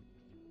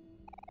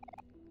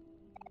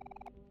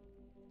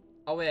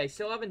 Oh wait, I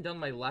still haven't done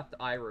my left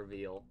eye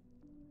reveal.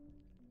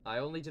 I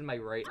only did my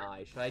right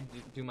eye. Should I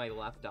do my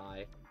left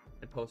eye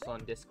and post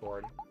on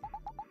Discord?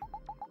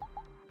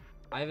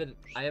 I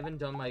haven't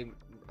done my...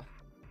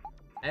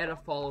 I had a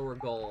follower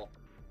goal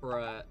for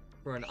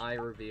an eye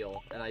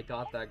reveal, and I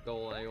got that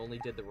goal, and I only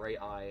did the right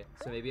eye.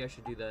 So maybe I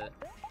should do the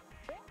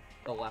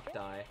left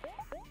eye.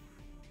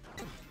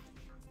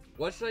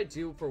 What should I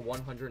do for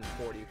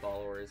 140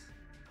 followers?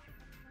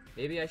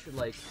 Maybe I should,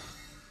 like,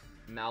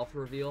 mouth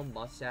reveal,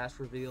 mustache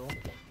reveal,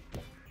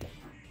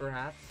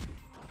 perhaps?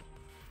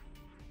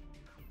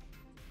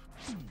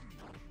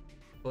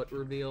 Foot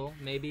reveal,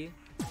 maybe?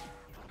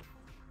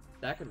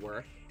 That could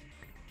work.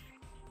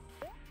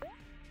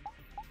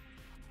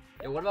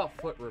 Yeah, what about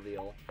foot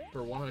reveal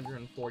for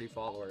 140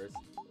 followers?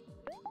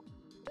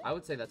 I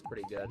would say that's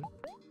pretty good.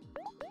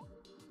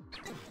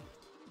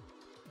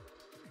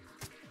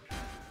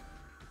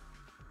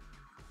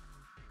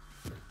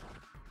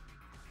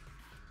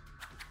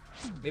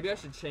 Maybe I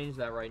should change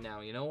that right now.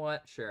 You know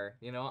what? Sure.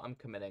 You know what? I'm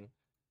committing.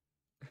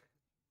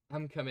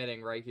 I'm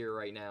committing right here,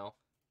 right now.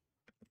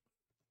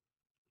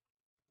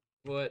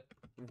 Foot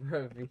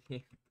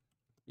reveal.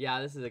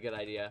 Yeah, this is a good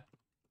idea.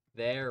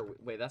 There.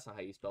 Wait, that's not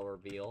how you spell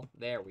reveal.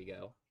 There we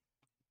go.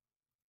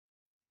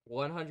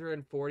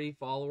 140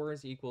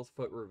 followers equals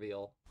foot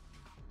reveal.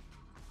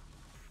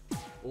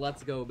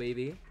 Let's go,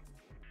 baby.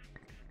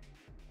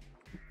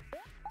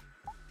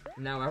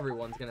 Now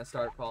everyone's gonna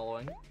start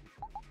following.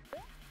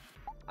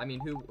 I mean,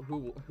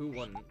 who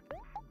wouldn't?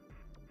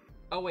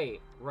 Oh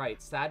wait,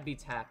 right. Sad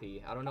beats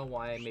happy. I don't know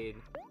why I made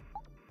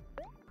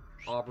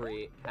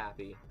Aubrey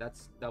happy. That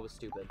was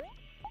stupid.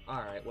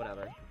 All right,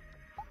 whatever.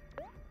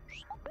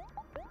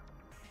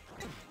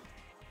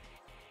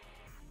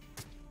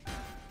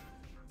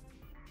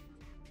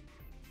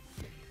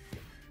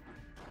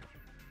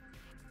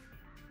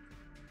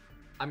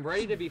 I'm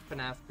ready to be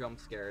FNAF jump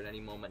scared any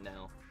moment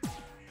now.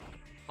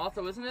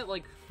 Also, isn't it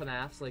like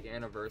FNAF's like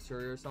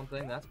anniversary or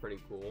something? That's pretty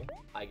cool,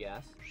 I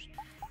guess.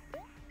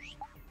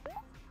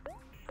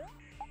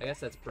 I guess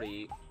that's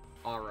pretty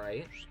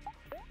alright.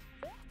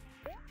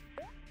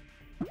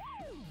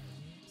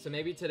 So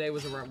maybe today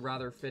was a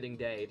rather fitting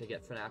day to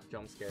get FNAF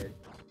jump scared.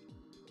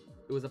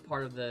 It was a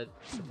part of the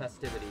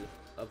festivity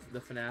of the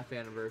FNAF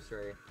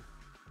anniversary.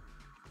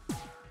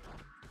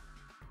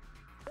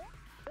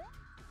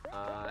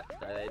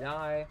 Did I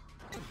die?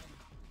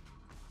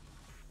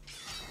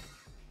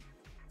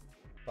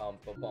 Bum,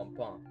 bum, bum,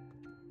 bum.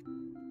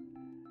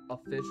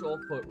 Official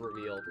foot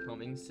reveal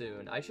coming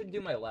soon. I should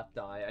do my left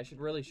eye. I should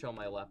really show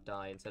my left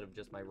eye instead of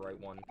just my right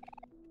one.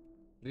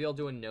 Maybe I'll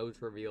do a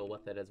nose reveal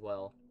with it as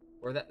well.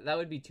 Or that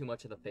would be too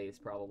much of the face,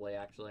 probably,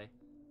 actually.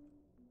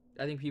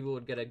 I think people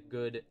would get a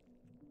good...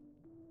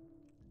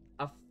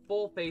 A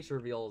full face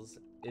reveal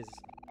is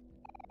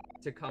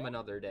to come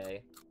another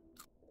day.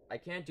 I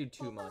can't do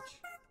too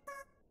much.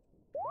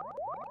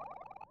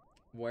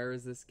 Where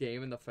is this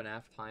game in the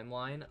FNAF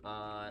timeline?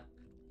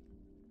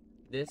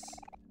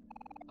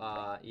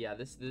 Yeah,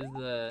 this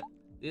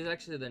is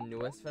actually the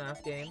newest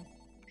FNAF game.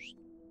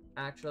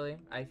 Actually,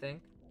 I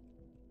think.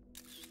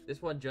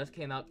 This one just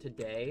came out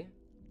today,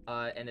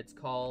 and it's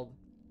called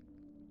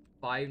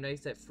Five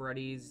Nights at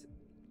Freddy's,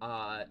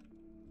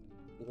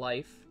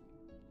 Life.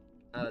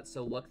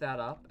 So look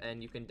that up,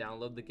 and you can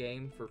download the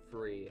game for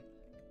free.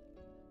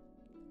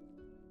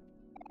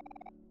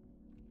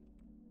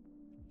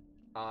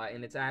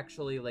 And it's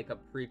actually like a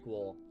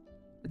prequel.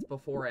 It's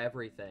before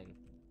everything.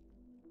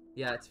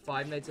 Yeah, it's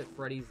Five Nights at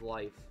Freddy's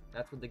Life.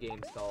 That's what the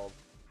game's called.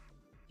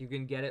 You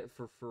can get it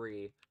for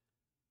free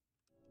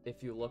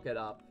if you look it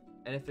up.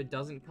 And if it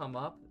doesn't come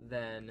up,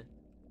 then...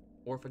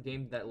 Or if a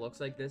game that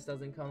looks like this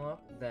doesn't come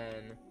up,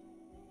 then...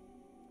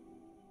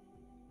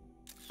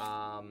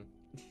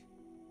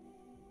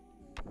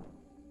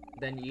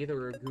 Then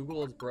either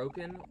Google is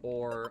broken,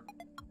 or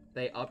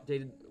they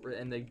updated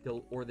and they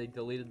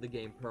deleted the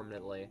game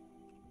permanently.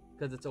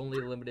 Because it's only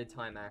limited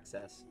time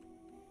access.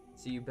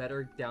 So you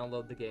better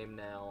download the game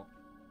now.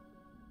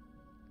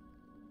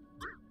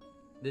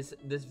 This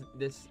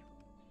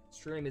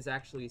stream is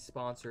actually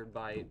sponsored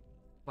by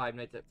Five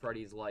Nights at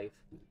Freddy's Life.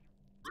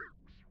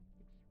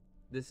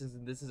 This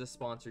is a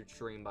sponsored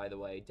stream, by the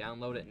way.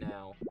 Download it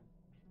now.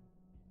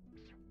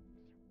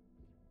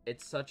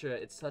 It's such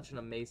an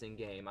amazing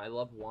game. I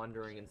love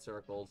wandering in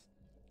circles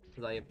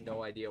because I have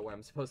no idea where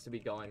I'm supposed to be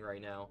going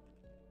right now.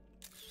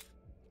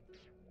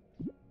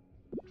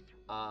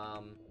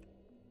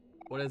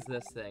 What is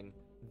this thing?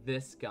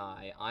 This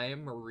guy. I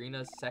am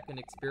Marina's second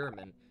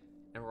experiment.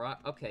 And we're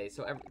okay,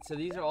 so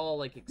these are all,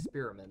 like,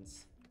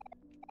 experiments.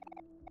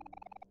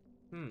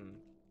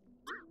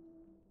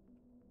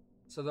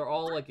 So they're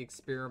all, like,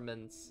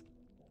 experiments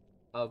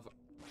of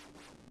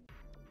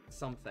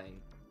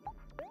something.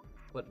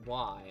 But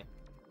why?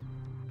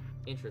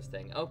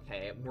 Interesting.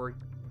 Okay, we're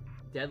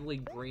deadly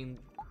green.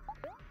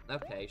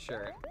 Okay,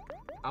 sure.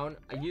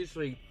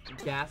 Usually,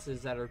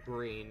 gases that are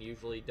green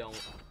usually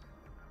don't,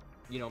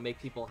 you know, make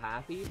people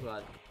happy,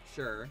 but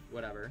sure,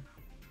 whatever.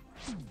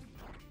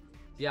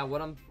 Yeah,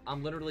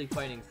 I'm literally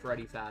fighting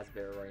Freddy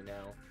Fazbear right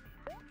now.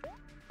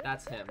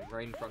 That's him,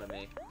 right in front of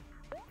me.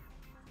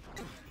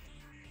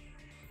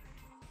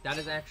 That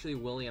is actually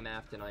William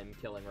Afton I'm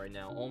killing right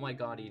now. Oh my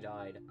god, he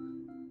died.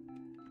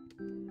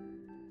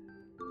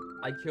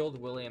 I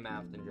killed William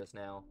Afton just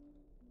now.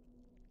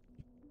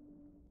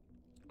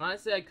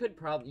 Honestly,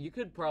 you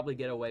could probably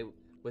get away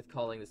with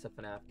calling this a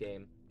FNAF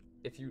game.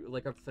 If you,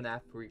 like a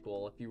FNAF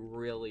prequel, if you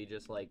really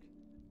just, like...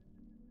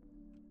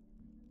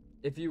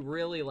 If you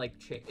really, like,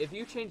 if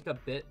you changed a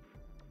bit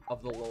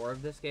of the lore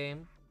of this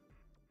game,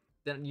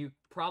 then you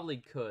probably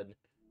could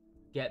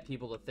get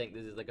people to think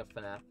this is, like, a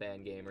FNAF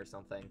fan game or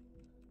something.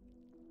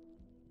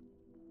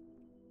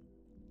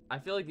 I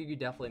feel like you could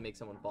definitely make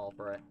someone fall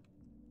for it.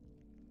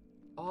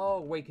 Oh,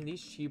 wait, can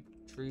these cheap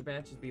tree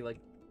branches be, like,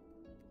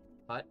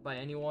 cut by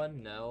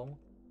anyone? No.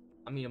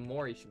 I mean,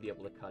 Amori should be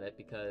able to cut it,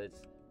 because...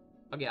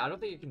 Okay, I don't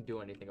think you can do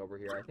anything over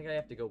here. I think I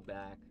have to go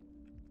back.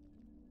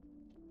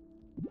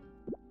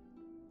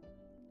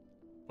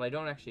 But I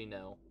don't actually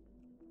know.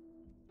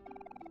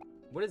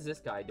 What is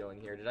this guy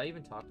doing here? Did I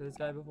even talk to this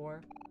guy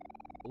before?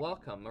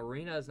 Welcome.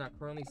 Marina is not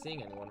currently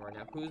seeing anyone right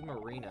now. Who's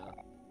Marina?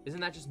 Isn't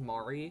that just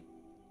Mari?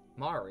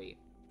 Mari.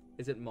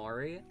 Is it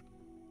Mari?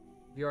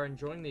 If you are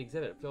enjoying the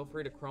exhibit, feel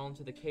free to crawl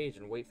into the cage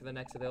and wait for the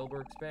next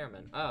available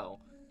experiment. Oh.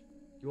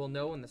 You will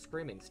know when the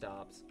screaming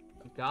stops.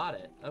 Got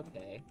it.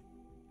 Okay.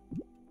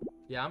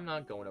 Yeah, I'm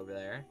not going over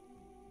there.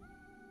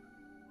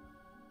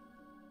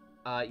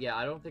 Yeah,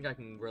 I don't think I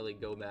can really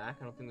go back.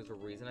 I don't think there's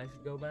a reason I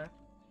should go back.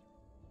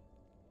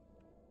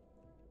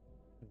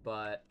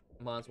 But,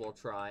 might as well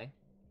try.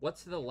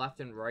 What's to the left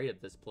and right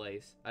of this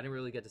place? I didn't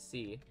really get to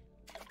see.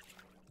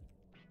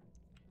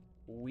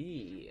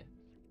 Wee.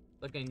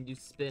 Look, I can do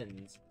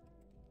spins.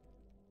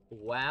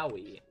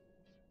 Wowie.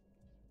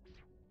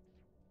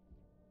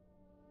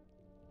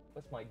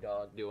 What's my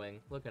dog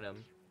doing? Look at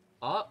him.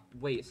 Oh,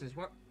 wait, since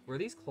were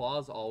these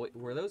claws always,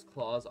 were those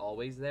claws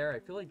always there? I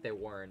feel like they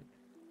weren't.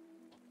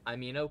 I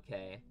mean,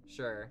 okay,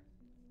 sure.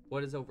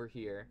 What is over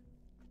here?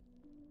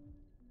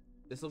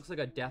 This looks like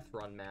a death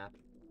run map.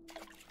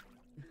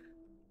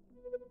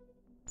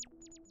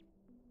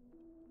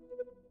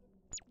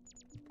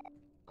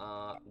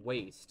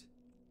 Waste.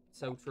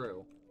 So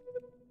true.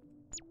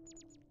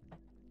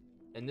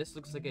 And this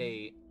looks like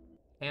a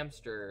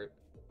hamster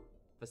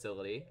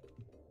facility.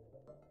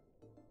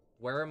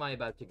 Where am I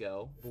about to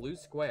go? Blue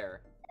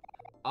square.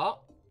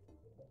 Oh!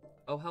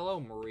 Oh, hello,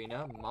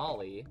 Marina.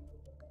 Molly.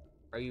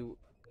 Are you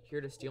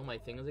here to steal my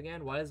things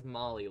again? Why does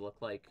Molly look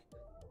like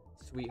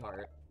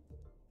sweetheart?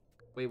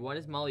 Wait, why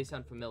does Molly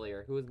sound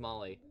familiar? Who is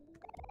Molly?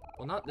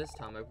 Well, not this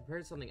time. I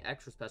prepared something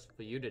extra special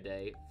for you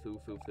today. Foo,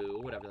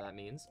 whatever that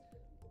means.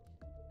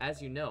 As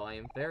you know, I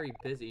am a very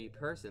busy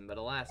person, but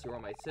alas, you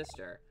are my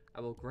sister. I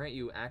will grant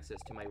you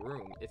access to my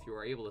room if you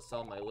are able to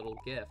solve my little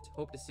gift.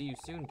 Hope to see you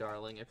soon,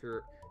 darling, if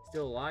you're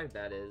still alive,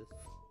 that is.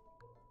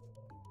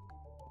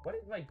 What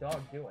is my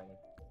dog doing?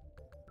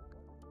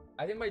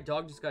 I think my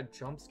dog just got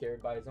jump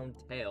scared by his own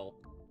tail.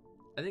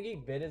 I think he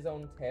bit his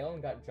own tail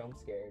and got jump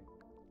scared.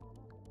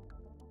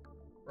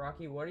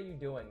 Rocky, what are you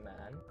doing,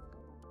 man?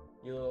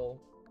 You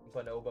little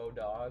bonobo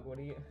dog, what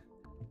are you...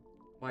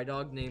 My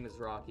dog name is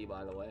Rocky,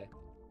 by the way.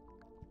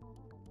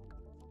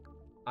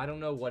 I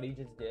don't know what he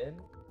just did.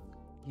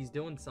 He's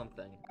doing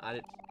something.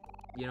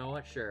 You know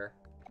what? Sure.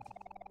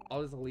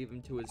 I'll just leave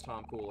him to his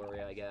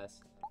tomfoolery, I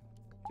guess.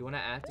 Do you want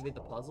to activate the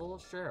puzzle?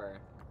 Sure.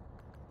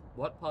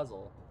 What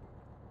puzzle?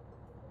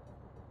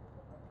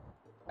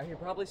 I should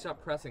probably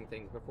stop pressing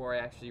things before I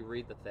actually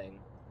read the thing.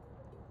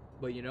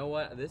 But you know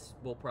what? This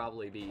will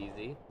probably be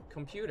easy.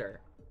 Computer.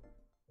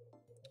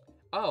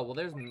 Oh, well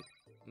there's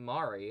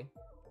Mari.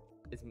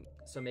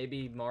 So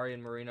maybe Mari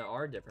and Marina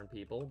are different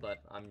people, but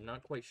I'm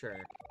not quite sure.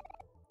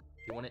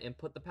 You want to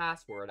input the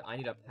password? I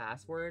need a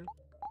password.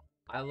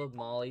 I love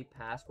Molly.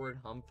 Password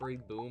Humphrey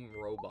Boom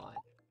Robot.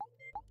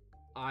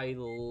 I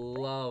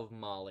love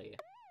Molly.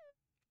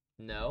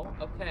 No?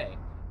 Okay.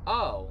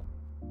 Oh.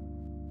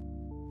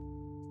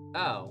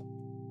 Oh.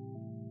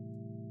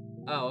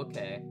 Oh,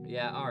 okay.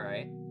 Yeah,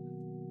 alright.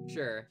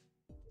 Sure.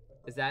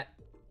 Is that...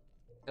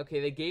 Okay,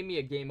 they gave me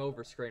a game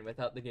over screen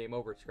without the game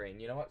over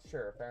screen. You know what?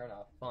 Sure, fair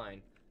enough.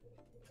 Fine.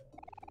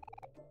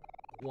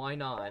 Why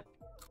not?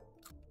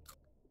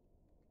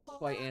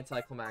 Quite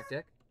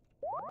anticlimactic.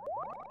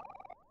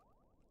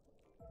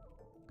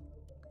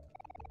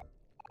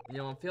 You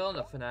know, I'm feeling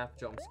a FNAF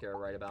jump scare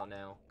right about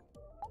now.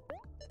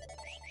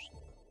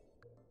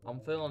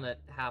 I'm feeling it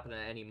happen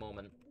at any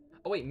moment.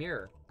 Oh wait,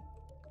 mirror.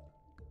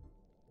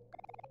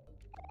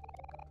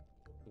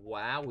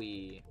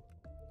 Wowie.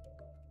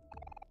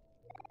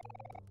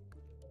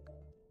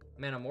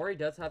 Man, Amori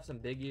does have some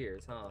big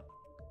ears, huh?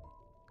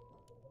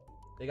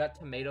 They got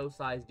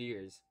tomato-sized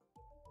ears.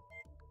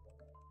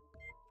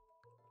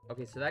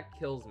 Okay, so that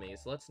kills me,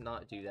 so let's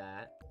not do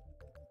that.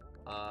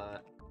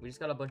 We just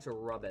got a bunch of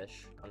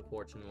rubbish,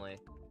 unfortunately.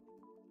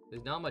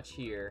 There's not much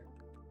here.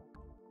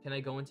 Can I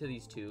go into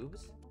these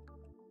tubes?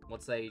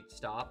 Once they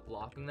stop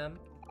blocking them?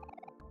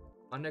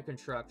 Under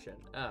construction.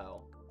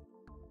 Oh.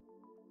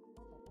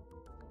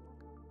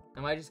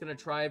 Am I just gonna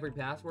try every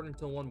password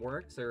until one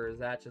works, or is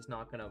that just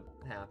not gonna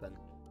happen?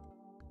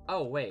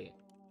 Oh, wait.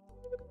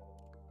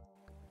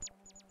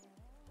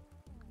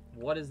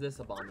 What is this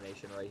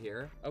abomination right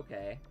here?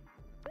 Okay.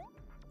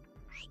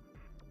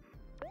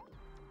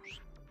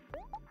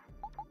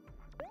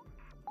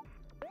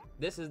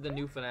 This is the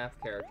new FNAF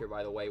character,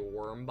 by the way,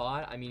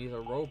 Wormbot. I mean, he's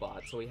a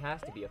robot, so he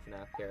has to be a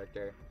FNAF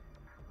character.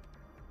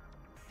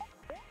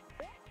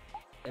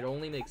 It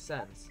only makes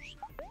sense.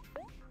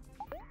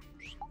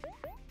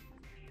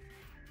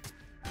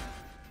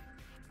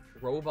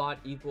 Robot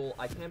equal...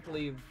 I can't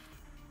believe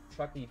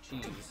Chuck E.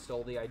 Cheese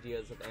stole the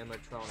ideas of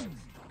animatronics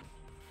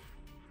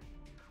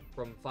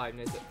from Five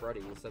Nights at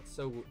Freddy's. That's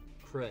so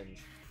cringe.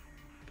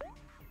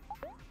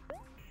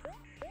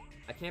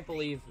 I can't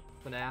believe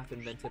FNAF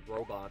invented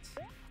robots.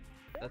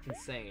 That's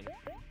insane.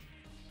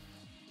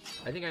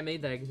 I think I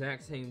made that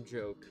exact same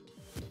joke,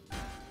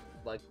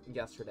 like,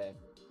 yesterday.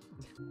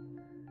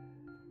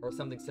 Or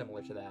something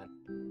similar to that.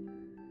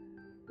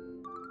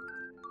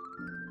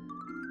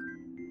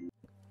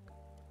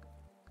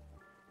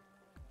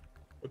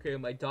 Okay,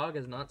 my dog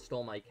has not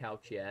stole my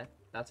couch yet.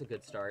 That's a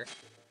good start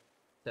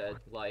to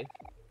life.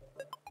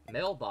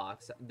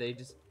 Mailbox. They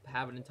just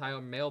have an entire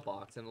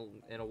mailbox and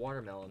a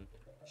watermelon.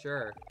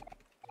 Sure.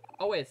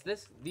 Oh wait,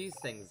 it's these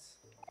things.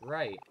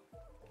 Right.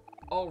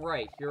 Oh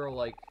right, Hero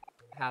like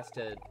has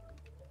to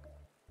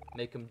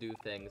make him do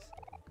things.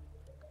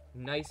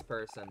 Nice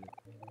person.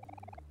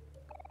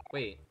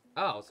 Wait.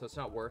 Oh, so it's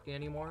not working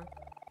anymore?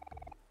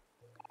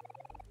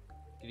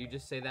 Did you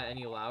just say that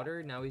any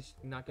louder? Now he's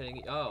not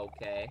getting... Oh,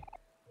 okay.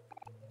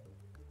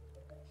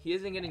 He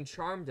isn't getting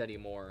charmed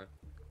anymore.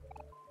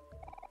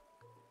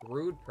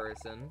 Rude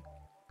person.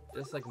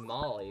 Just like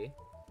Molly.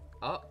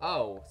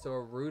 Oh, so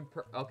a rude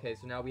okay,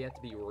 so now we have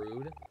to be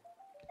rude?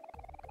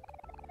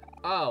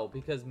 Oh,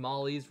 because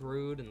Molly's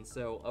rude, and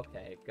so...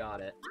 Okay, got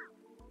it.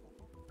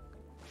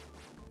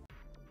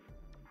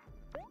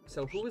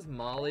 So who is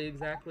Molly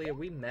exactly? Have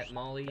we met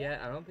Molly yet?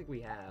 I don't think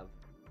we have.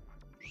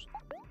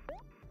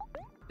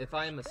 If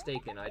I am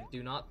mistaken, I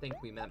do not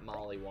think we met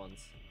Molly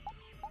once.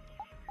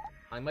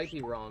 I might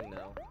be wrong,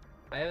 though.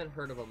 I haven't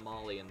heard of a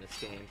Molly in this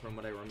game, from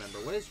what I remember.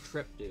 What does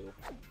Trip do?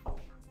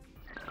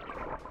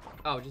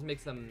 Oh, it just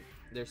makes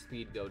their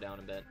speed go down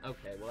a bit.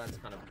 Okay, well that's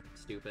kind of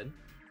stupid.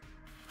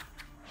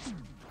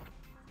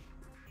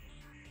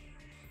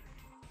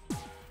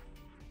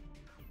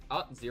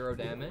 Oh, 0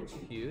 damage.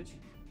 Huge.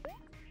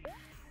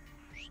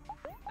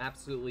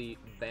 Absolutely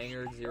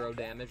banger 0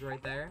 damage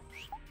right there.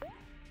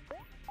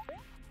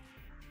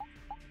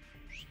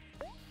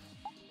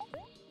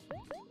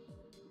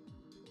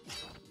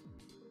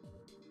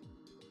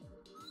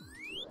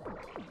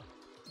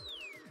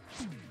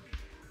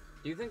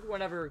 Do you think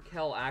whenever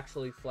Kel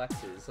actually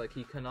flexes, like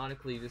he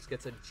canonically just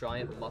gets a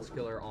giant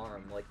muscular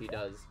arm like he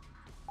does,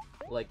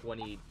 like when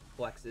he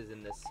flexes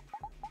in this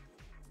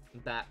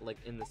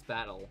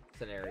battle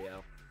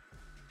scenario?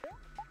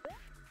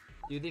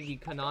 Do you think he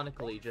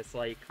canonically just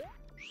like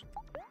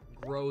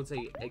grows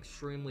a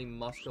extremely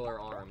muscular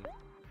arm?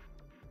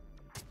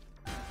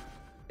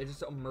 It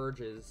just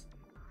emerges.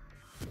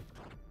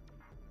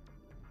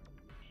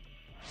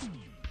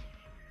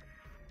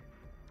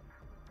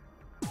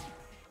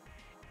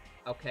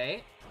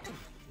 Okay.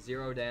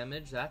 0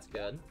 damage, that's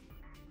good.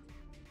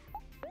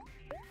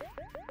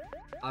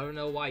 I don't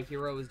know why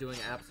Hero is doing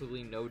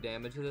absolutely no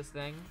damage to this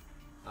thing.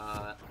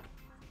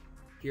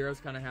 Hero's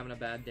kind of having a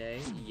bad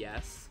day.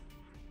 Yes.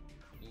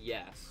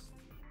 Yes.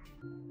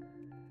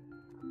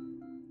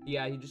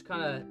 Yeah, he just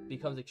kind of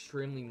becomes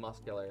extremely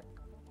muscular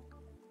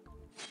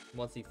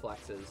once he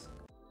flexes.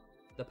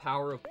 The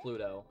power of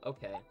Pluto.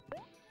 Okay.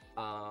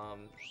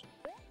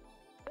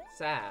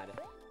 Sad.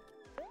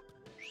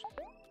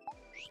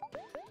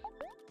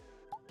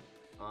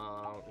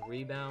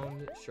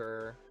 Rebound,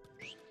 sure.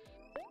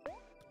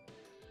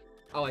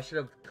 Oh, I should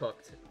have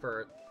cooked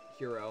for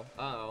Hero.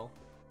 Uh-oh.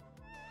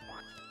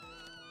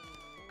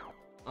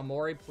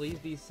 Amori, please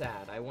be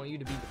sad. I want you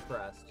to be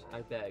depressed.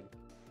 I beg.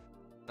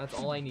 That's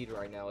all I need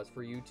right now, is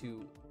for you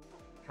to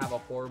have a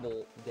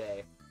horrible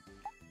day.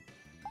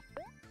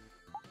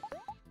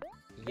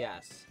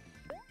 Yes.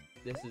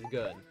 This is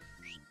good.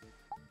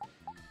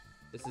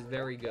 This is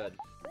very good.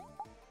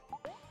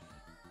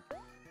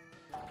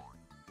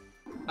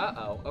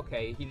 Uh-oh,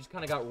 okay, he just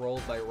kind of got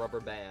rolled by a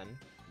rubber band.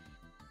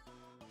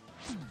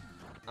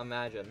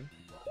 Imagine.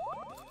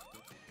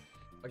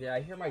 Okay, I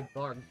hear my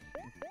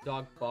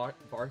dog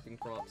barking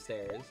from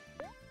upstairs.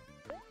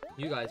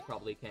 You guys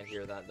probably can't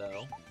hear that,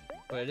 though.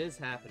 But it is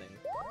happening.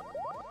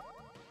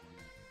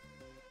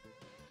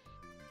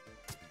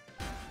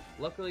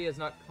 Luckily, he has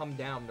not come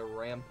down to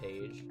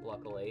rampage,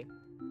 luckily.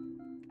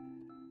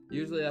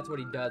 Usually that's what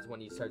he does when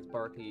he starts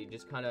barking. He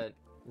just kind of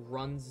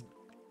runs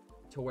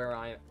to where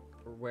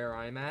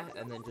I'm at,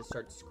 and then just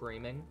starts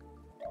screaming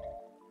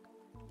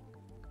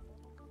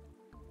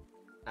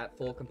at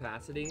full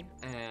capacity,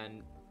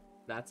 and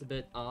that's a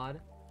bit odd.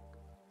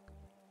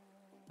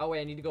 Oh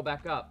wait, I need to go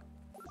back up.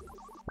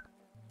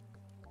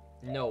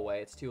 No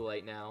way, it's too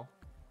late now.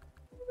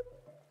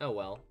 Oh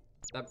well,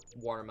 that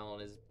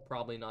watermelon is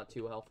probably not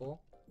too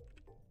helpful.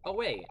 Oh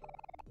wait,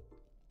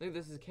 I think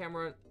this is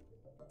camera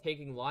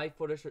taking live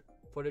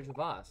footage of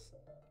us.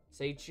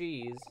 Say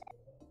cheese.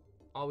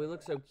 Oh, we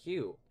look so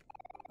cute.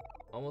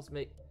 Almost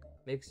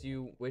makes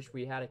you wish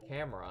we had a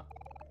camera.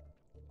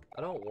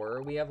 Oh, don't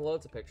worry, we have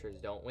loads of pictures,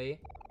 don't we?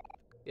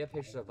 We have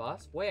pictures of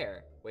us?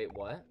 Where? Wait,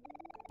 what?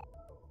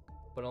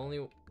 But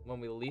only when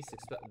we least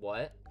expect—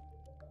 what?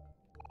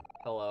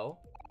 Hello?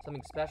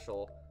 Something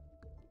special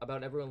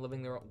about everyone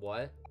living their own—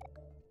 what?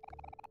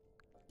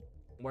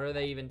 What are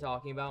they even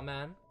talking about,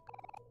 man?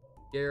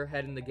 Get your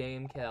head in the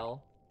game,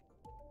 Kel.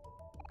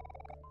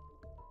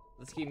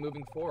 Let's keep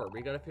moving forward.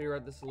 We gotta figure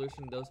out the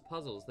solution to those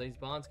puzzles. These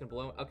bonds can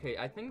blow— okay,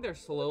 I think they're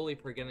slowly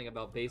forgetting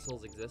about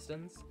Basil's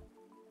existence.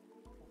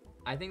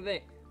 I think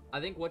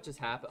what just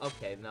happened—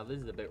 okay, now this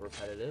is a bit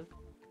repetitive.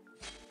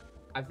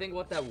 I think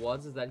what that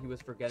was is that he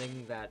was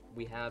forgetting that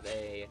we have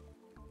a...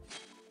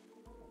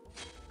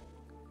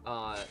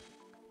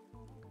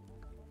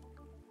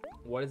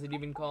 what is it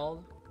even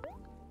called?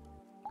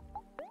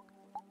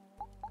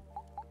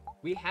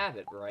 We have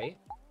it, right?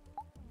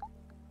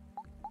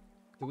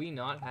 Do we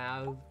not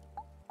have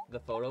the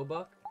photo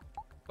book?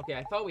 Okay,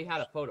 I thought we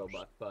had a photo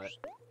book, but...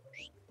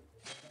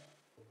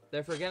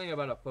 they're forgetting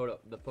about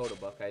the photo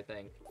book, I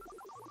think.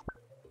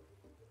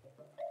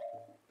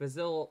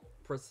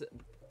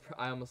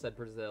 I almost said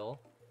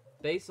Brazil.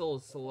 Basil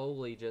is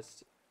slowly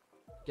just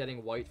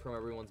getting wiped from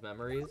everyone's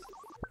memories,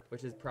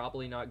 which is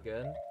probably not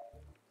good.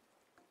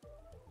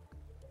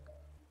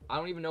 I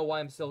don't even know why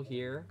I'm still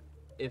here,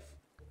 if,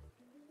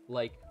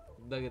 like,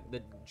 the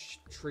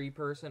tree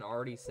person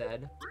already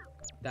said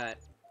that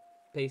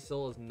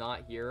Basil is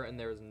not here and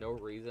there is no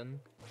reason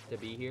to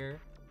be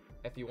here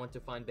if you want to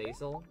find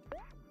Basil.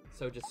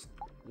 So just,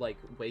 like,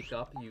 wake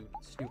up, you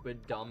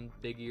stupid, dumb,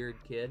 big-eared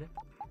kid.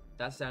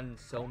 That sounded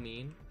so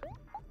mean.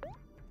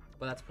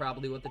 But that's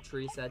probably what the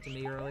tree said to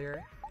me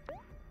earlier,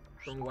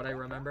 from what I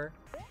remember.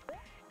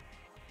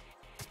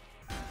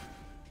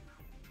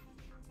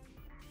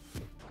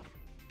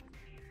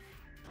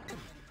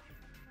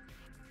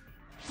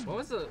 When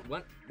was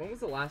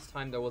the last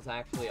time there was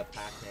actually a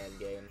Pac-Man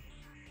game?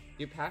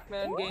 Do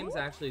Pac-Man games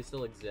actually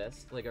still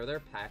exist? Like, are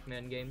there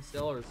Pac-Man games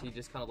still, or is he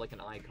just kind of like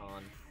an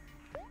icon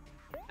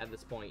at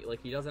this point?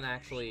 Like, he doesn't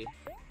actually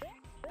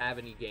have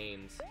any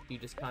games. He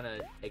just kind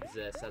of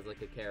exists as,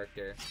 like, a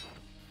character.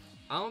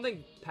 I don't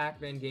think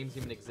Pac-Man games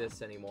even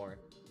exist anymore.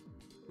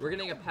 We're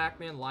getting a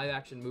Pac-Man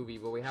live-action movie,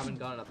 but we haven't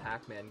gotten a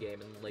Pac-Man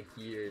game in, like,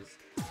 years.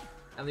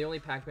 And the only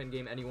Pac-Man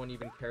game anyone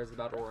even cares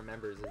about or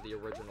remembers is the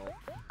original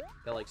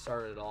that, like,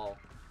 started it all.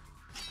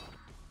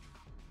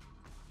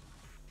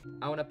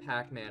 I want a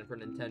Pac-Man for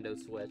Nintendo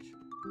Switch.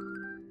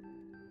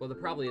 Well, there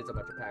probably is a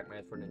bunch of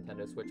Pac-Man for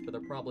Nintendo Switch, but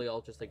they're probably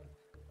all just, like,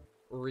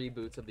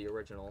 reboots of the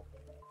original.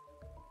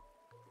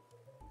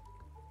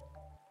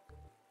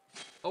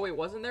 Oh, wait,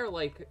 wasn't there,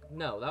 like...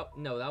 no,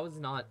 that was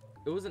not...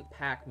 it wasn't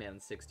Pac-Man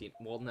 60...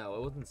 well, no,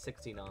 it wasn't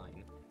 69.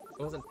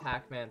 It wasn't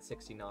Pac-Man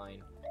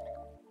 69.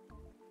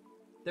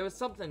 There was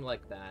something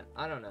like that.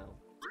 I don't know.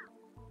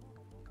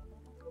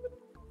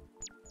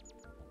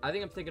 I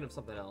think I'm thinking of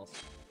something else.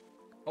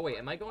 Oh, wait,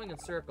 am I going in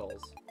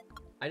circles?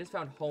 I just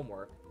found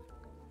homework.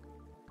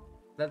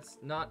 That's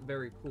not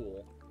very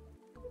cool.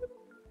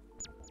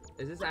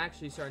 Is this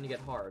actually starting to get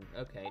hard?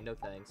 Okay, no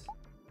thanks.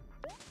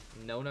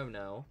 No, no,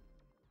 no.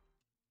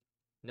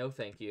 No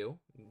thank you,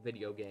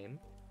 video game.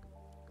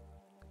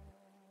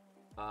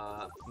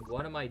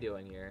 What am I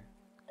doing here?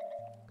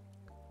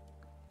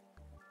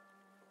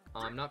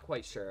 I'm not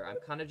quite sure. I'm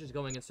kind of just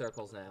going in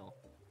circles now.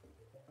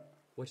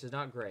 Which is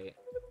not great.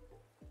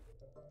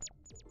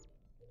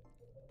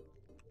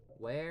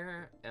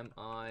 Where am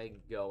I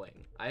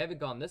going? I haven't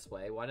gone this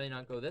way. Why did I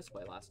not go this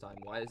way last time?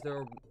 Why is there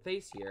a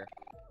face here?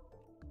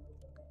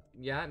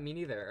 Yeah, me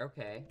neither.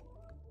 Okay.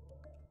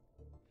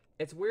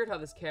 It's weird how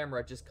this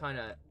camera just kind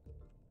of...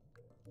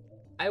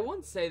 I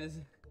wouldn't say this...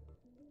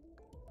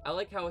 I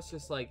like how it's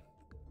just, like,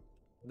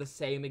 the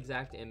same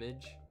exact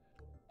image.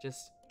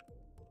 Just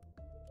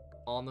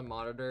on the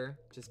monitor,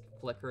 just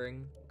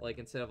flickering. Like,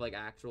 instead of, like,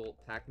 actual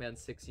Pac-Man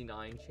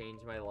 69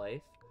 changed my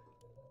life.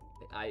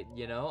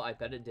 You know, I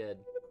bet it did.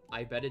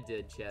 I bet it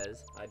did,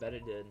 Ches. I bet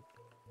it did.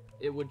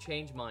 It would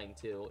change mine,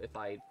 too, if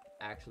I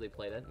actually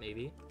played it,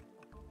 maybe.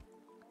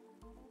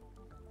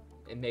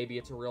 And maybe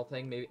it's a real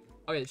thing, maybe...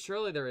 Okay,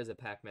 surely there is a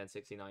Pac-Man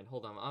 69.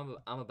 Hold on,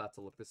 I'm about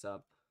to look this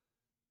up.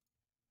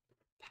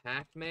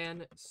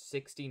 Pac-Man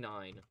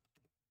 69.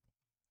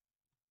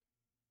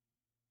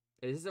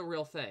 Is this a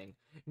real thing?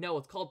 No,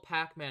 it's called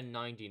Pac-Man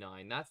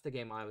 99. That's the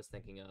game I was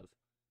thinking of.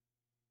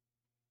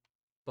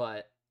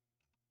 But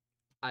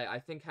I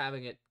think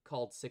having it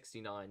called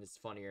 69 is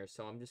funnier,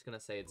 so I'm just gonna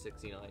say it's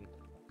 69.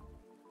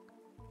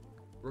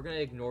 We're gonna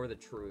ignore the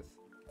truth,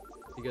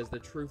 because the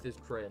truth is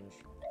cringe.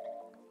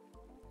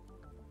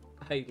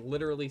 I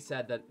literally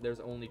said that there's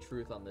only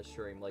truth on this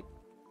stream, like,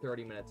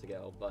 30 minutes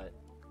ago, but...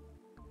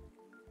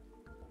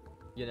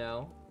 you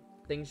know?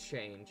 Things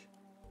change.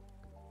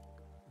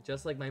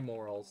 Just like my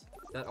morals,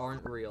 that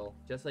aren't real.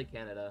 Just like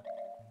Canada.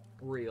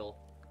 Real.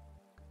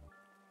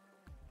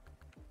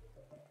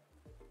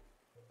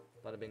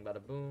 Bada bing, bada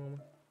boom.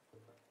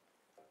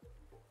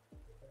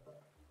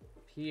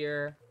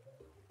 here.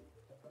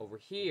 Over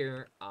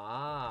here.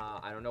 Ah,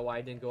 I don't know why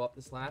I didn't go up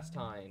this last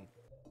time.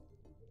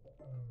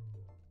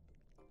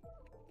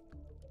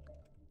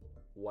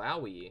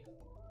 Wowie.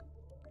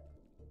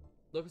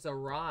 Look, it's a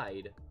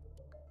ride.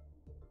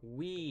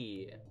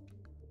 Wee.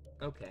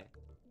 Okay.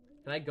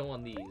 Can I go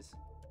on these?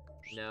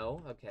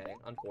 No? Okay.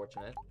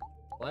 Unfortunate.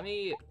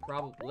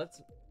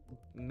 Let's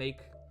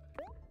make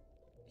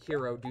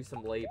Hero do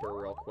some labor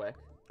real quick.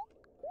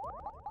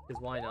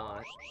 Because why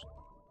not?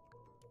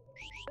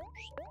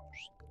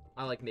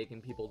 I like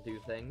making people do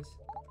things.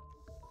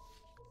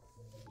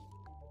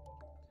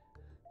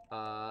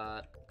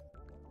 Up.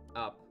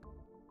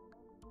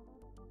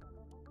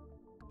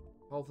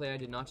 Hopefully I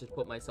did not just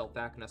put myself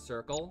back in a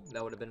circle.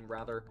 That would have been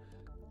rather...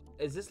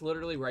 Is this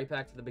literally right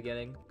back to the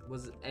beginning?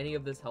 Was any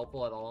of this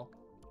helpful at all?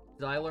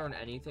 Did I learn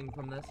anything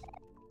from this?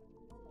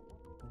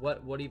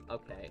 What do you...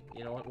 Okay,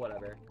 you know what?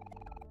 Whatever.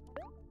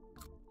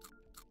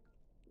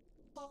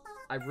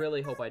 I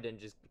really hope I didn't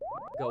just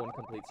go in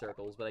complete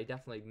circles, but I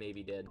definitely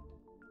maybe did.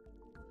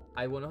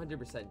 I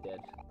 100% did.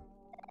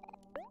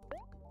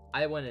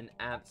 I went in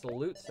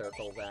absolute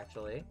circles,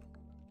 actually.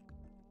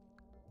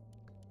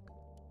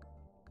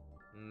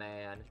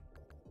 Man.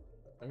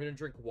 I'm gonna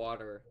drink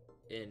water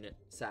in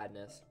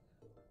sadness.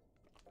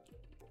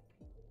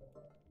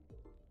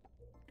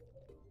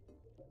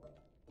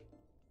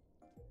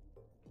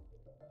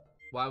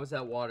 Why was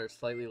that water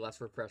slightly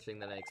less refreshing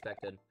than I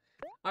expected?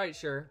 Alright,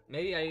 sure.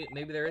 Maybe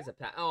there is a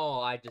path.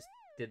 Oh, I just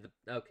did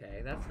the...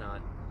 Okay, that's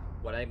not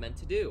what I meant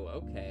to do.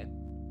 Okay.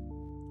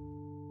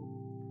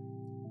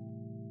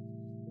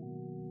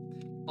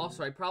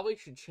 Also, I probably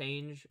should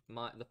change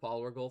the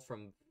follower goal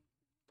from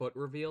foot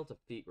reveal to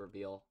feet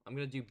reveal. I'm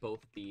gonna do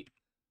both feet.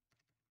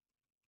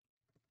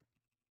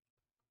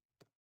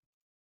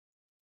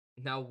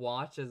 Now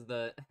watch as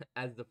the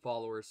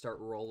followers start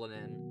rolling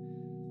in.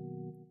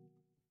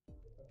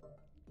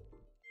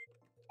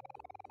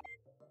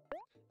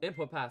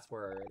 Input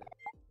password.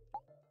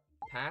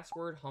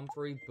 Password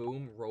Humphrey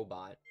Boom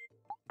Robot.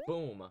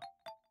 Boom.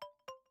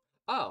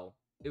 Oh,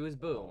 it was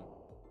Boom.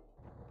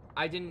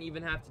 I didn't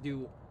even have to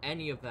do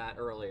any of that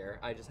earlier.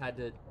 I just had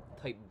to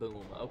type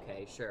Boom.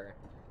 Okay, sure.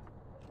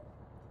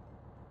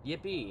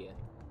 Yippee.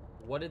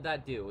 What did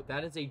that do?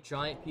 That is a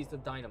giant piece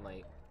of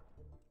dynamite.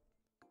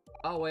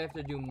 Oh, I have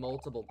to do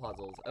multiple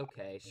puzzles.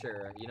 Okay,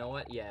 sure. You know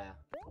what? Yeah.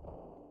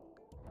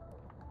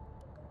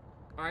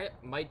 Alright,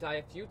 might die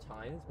a few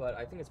times, but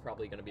I think it's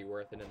probably going to be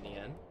worth it in the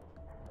end.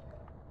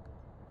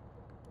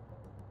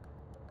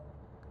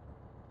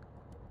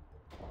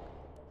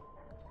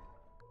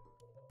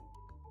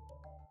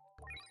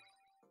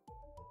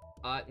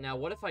 Now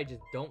what if I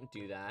just don't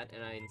do that,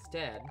 and I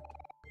instead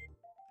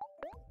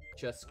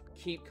just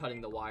keep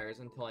cutting the wires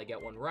until I get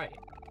one right?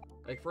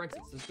 Like, for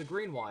instance, this is the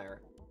green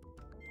wire.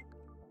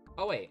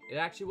 Oh wait, it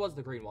actually was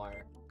the green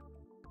wire.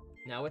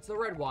 Now it's the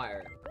red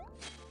wire.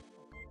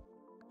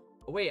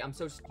 Oh wait, I'm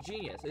so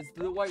genius. It's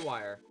the white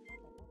wire.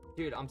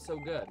 Dude, I'm so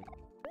good.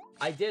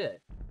 I did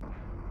it.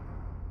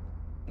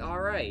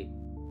 Alright.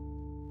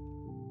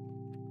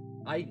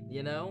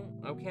 You know,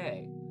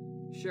 okay.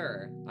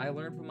 Sure, I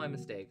learned from my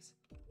mistakes.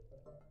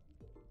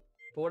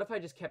 But what if I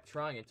just kept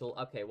trying until...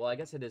 Okay, well, I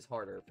guess it is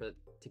harder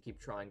to keep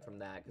trying from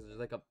that, because there's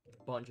like a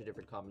bunch of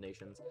different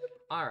combinations.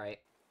 Alright.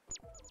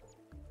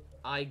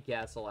 I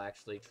guess I'll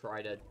actually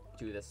try to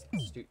do this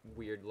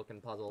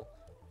weird-looking puzzle.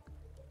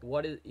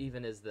 What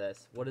even is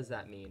this? What does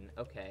that mean?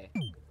 Okay.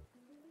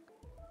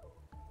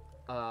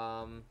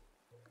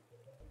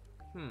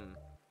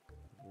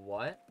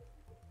 What?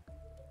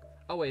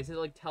 Oh, wait, is it,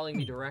 like, telling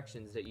me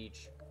directions to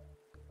each...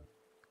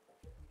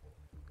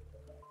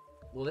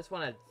 Well, this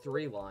one had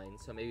 3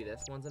 lines, so maybe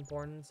this one's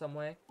important in some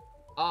way?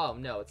 Oh,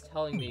 no, it's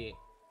telling me...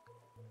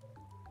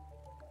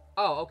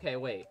 Oh, okay,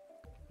 wait.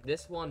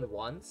 This one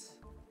once?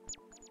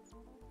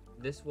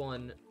 This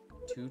one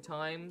 2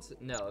 times?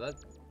 No,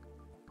 that's...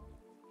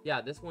 Yeah,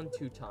 this one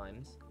 2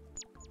 times.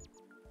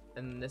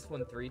 And this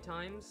one 3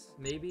 times,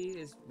 maybe,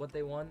 is what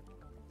they want?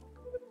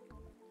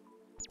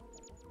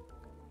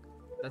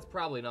 That's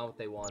probably not what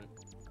they want.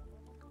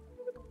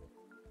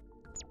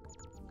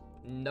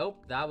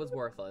 Nope, that was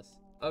worthless.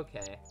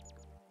 Okay.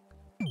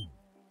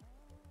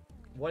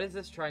 What is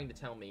this trying to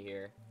tell me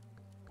here?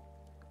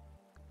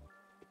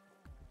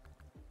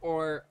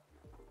 Or...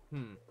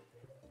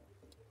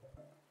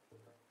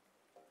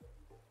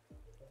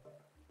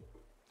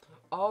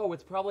 Oh,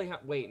 it's probably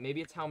wait, maybe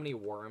it's how many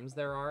worms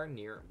there are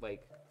near,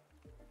 like...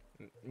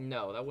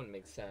 No, that wouldn't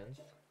make sense.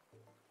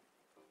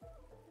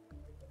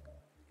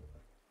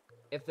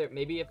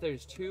 Maybe if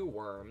there's 2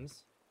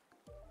 worms,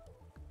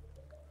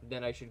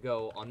 then I should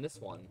go on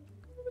this one.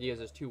 Because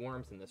there's 2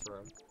 worms in this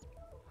room.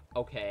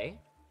 Okay.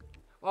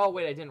 Oh,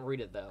 wait, I didn't read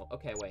it, though.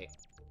 Okay, wait.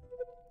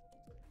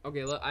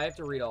 Okay, look, I have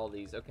to read all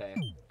these. Okay.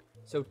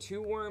 So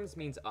 2 worms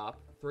means up,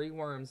 3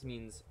 worms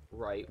means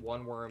right,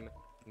 1 worm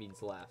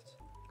means left.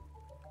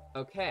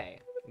 Okay,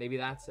 maybe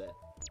that's it.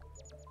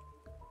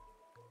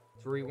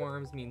 3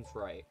 worms means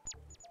right.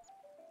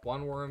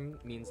 1 worm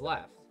means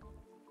left.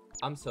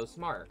 I'm so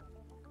smart.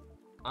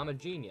 I'm a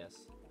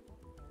genius.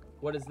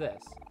 What is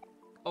this?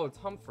 Oh, it's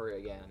Humphrey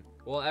again.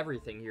 Well,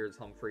 everything here is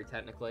Humphrey,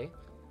 technically.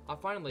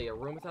 Finally, a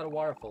room without a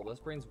waterfall. This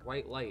brings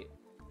white light.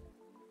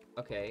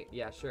 Okay,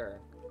 yeah, sure.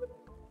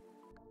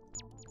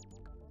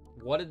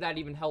 What did that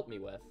even help me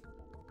with?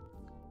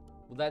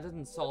 Well, that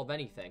doesn't solve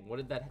anything. What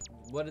did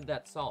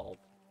that solve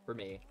for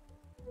me?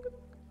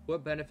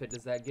 What benefit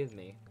does that give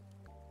me?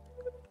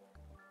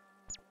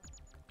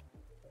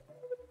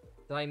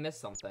 Did I miss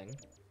something?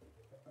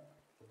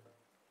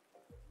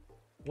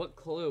 What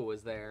clue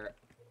was there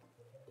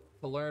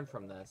to learn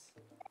from this?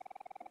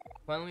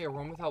 Finally, a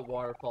room without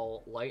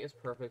waterfall. Light is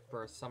perfect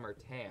for a summer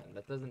tan.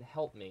 That doesn't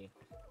help me.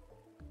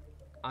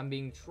 I'm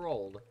being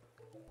trolled.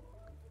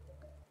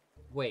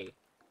 Wait.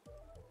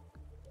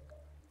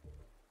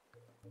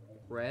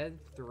 Red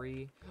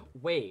 3.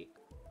 Wait.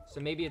 So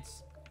maybe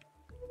it's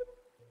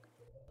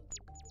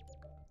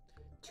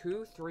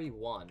 2, 3,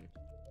 1.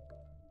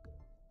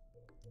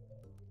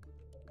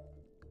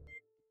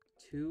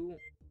 2.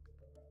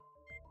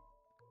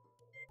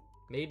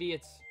 Maybe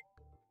it's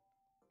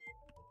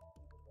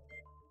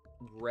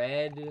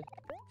red,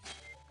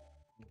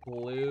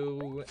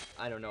 blue.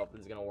 I don't know if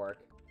this is gonna work.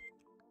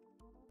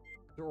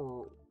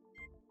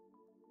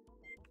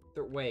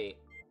 Wait.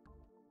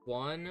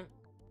 1,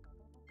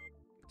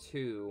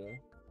 2,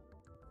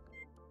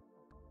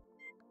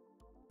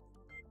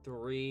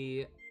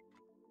 3.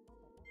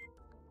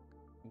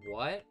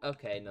 What?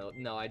 Okay,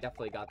 no, I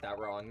definitely got that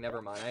wrong.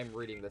 Never mind. I'm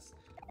reading this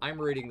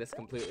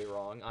completely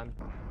wrong. I'm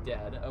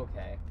dead.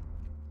 Okay.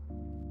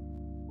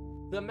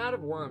 The amount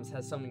of worms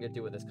has something to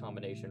do with this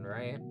combination,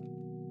 right?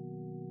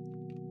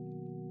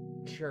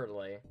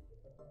 Surely.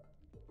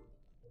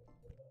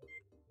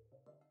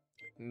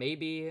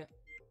 Maybe...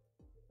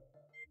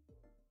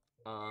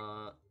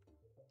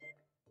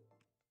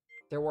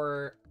 There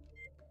were...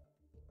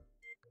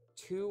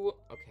 2...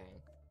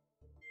 Okay.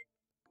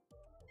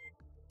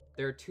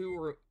 There are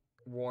 2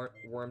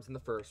 worms in the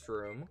first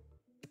room.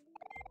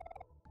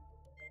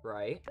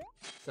 Right?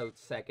 So,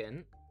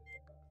 second.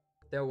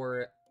 There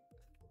were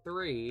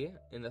 3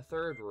 in the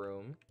third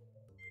room.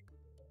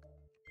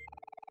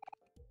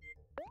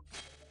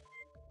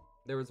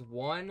 There was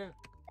 1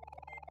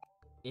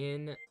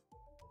 in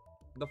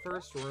the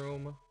first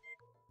room,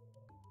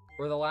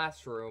 or the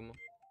last room,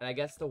 and I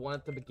guess the one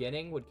at the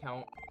beginning would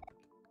count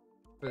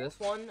for this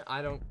one?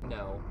 I don't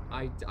know.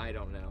 I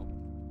don't know.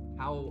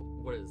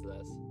 What is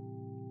this?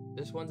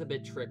 This one's a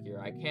bit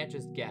trickier. I can't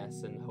just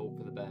guess and hope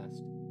for the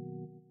best.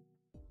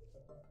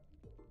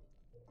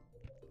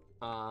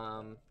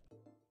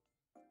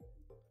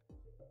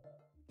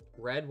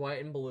 Red,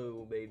 white, and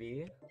blue,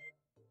 baby.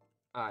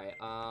 Alright,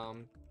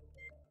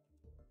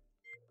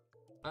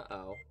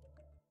 uh-oh.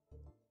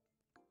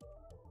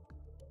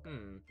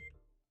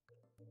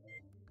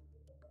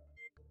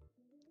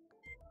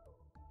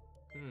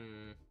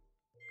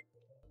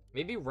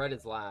 Maybe red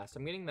is last.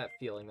 I'm getting that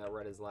feeling that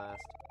red is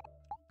last.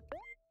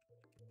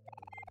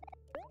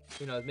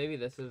 Who knows, maybe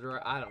this is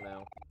right. I don't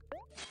know.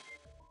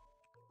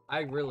 I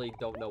really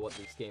don't know what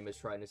this game is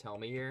trying to tell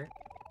me here.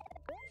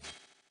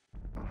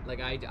 Like,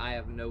 I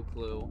have no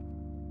clue.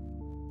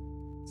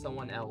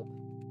 Someone help.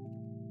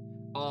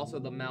 Also,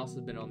 the mouse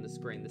has been on the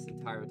screen this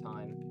entire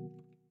time.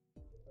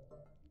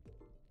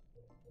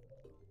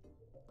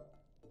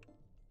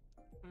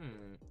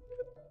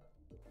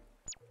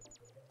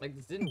 Like,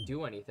 this didn't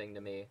do anything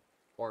to me.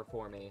 Or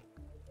for me.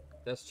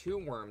 There's 2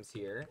 worms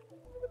here.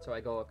 So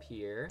I go up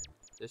here.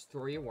 There's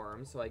 3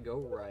 worms, so I go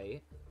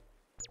right.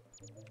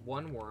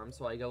 1 worm,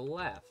 so I go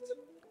left.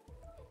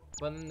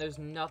 But then there's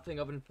nothing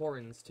of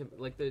importance to...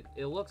 Like,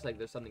 it looks like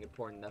there's something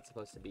important that's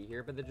supposed to be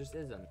here, but there just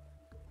isn't.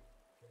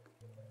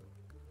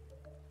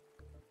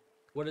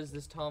 What is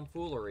this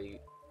tomfoolery?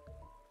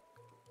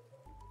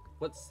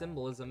 What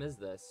symbolism is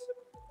this?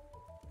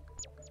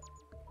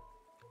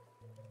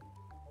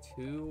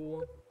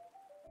 2...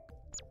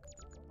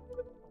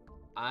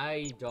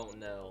 I don't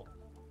know.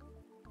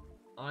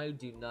 I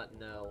do not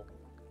know.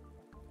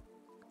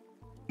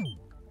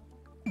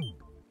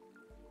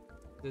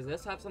 Does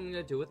this have something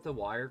to do with the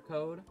wire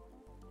code?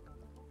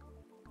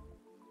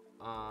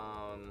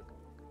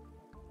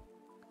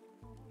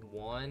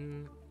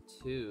 1,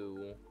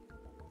 2,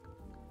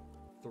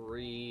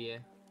 3.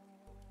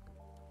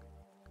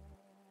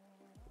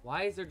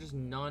 Why is there just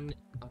none?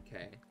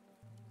 Okay.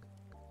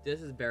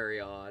 This is very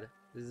odd.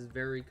 This is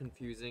very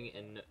confusing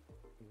and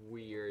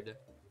weird.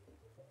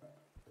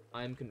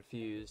 I'm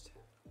confused.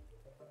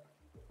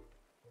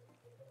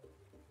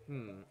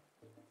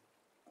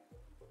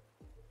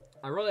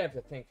 I really have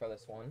to think for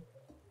this one.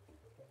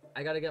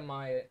 I gotta get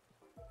my...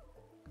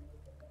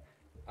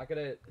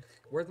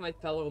 Where's my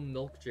fellow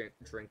milk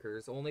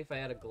drinkers? Only if I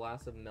had a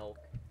glass of milk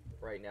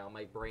right now,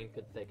 my brain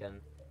could thicken.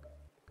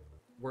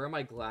 Where are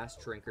my glass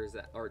drinkers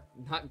at? Or,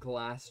 not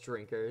glass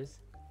drinkers.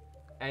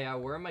 Hey,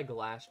 where are my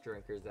glass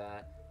drinkers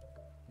at?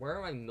 Where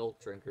are my milk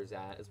drinkers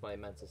at, is what I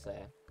meant to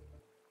say.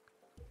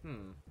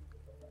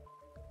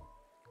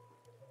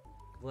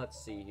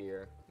 Let's see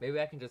here. Maybe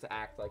I can just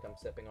act like I'm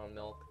sipping on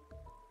milk.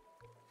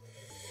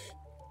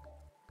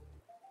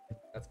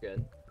 That's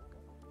good.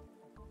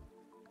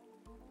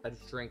 I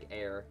just drink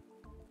air.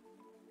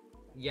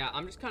 Yeah,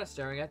 I'm just kind of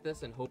staring at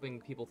this and hoping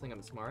people think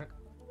I'm smart.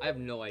 I have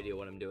no idea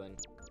what I'm doing.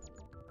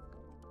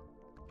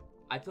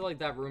 I feel like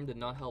that room did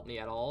not help me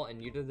at all, and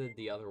neither did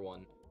the other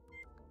one.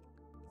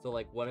 So,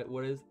 like, what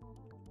is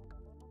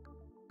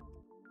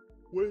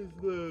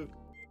the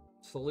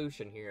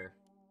solution here?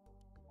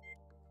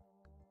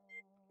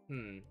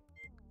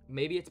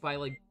 Maybe it's by,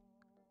 like,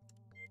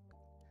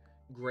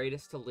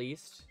 greatest to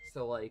least.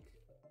 So, like,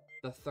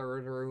 the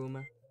third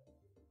room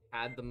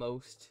had the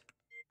most.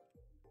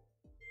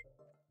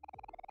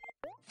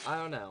 I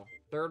don't know.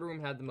 Third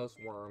room had the most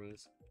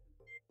worms.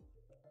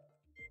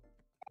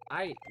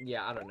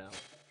 Yeah, I don't know.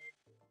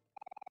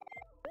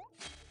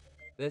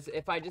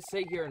 If I just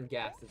sit here and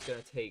guess, it's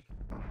gonna take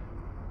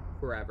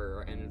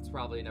forever, and it's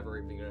probably never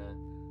even gonna...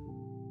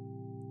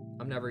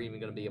 I'm never even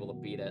gonna be able to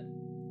beat it.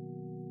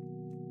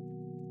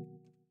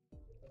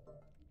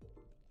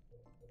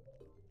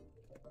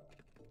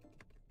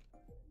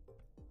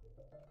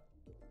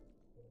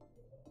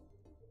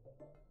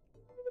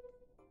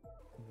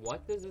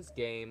 What does this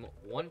game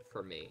want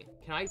from me?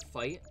 Can I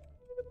fight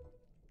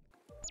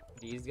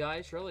these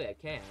guys? Surely I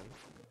can.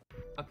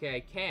 Okay, I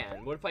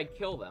can. What if I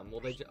kill them?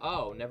 Will they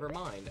oh, never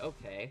mind.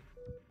 Okay.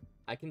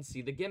 I can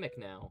see the gimmick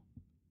now.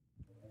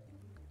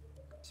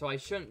 So I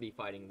shouldn't be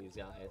fighting these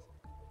guys.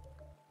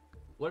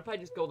 What if I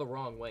just go the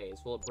wrong ways?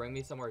 Will it bring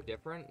me somewhere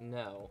different?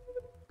 No.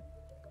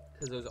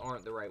 Because those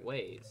aren't the right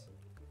ways.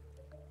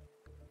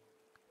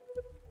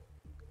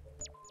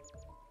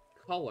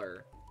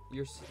 Color.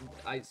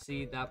 I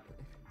see that...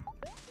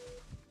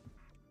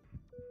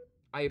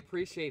 I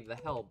appreciate the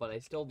help, but I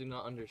still do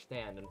not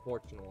understand,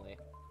 unfortunately.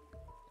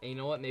 And you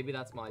know what? Maybe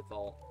that's my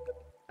fault.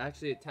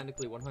 Actually, it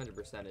technically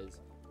 100%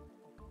 is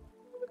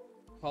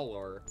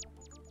color.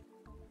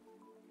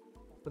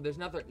 But there's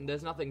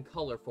nothing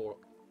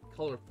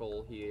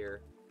colorful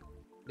here.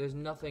 There's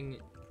nothing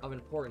of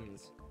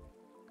importance.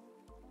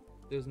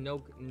 There's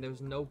no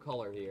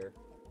color here.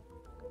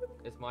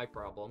 It's my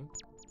problem.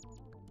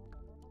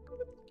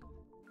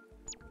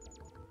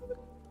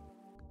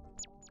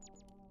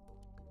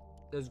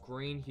 There's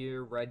green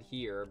here, red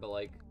here, but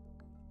like...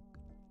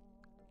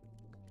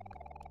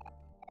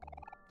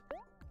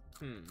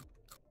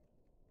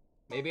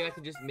 Maybe I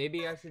should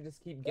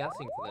just keep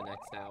guessing for the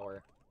next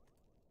hour.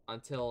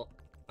 Until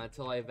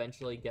I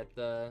eventually get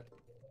the...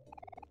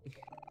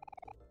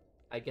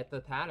 I get the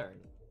pattern.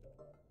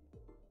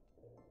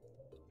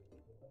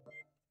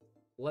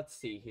 Let's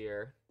see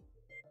here.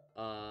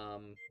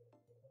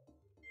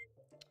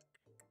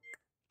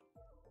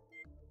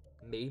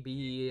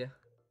 Maybe...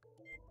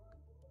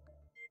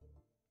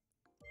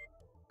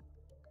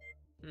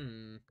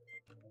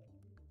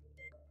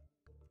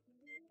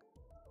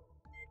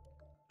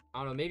 I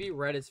don't know, maybe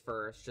red is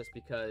first, just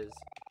because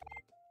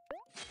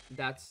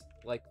that's,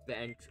 like,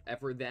 the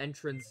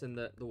entrance and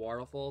the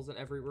waterfalls in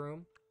every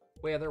room.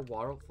 Wait, are there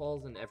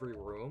waterfalls in every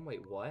room?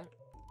 Wait, what?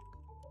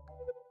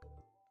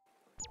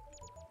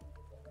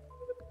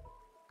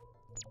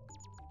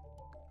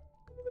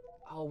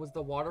 Oh, was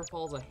the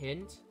waterfalls a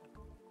hint?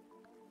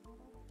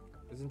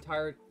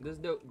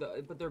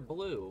 But they're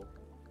blue.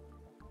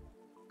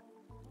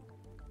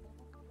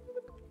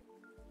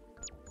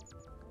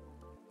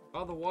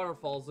 Oh, the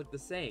waterfalls look the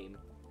same.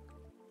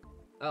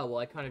 Oh, well,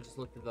 I kind of just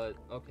looked at the...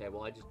 Okay,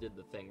 well, I just did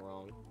the thing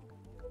wrong.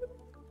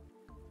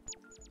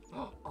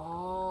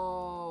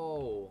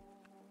 Oh!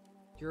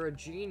 You're a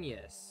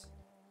genius.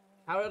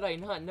 How did I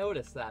not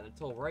notice that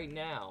until right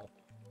now?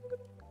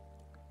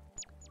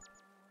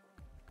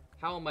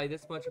 How am I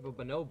this much of a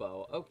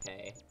bonobo?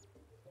 Okay.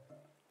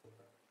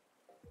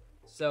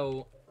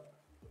 So...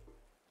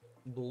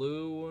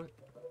 blue,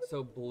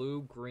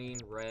 green,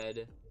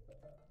 red,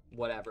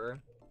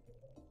 whatever.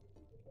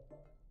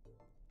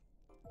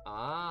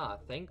 Ah,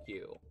 thank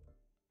you.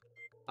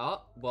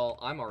 Oh, well,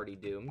 I'm already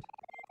doomed.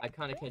 I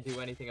kind of can't do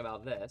anything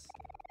about this.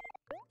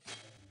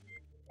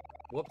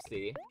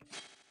 Whoopsie.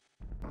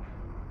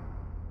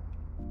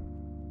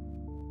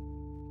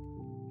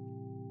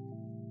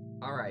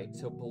 Alright,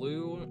 so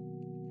blue,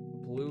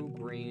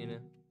 green,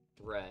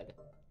 red.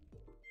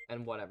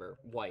 And whatever.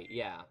 White,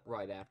 yeah,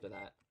 right after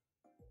that.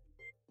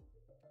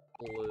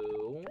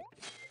 Blue,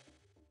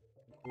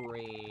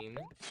 green.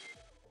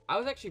 I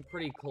was actually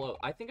pretty close.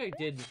 I think I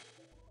did...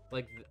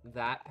 like,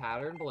 that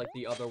pattern, but, like,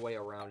 the other way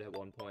around at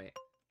one point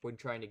when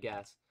trying to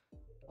guess.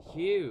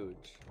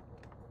 Huge.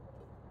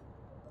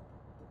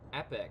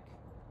 Epic.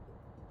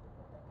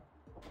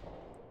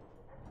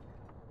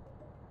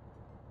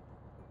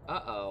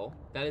 Uh-oh.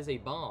 That is a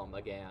bomb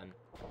again.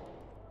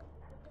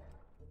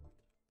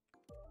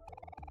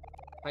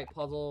 Type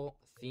puzzle,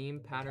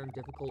 theme, pattern,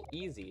 difficult,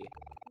 easy.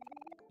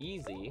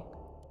 Easy.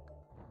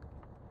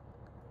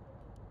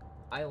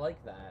 I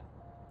like that.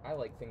 I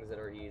like things that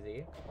are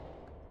easy.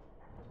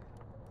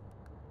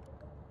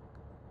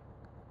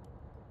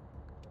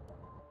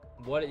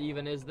 What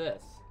even is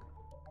this?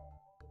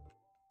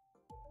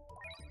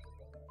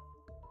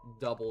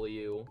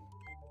 W.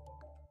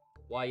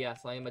 Why,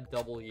 yes, I am a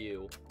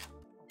W.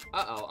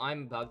 Uh-oh,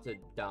 I'm about to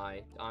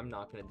die. I'm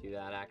not gonna do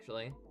that,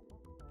 actually.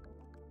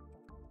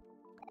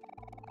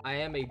 I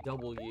am a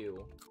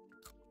W.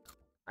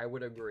 I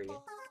would agree.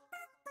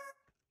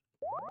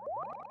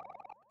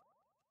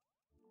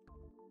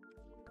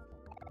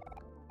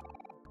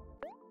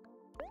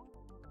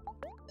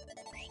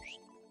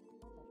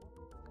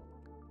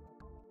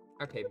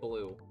 Okay,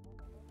 blue.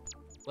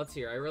 Let's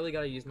hear. I really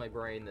gotta use my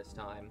brain this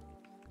time.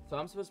 So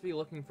I'm supposed to be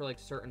looking for, like,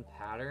 certain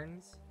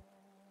patterns.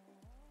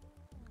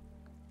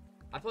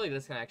 I feel like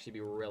this can actually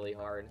be really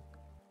hard.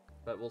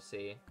 But we'll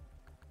see.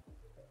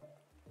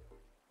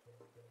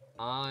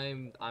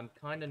 I'm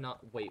kind of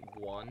not... Wait,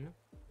 1?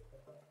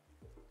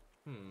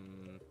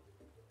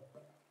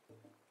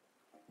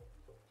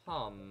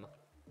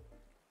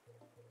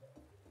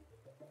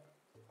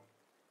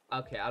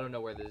 Okay, I don't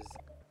know where this...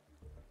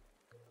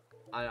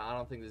 I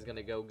don't think this is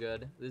gonna go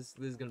good. This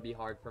is gonna be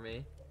hard for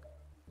me.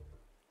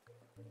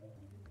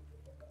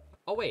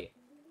 Oh, wait.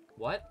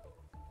 What?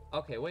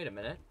 Okay, wait a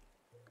minute.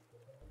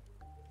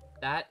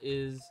 That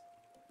is...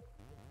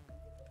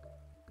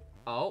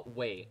 Oh,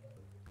 wait.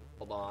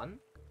 Hold on.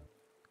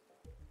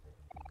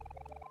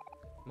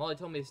 Molly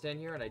told me to stand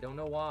here, and I don't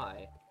know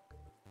why.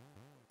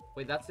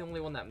 Wait, that's the only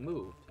one that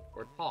moved.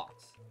 Or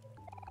talks.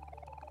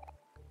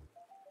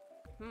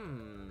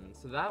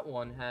 So that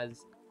one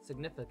has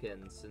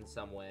significance in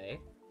some way.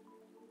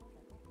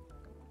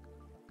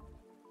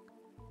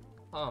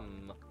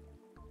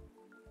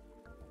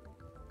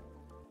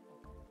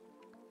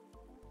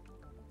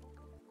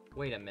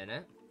 Wait a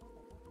minute.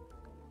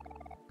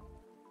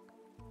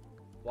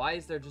 Why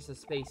is there just a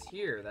space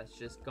here that's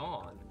just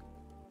gone?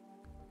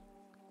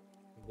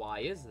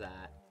 Why is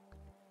that?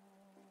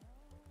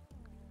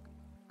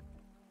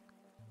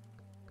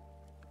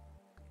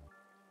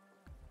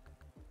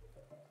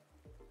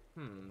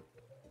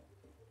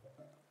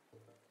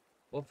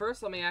 Well,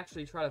 first let me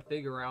actually try to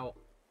figure out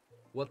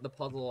what the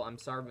puzzle I'm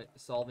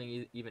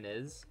solving even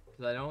is.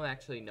 Because I don't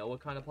actually know what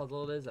kind of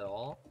puzzle it is at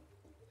all.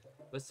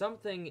 But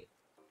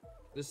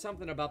there's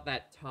something about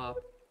that top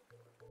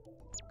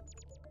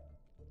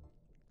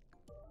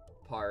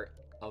part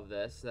of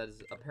this that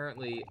is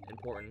apparently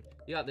important.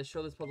 You got this.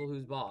 Show this puzzle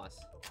who's boss.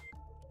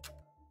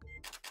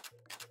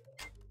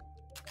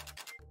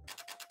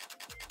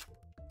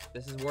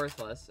 This is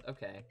worthless.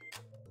 Okay.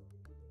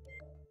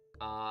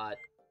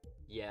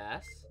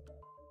 Yes.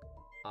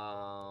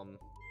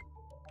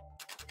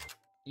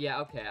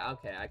 Yeah, okay.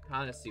 I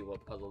kind of see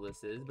what puzzle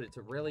this is, but it's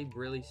a really,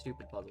 really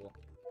stupid puzzle.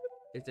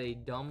 It's a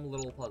dumb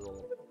little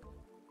puzzle.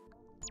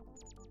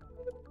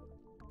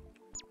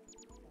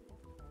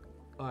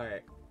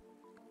 Alright.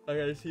 I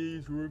gotta see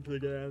these rooms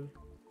again.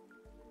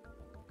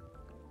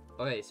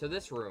 Okay, so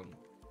this room.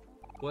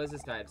 What does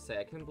this guy have to say?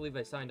 I can't believe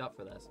I signed up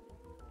for this.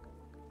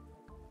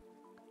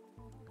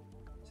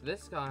 So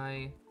this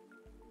guy...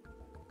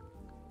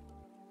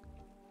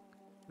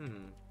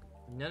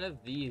 None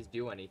of these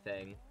do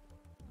anything.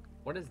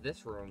 What does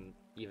this room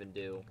even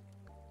do?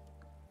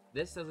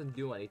 This doesn't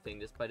do anything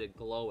despite it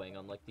glowing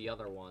unlike the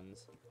other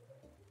ones.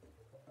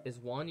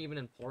 Is one even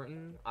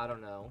important? I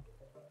don't know.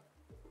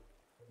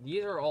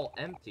 These are all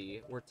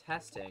empty. We're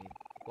testing.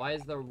 Why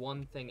is there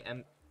one thing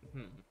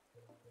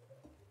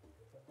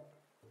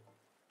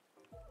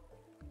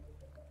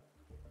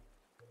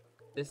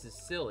This is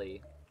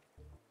silly.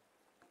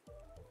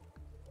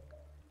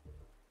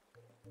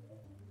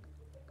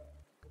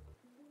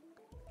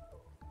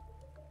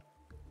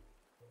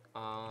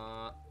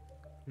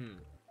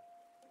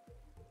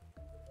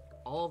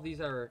 All of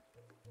these are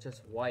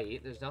just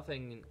white. There's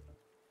nothing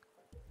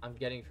I'm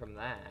getting from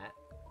that.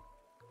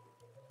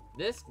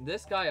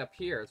 This guy up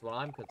here is what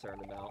I'm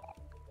concerned about.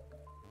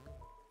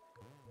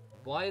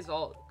 Why is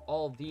all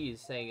of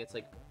these saying it's,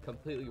 like,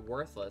 completely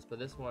worthless, but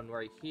this one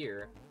right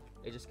here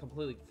is just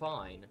completely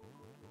fine?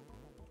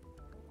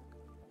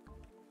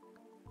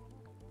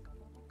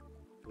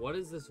 What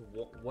is this?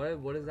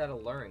 What is that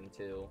alluring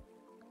to?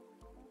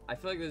 I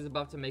feel like this is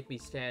about to make me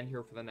stand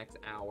here for the next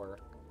hour.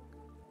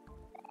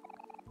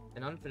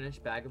 An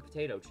unfinished bag of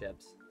potato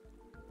chips.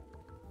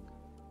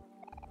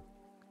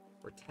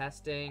 We're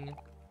testing.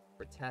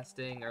 We're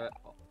testing.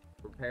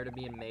 Prepare to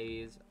be in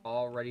maze.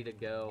 All ready to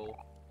go.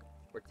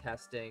 We're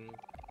testing.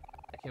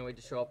 I can't wait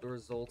to show up the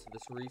results of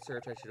this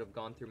research. I should have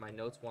gone through my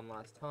notes one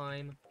last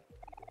time.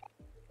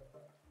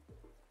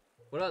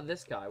 What about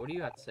this guy? What do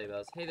you have to say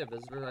about this? Hey there,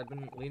 visitors. I've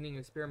been leading an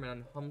experiment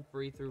on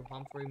Humphrey through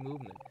Humphrey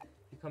movement.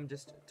 You come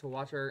just to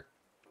watch our...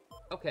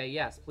 Okay,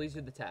 yes. Please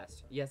do the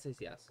test. Yes.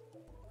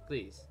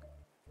 Please.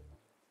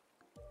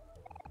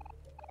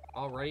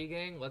 Alrighty,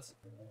 gang. Let's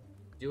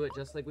do it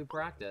just like we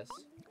practice.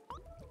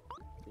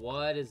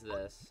 What is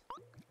this?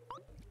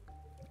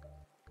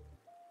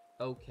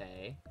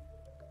 Okay.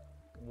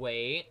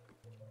 Wait.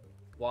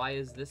 Why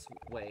is this...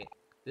 Wait.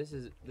 This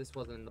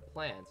wasn't in the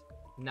plans.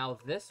 Now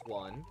this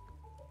one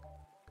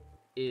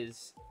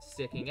is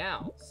sticking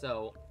out.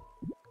 So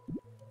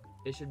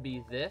it should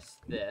be this.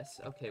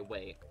 Okay,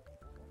 wait.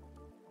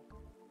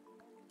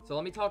 So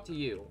let me talk to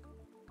you.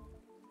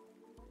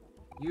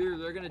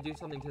 They're gonna do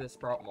something to the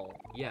sprout mole.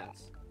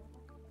 Yes.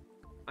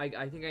 I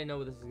think I know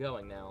where this is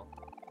going now.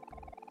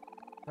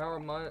 Power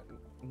of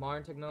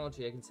modern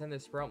technology. I can send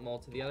this sprout mole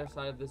to the other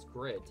side of this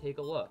grid. Take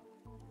a look.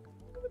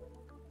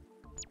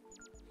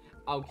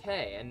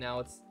 Okay, and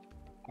now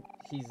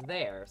he's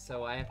there,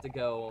 so I have to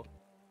go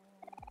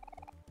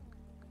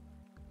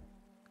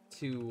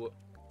to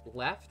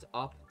left,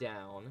 up,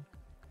 down.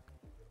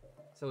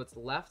 So it's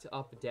left,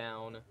 up,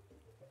 down,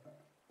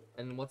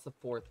 and what's the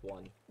fourth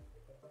one?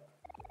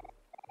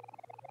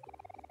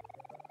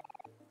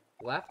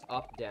 Left,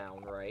 up,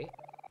 down, right?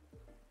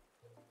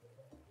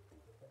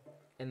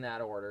 In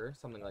that order,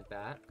 something like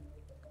that.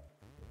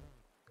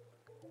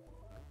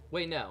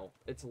 Wait, no.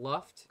 It's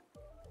left.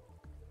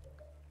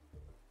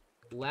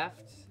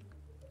 Left.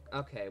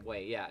 Okay,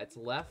 wait, yeah. It's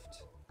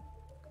left,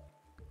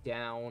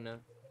 down,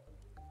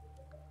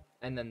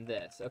 and then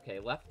this. Okay,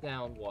 left,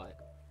 down, what?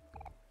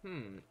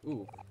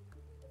 Oof.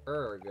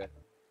 Erg.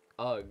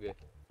 Ugh.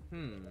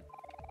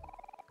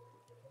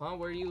 Huh,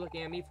 what are you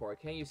looking at me for?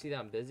 Can't you see that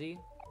I'm busy?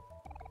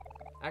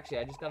 Actually,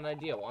 I just got an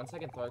idea. One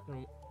second thought,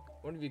 can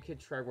one of you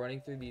kids try running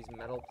through these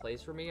metal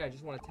plates for me? I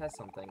just want to test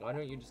something. Why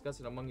don't you discuss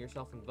it among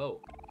yourself and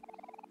vote?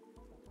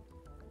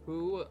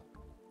 Who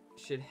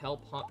should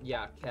help hunt?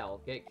 Yeah,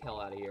 Kel. Get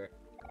Kel out of here.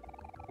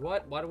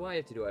 What? Why do I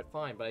have to do it?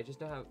 Fine, but I just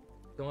don't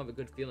have a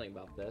good feeling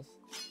about this.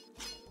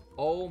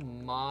 Oh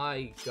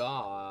my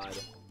god.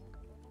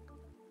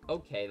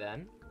 Okay,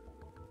 then.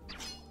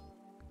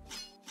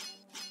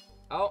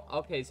 Oh,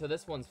 okay, so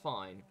this one's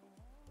fine.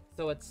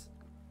 So it's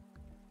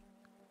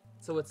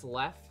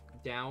left,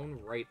 down,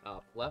 right,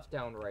 up. Left,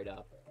 down, right,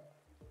 up.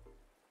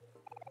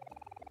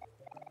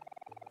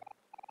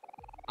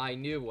 I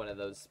knew one of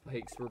those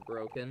spikes were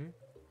broken.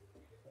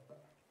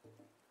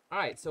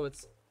 Alright, so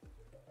it's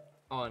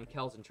on.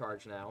 Kel's in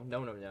charge now.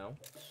 No, no, no.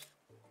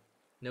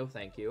 No,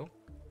 thank you.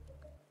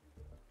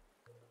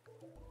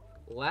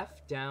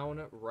 Left,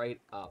 down, right,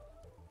 up.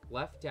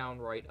 Left, down,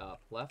 right,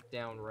 up. Left,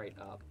 down, right,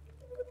 up.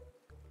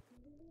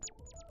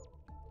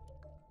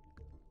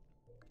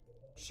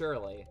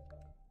 Surely.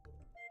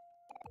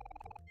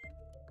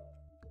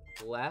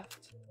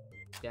 Left,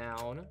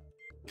 down,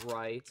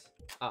 right,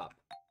 up.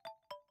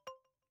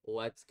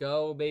 Let's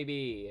go,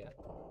 baby.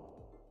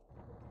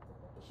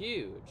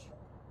 Huge.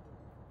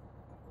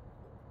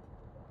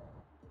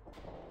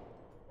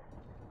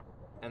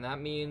 And that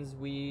means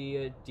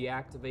we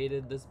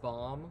deactivated this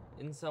bomb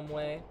in some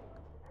way.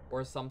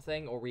 Or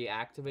something, or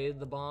reactivated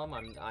the bomb.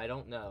 I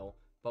don't know.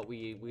 But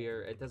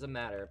we're it doesn't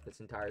matter if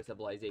this entire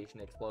civilization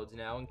explodes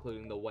now,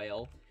 including the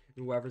whale,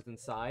 whoever's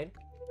inside.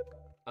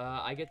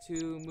 I get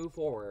to move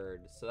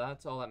forward, so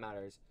that's all that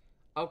matters.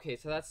 Okay,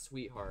 so that's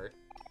Sweetheart.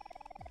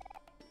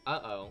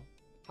 Uh-oh.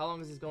 How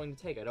long is this going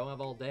to take? I don't have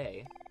all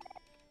day.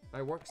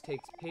 My work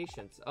takes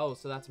patience. Oh,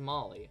 so that's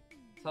Molly.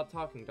 Stop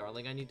talking,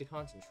 darling. I need to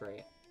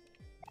concentrate.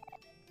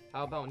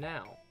 How about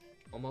now?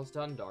 Almost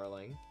done,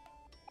 darling.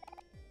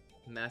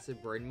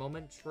 Massive brain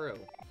moment? True.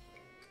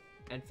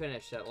 And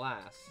finished at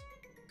last.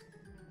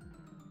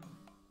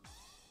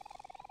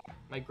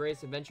 My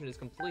greatest invention is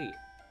complete.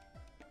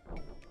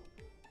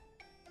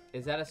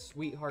 Is that a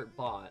Sweetheart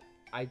bot?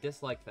 I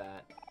dislike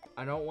that.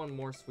 I don't want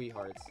more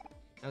sweethearts.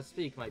 Now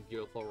speak, my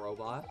beautiful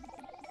robot.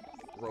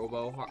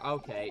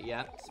 Okay,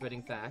 yep,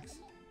 spitting facts.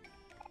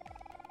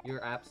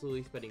 You're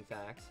absolutely spitting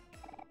facts.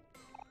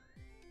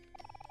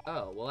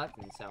 Oh, well that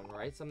didn't sound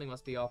right. Something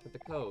must be off with the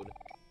code.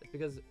 It's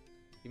because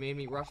you made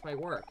me rush my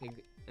work.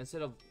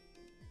 Instead of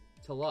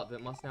to love,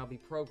 it must now be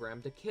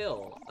programmed to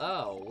kill.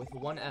 Oh, with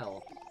one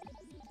L.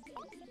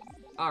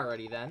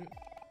 Alrighty then.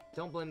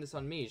 Don't blame this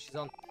on me.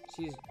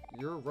 She's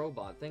your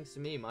robot. Thanks to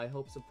me, my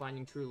hopes of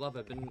finding true love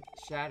have been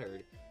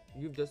shattered.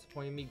 You've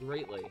disappointed me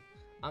greatly.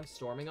 I'm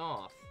storming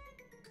off.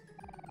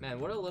 Man,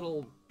 what a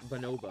little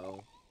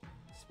bonobo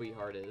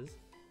Sweetheart is.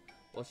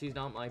 Well, she's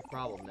not my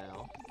problem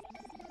now.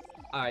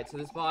 Alright, so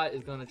this bot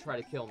is gonna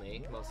try to kill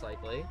me, most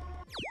likely.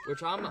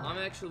 Which I'm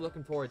actually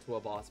looking forward to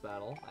a boss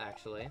battle,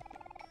 actually.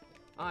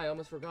 I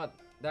almost forgot.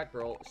 That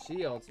girl,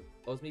 she owes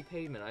me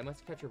payment. I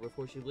must catch her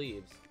before she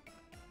leaves.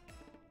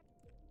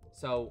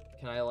 So,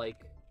 can I,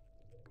 like,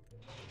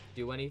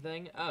 do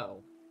anything?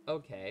 Oh,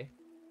 okay.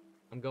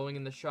 I'm going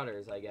in the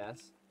shutters, I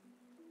guess.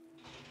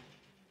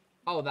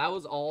 Oh, that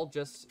was all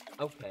just...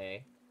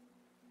 Okay.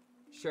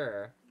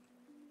 Sure.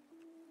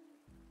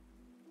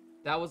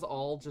 That was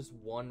all just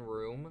one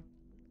room?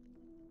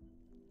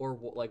 Or,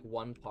 like,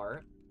 one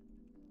part?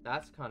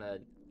 That's kind of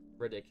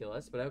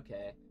ridiculous, but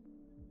okay.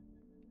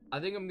 I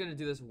think I'm gonna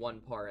do this one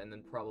part and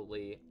then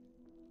probably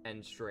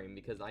end stream,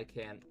 because I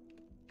can't...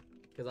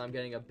 Because I'm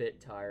getting a bit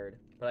tired.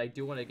 But I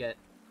do want to get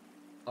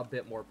a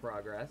bit more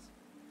progress.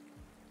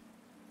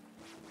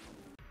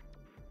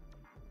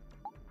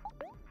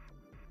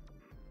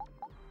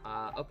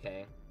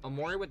 Okay.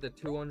 Amori with the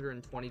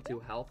 222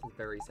 health is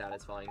very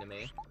satisfying to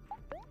me.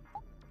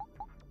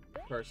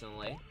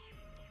 Personally.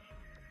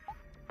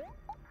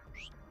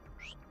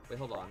 Wait,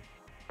 hold on.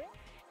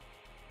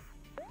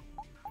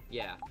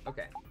 Yeah,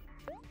 okay.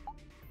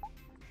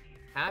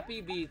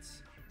 Happy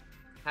beats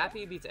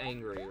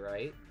angry,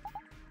 right?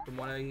 From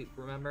what I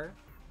remember.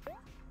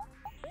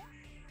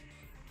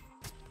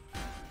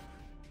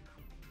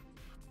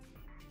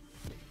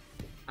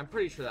 I'm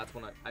pretty sure that's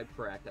when I'm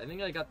correct. I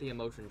think I got the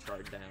emotion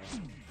charge down.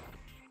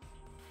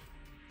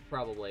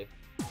 Probably.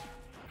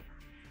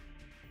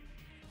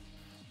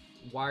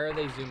 Why are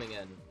they zooming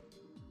in?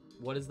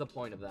 What is the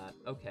point of that?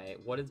 Okay,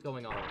 what is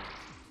going on?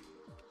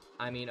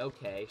 I mean,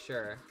 okay,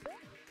 sure.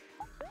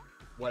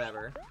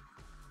 Whatever.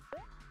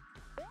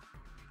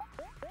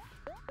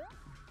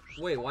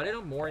 Wait, why did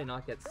Omori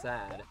not get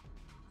sad?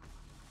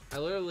 I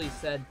literally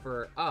said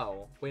for...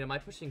 Oh, wait, am I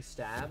pushing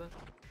stab?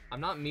 I'm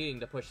not meaning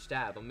to push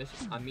stab.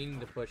 I'm meaning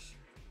to push...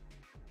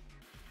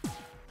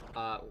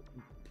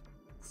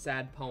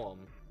 sad poem.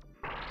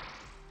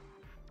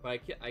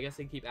 But I guess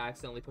I keep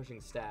accidentally pushing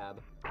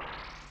stab.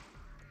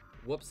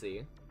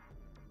 Whoopsie.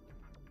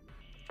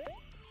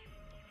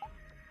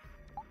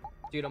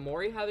 Dude,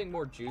 Omori having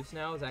more juice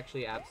now is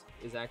actually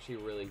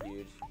really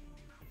huge.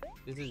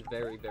 This is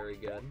very, very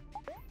good.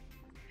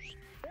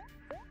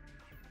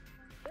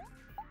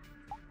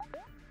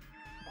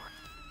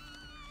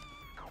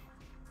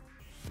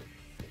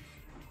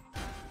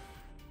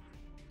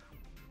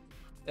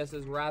 This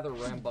is rather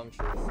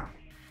rambunctious.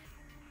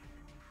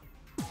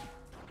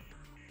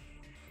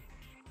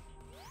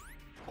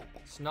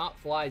 Snot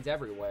flies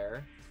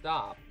everywhere.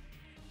 Stop.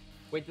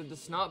 Wait, did the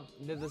snot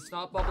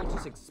bubble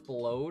just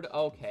explode?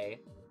 Okay.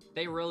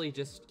 They really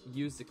just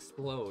used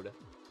explode.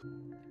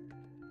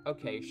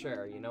 Okay,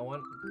 sure. You know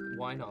what?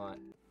 Why not?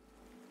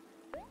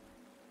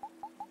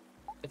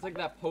 It's like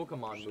that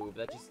Pokemon move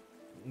that just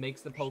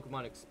makes the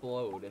Pokemon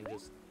explode and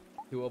just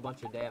do a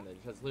bunch of damage.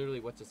 That's literally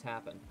what just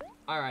happened.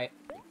 Alright.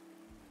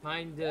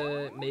 Time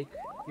to make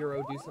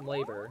Hero do some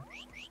labor.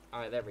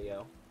 Alright, there we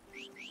go.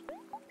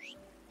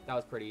 That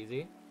was pretty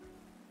easy.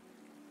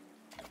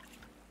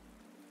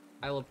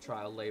 I love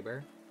child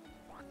labor.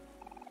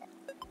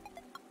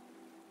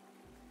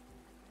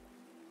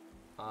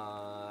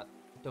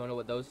 Don't know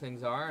what those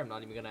things are. I'm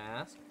not even gonna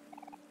ask.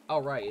 Oh,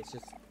 right, it's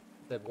just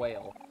the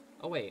whale.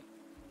 Oh, wait.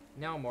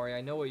 Now, Mori,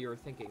 I know what you were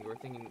thinking. You were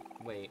thinking,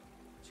 wait,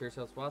 Cheer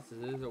Sale Spots,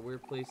 this is a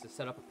weird place to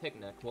set up a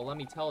picnic. Well, let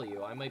me tell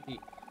you, I may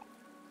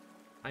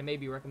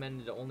be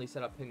recommended to only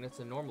set up picnics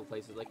in normal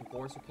places, like in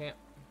forests or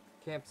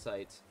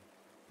campsites.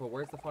 But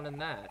where's the fun in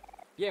that?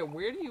 Yeah,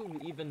 where do you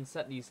even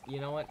set these? You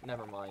know what?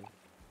 Never mind.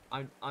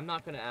 I'm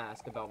not gonna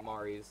ask about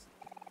Mari's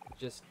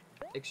just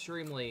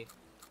extremely,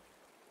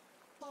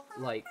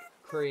 like,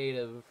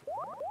 creatively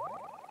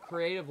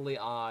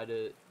odd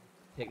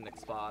picnic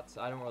spots.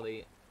 I don't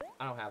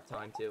have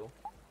time to.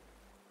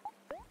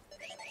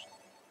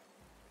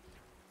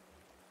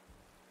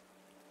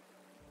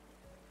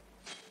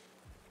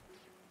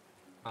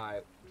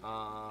 Alright,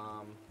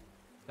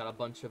 got a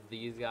bunch of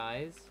these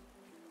guys.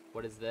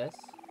 What is this?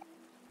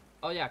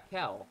 Oh yeah,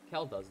 Kel.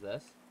 Kel does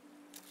this.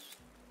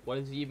 What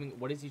is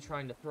he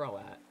trying to throw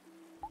at?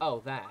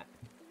 Oh, that.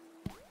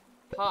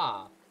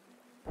 Ha!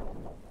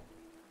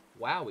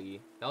 Wowie.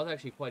 That was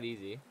actually quite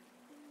easy.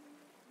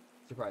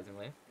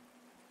 Surprisingly.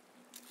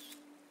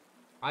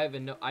 I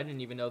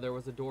didn't even know there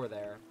was a door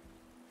there.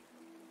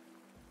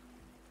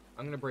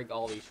 I'm gonna break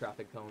all these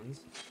traffic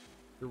cones.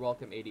 You're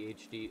welcome,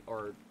 ADHD,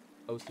 or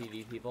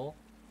OCD people.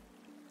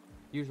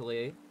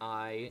 Usually,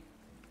 I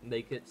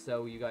make it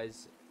so you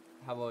guys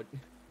have a...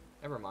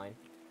 Never mind.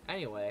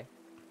 Anyway.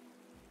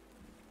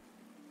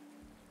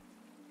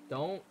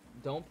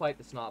 Don't fight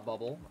the snot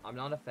bubble. I'm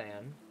not a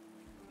fan.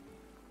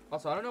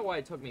 Also, I don't know why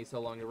it took me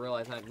so long to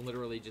realize I'm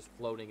literally just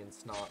floating in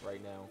snot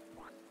right now.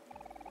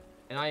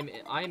 And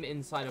I'm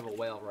inside of a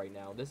whale right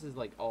now. This is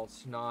like all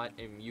snot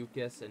and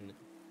mucus and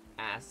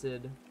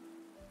acid.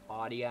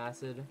 Body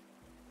acid.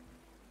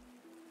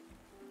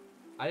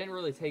 I didn't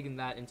really take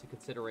that into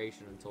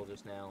consideration until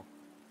just now.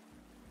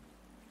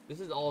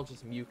 This is all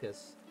just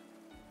mucus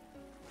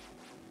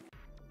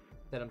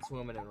that I'm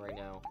swimming in right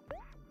now.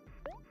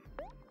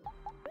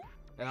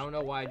 And I don't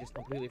know why I just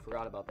completely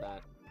forgot about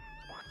that.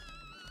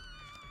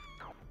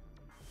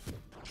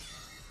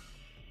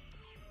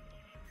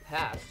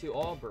 Pass to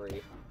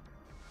Aubrey.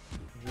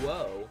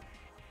 Whoa.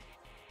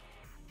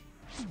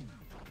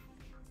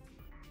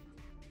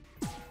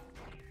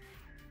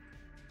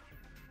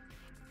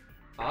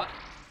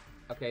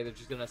 Okay, they're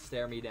just gonna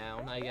stare me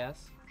down, I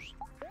guess.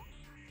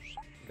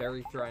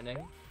 Very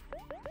threatening.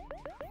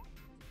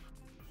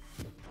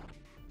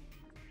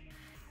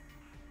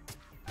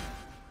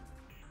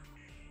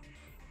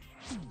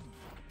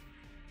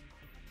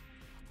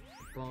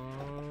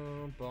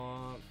 Bum,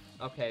 bum.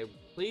 Okay,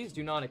 please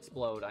do not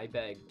explode, I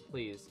beg,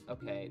 please.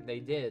 Okay, they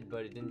did,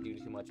 but it didn't do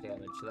too much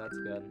damage, so that's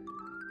good.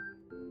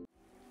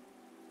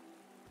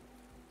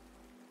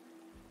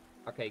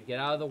 Okay, get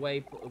out of the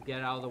way,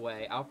 get out of the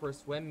way. Out for a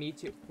swim, me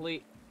too,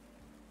 please.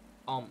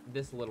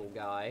 This little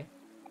guy.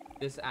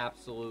 This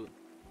absolute...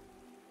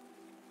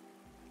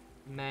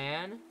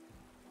 man?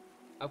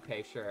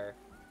 Okay, sure.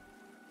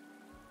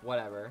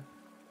 Whatever.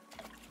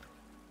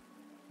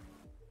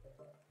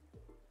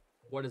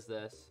 What is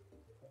this?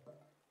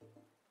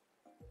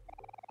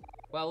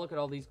 Wow, look at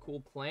all these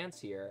cool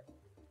plants here.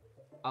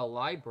 A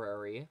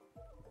library.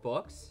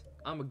 Books?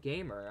 I'm a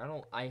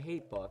gamer. I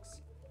hate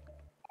books.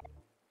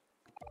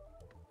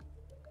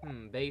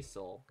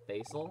 Basil.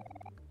 Basil?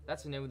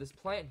 That's the name of this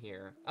plant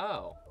here.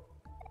 Oh.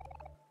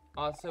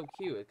 Oh, it's so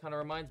cute. It kind of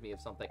reminds me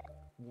of something.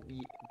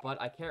 But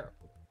I can't...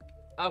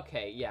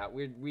 Okay, yeah,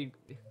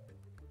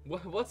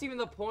 What's even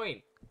the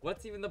point?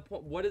 What's even the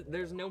point?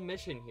 There's no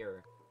mission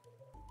here.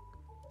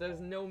 There's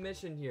no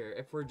mission here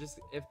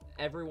if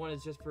everyone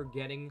is just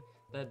forgetting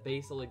that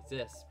Basil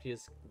exists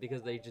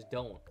because they just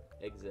don't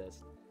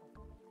exist.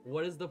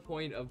 What is the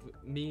point of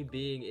me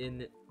being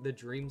in the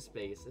dream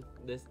space?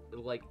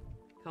 Like,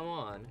 come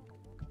on.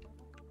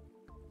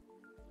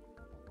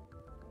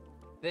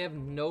 They have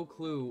no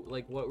clue,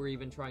 like, what we're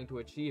even trying to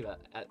achieve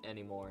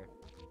anymore.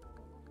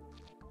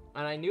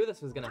 And I knew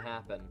this was gonna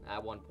happen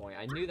at one point.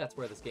 I knew that's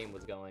where this game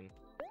was going.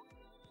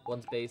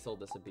 Once Basil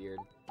disappeared.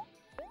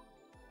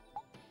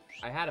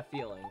 I had a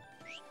feeling.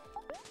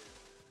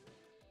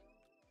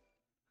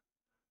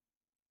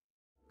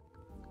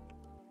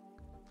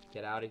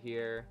 Get out of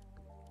here.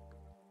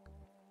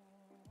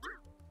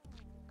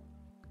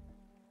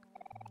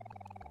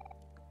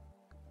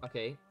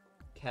 Okay.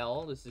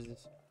 Kel, this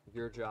is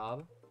your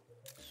job.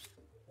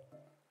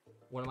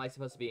 What am I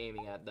supposed to be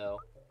aiming at, though?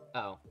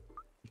 Oh.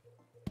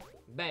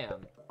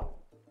 Bam.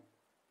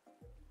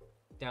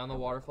 Down the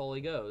waterfall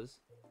he goes.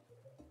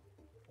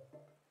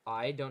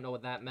 I don't know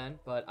what that meant,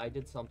 but I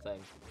did something.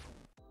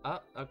 Oh,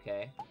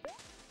 okay.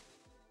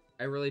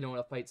 I really don't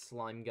want to fight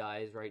slime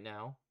guys right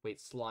now. Wait,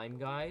 slime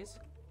guys?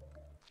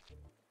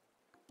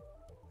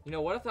 You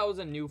know, what if that was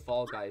a new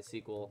Fall Guys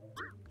sequel?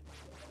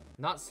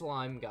 Not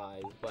slime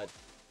guys, but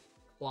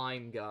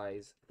climb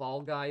guys.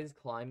 Fall Guys,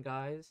 climb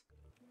guys?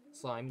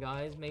 Slime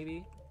guys,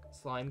 maybe?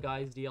 Slime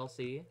guys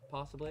DLC,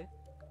 possibly?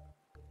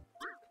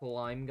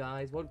 Climb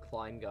guys? What would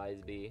climb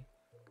guys be?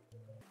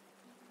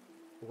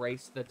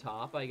 Race to the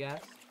top, I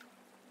guess?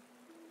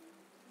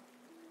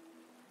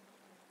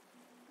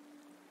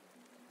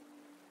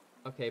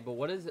 Okay, but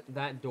what does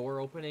that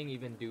door opening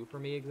even do for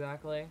me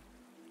exactly?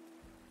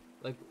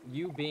 Like,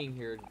 you being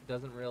here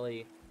doesn't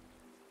really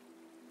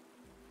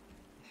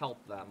help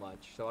that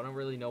much, so I don't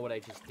really know what I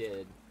just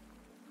did.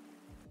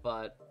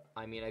 But,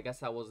 I mean, I guess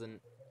that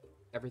wasn't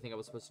everything I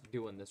was supposed to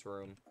do in this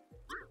room.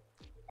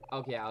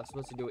 Okay, I was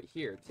supposed to do it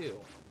here, too.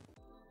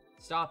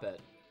 Stop it.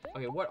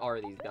 Okay, what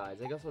are these guys?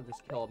 I guess I'll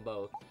just kill them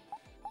both.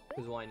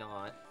 Because why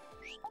not?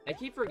 I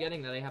keep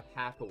forgetting that I have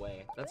hack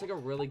away. That's like a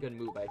really good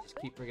move. I just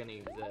keep forgetting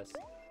it exists.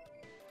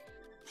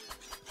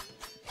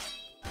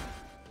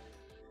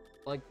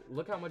 Like,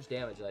 look how much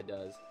damage that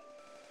does.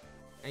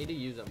 I need to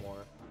use it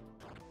more.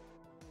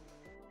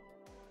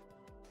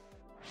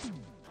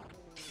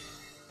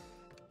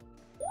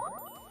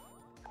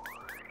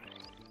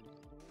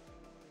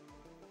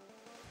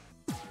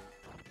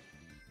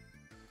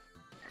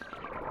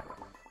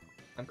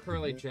 I'm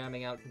currently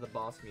jamming out to the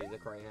boss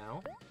music right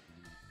now.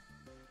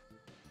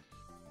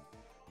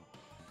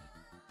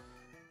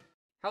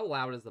 How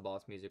loud is the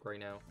boss music right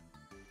now?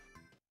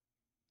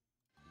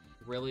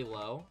 Really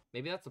low?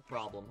 Maybe that's a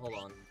problem. Hold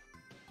on.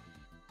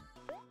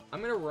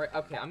 I'm gonna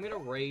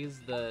raise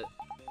the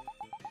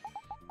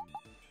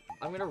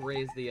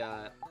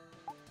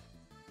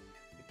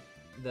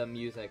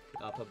music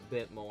up a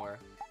bit more.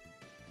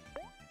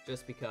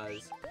 Just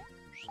because.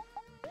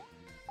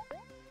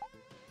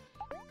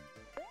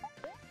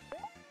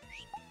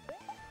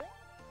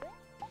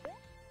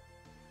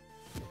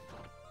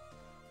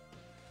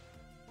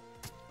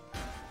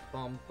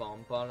 Bum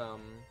bum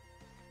bum.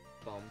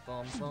 Bum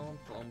bum bum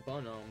bum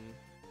bum.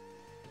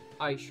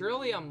 Alright,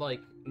 surely I'm like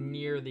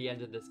near the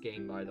end of this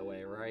game, by the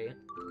way, right?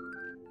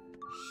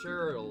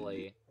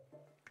 Surely.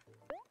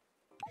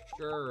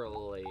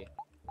 Surely.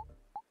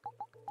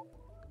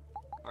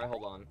 Alright,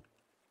 hold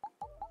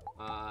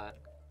on.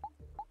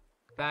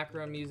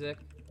 Background music.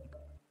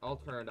 I'll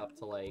turn it up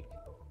to like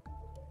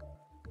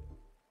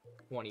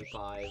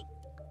 25.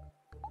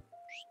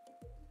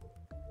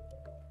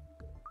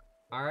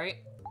 Alright.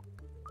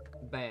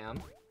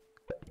 Bam.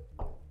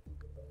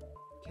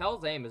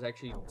 Kel's aim is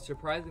actually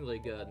surprisingly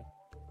good.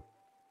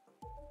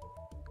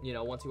 You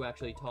know, once you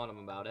actually taught him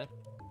about it.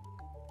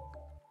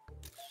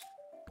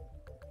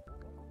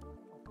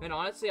 And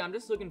honestly, I'm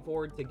just looking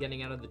forward to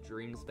getting out of the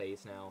dream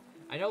space now.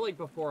 I know, like,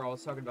 before I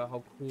was talking about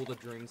how cool the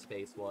dream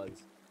space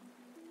was.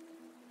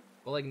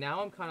 But, like,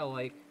 now I'm kind of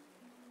like...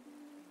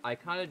 I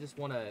kind of just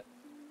want to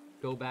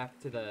go back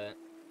to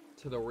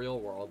the real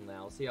world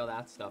now. See how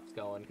that stuff's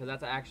going. Because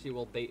that's actually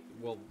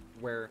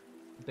where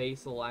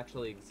Basil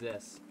actually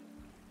exists.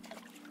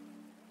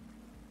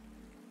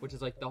 Which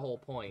is, like, the whole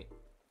point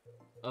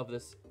of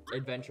this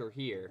adventure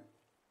here.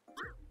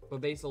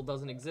 But Basil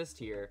doesn't exist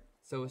here,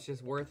 so it's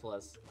just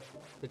worthless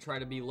to try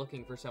to be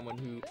looking for someone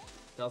who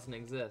doesn't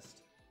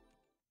exist.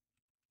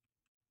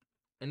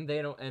 And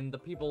and the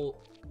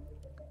people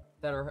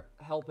that are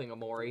helping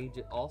Amori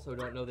also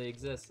don't know they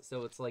exist,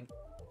 so it's like,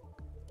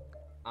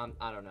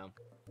 I don't know.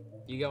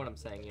 You get what I'm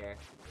saying here.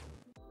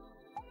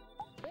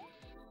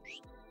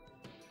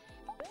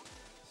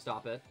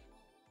 Stop it.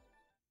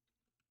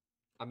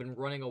 I've been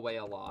running away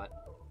a lot.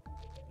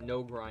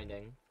 No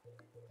grinding.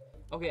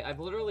 Okay, I've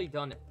literally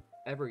done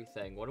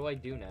everything. What do I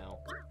do now?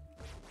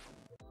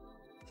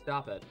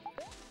 Stop it.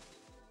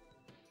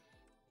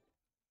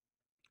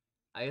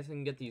 I guess I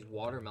can get these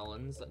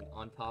watermelons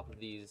on top of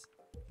these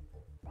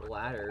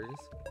ladders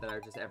that are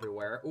just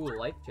everywhere. Ooh,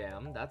 life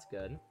jam. That's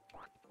good.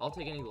 I'll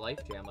take any life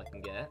jam I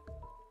can get.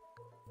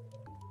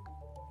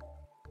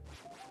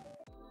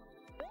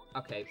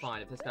 Okay,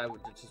 fine. If this guy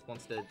just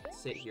wants to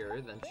sit here,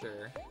 then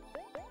sure.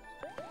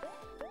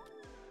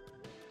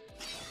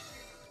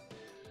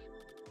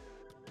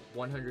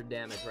 $100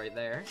 damage right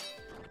there.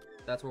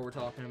 That's what we're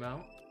talking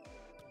about.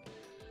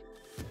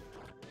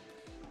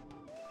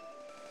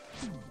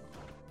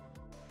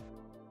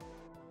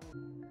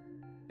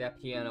 That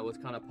piano was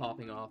kind of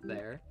popping off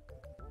there.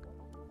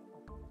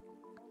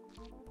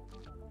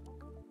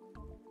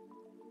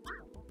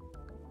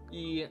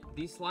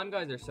 These slime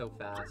guys are so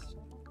fast.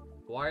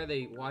 Why are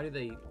they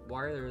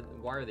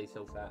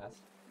so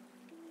fast?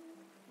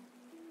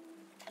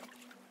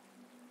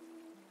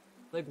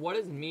 Like, what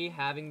does me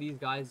having these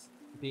guys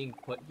being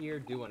put here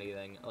do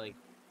anything? Like,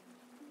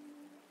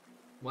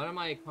 what am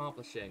I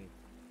accomplishing?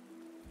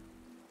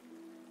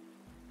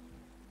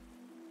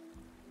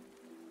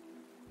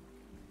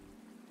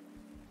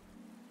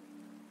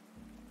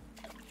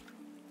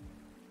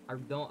 I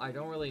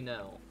don't really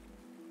know.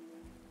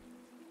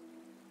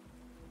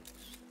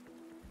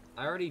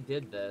 I already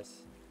did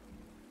this.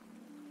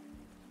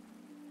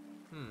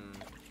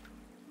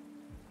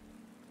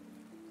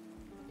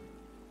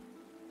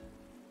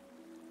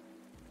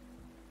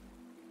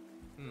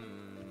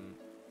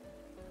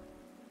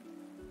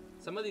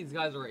 Some of these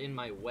guys are in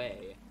my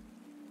way.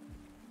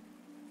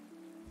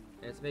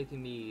 And it's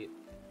making me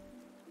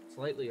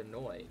slightly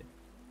annoyed.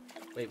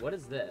 Wait, what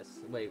is this?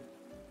 Wait.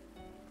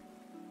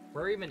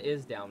 Where even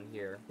is down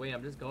here? Wait,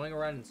 I'm just going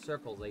around in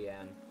circles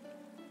again.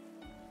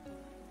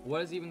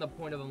 What is even the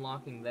point of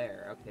unlocking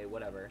there? Okay,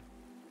 whatever.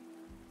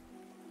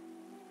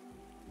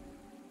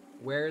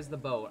 Where is the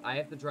boat? I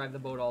have to drive the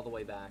boat all the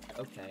way back.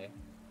 Okay.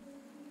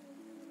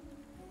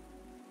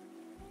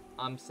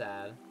 I'm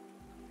sad.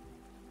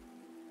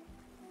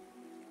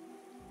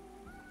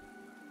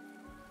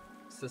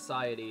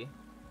 Society.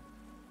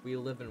 We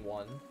live in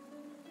one.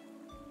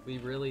 We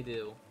really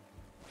do.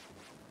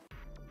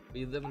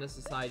 We live in a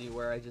society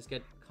where I just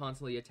get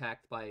constantly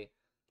attacked by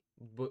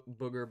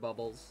booger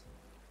bubbles.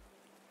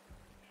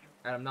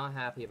 And I'm not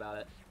happy about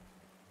it.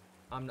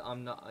 I'm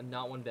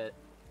not one bit.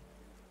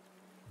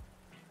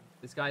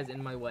 This guy's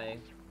in my way.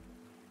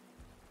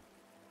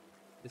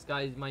 This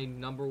guy is my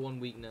 #1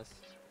 weakness.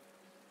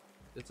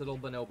 This little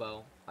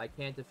bonobo. I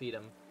can't defeat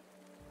him.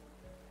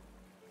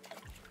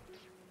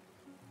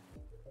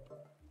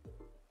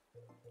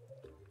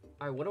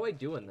 Alright, what do I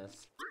do in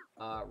this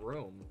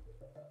room?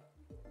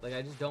 Like,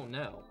 I just don't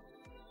know.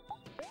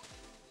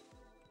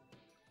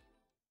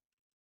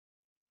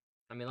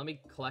 I mean, let me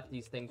collect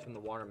these things from the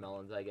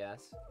watermelons, I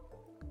guess.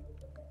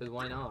 Because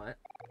why not?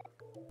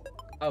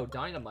 Oh,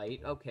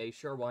 dynamite. Okay,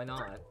 sure, why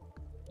not?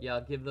 Yeah,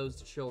 I'll give those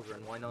to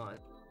children. Why not?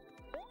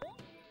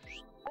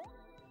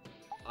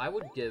 I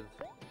would give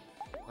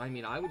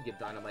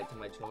dynamite to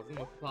my children.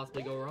 What could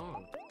possibly go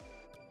wrong?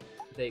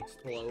 They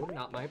explode,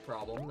 not my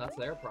problem. That's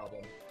their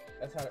problem.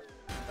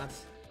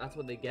 That's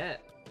what they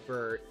get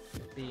for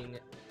being...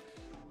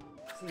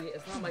 See,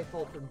 it's not my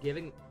fault for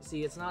giving...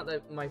 See, it's not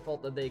that my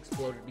fault that they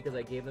exploded because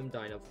I gave them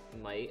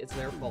dynamite. It's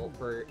their fault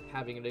for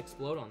having it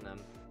explode on them.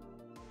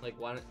 Like,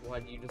 why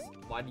do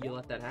you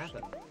let that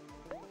happen?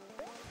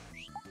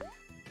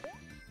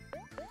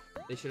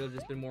 They should have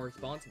just been more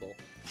responsible.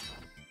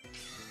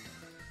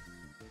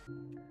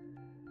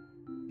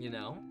 You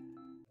know?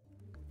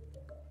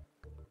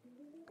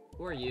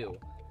 Who are you?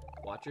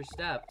 Watch your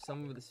step.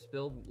 Some of the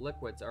spilled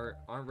liquids aren't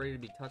ready to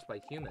be touched by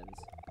humans.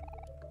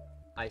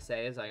 I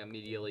say as I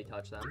immediately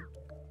touch them.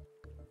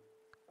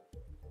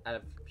 Out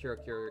of pure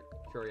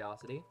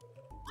curiosity.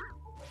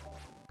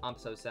 I'm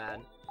so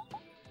sad.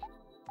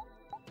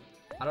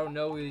 I don't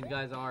know who these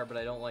guys are, but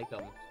I don't like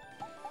them.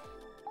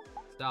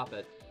 Stop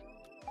it.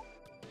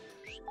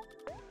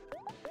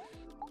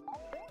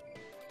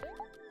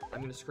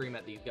 I'm gonna scream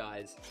at these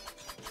guys.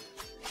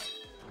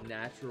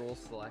 Natural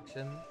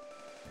selection?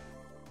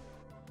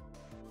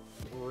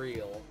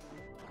 Real.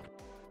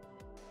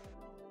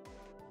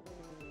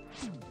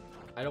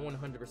 I don't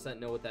 100%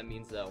 know what that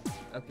means, though.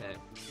 Okay.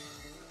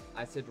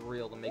 I said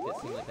real to make it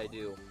seem like I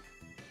do.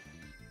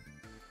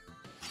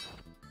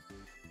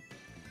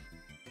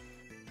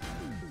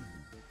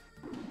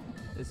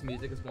 This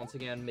music is once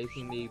again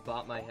making me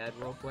bop my head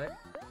real quick.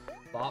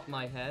 Bop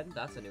my head?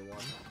 That's a new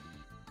one.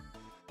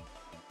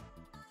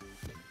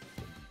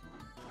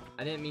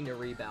 I didn't mean to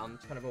rebound.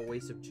 It's kind of a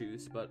waste of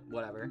juice, but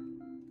whatever.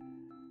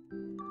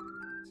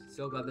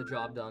 Still got the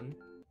job done.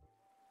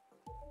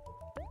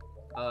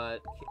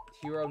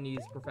 Hero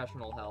needs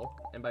professional help,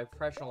 and by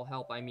professional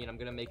help, I mean I'm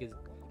gonna make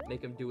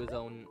him do his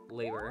own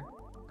labor.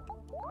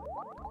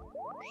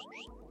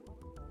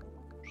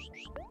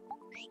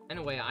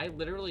 Anyway, I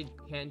literally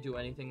can't do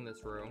anything in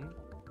this room,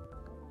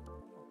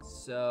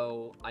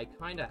 so I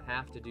kinda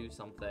have to do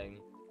something.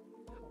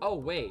 Oh,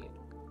 wait.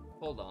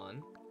 Hold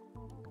on.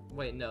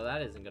 Wait, no,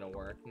 that isn't gonna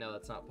work. No,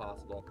 that's not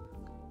possible.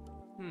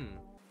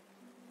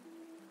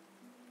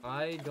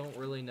 I don't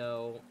really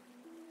know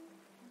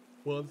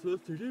what I'm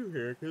supposed to do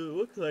here, because it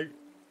looks like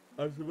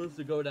I'm supposed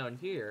to go down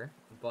here,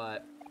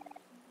 but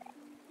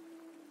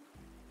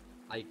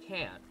I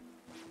can't.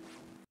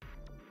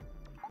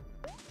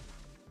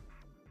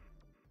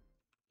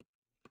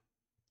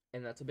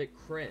 And that's a bit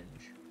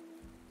cringe.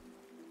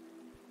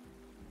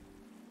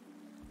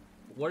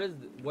 What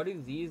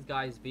do these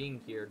guys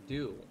being here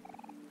do?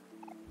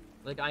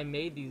 Like, I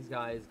made these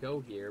guys go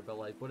here, but,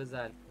 like, what does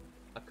that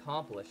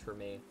accomplish for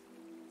me?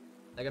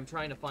 Like, I'm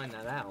trying to find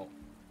that out.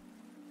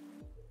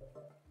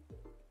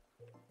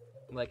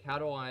 Like, how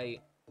do I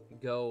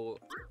go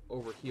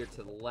over here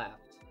to the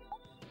left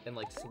and,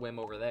 like, swim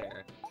over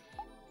there?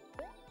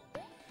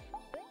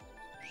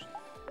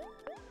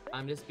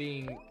 I'm just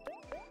being...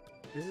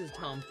 This is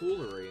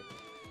tomfoolery.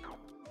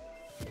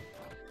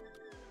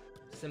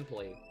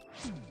 Simply.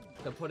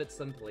 To put it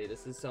simply,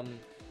 this is some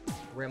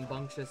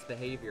rambunctious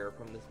behavior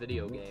from this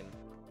video game.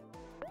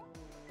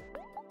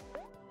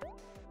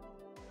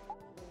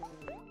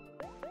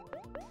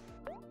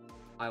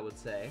 I would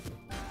say.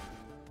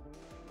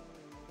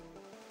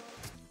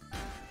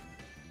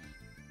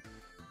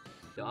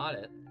 Got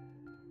it.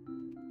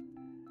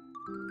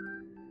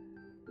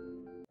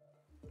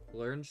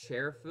 Learn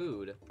share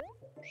food.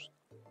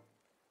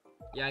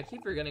 Yeah, I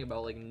keep forgetting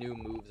about, like, new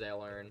moves I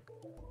learn.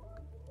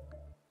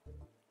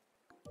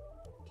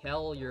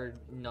 Kel, you're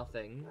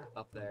nothing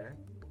up there.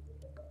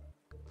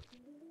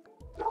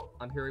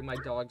 I'm hearing my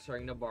dog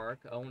starting to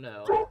bark. Oh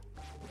no.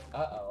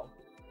 Uh-oh.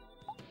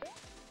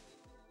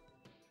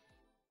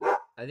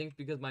 I think it's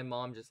because my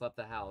mom just left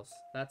the house.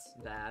 That's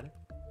bad.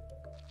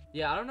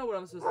 Yeah, I don't know what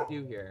I'm supposed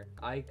to do here.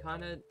 I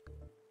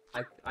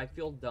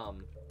feel dumb.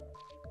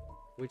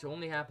 Which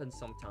only happens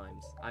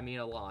sometimes. I mean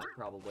a lot,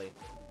 probably.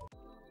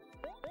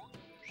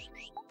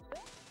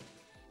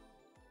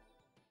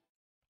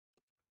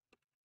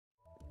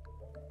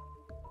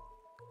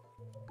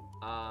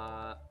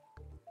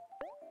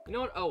 You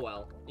know what? Oh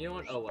well. You know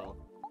what? Oh well.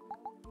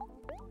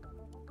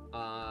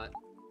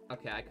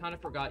 Okay, I kind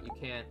of forgot you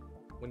can't,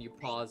 when you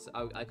pause,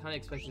 I kind of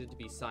expected it to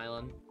be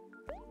silent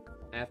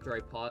after I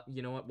pause.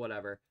 You know what?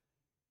 Whatever.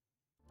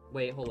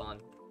 Wait, hold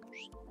on.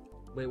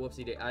 Wait,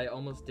 whoopsie, I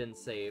almost didn't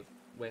save.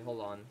 Wait,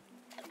 hold on.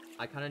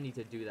 I kind of need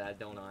to do that,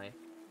 don't I?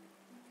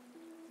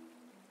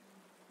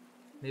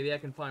 Maybe I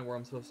can find where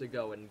I'm supposed to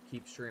go and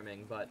keep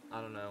streaming, but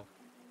I don't know.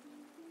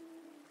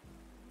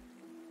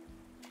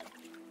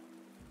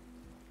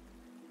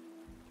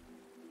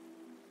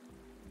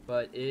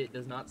 But it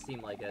does not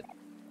seem like it.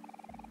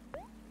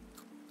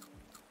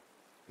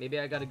 Maybe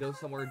I gotta go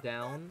somewhere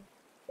down.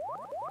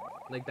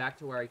 Like, back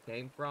to where I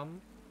came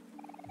from.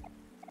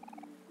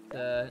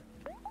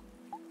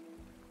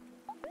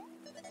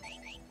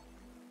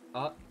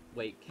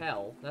 Wait,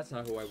 Kel? That's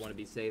not who I want to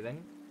be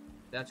saving.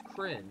 That's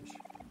cringe.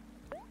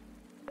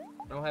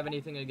 I don't have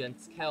anything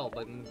against Kel,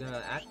 but I'm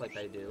gonna act like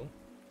I do.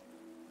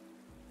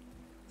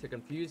 To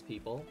confuse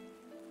people.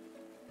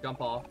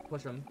 Jump off.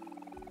 Push him.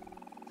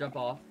 Jump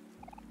off.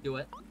 Do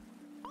it.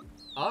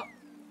 Oh!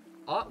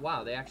 Oh,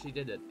 wow, they actually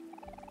did it.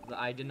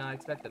 I did not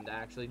expect them to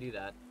actually do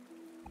that.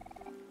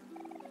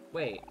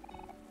 Wait.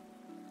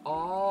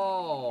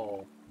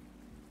 Oh!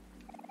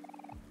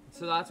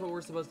 So that's what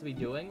we're supposed to be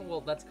doing? Well,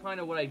 that's kind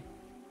of what I...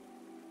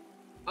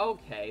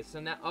 Okay,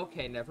 so now...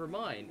 Okay, never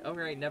mind.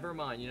 Alright, never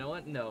mind. You know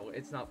what? No,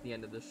 it's not the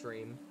end of the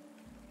stream.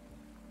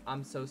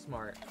 I'm so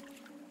smart.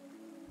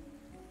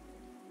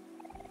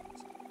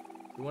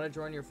 You want to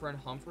join your friend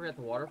Humphrey at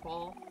the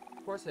waterfall?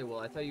 Of course I will.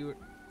 I thought you'd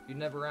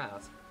never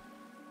ask.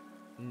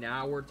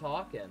 Now we're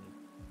talking.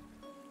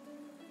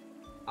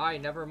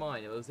 Alright, never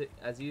mind. It was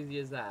as easy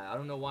as that. I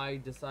don't know why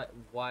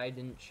I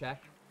didn't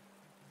check,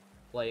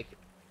 like,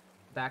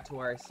 back to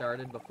where I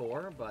started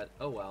before, but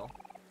oh well.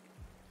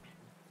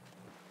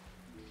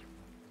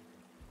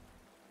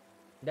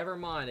 Never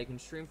mind, I can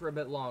stream for a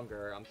bit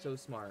longer. I'm so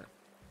smart.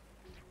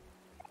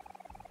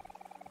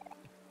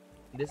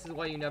 This is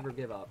why you never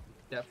give up.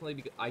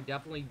 Definitely, I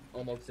definitely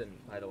almost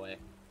didn't, by the way.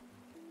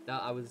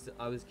 That I was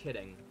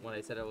kidding when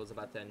I said I was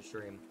about to end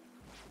stream.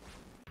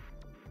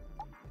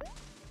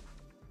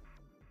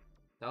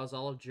 That was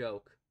all a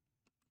joke.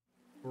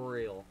 For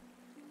real.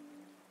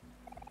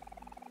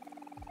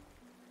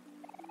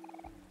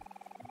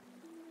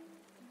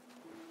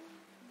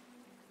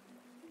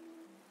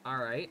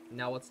 Alright,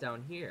 now what's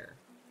down here?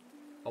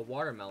 A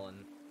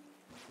watermelon.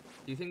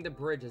 Do you think the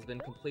bridge has been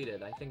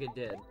completed? I think it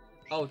did.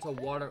 Oh, it's a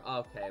water...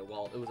 Okay,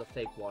 well, it was a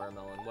fake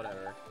watermelon.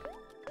 Whatever.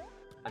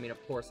 I mean,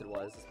 of course it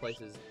was. This place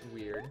is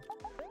weird.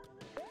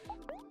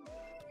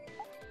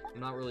 I'm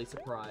not really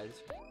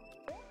surprised.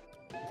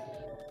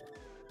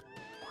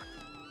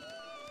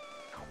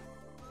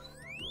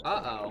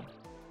 Uh-oh.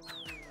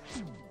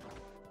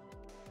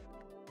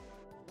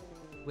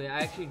 Wait,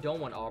 I actually don't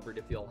want Aubrey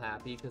to feel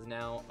happy, because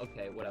now...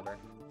 Okay, whatever.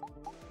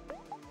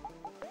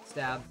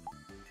 Stab.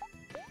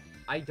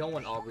 I don't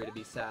want Aubrey to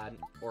be sad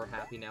or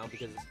happy now,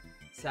 because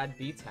sad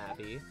beats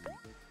happy.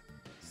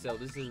 So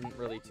this isn't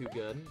really too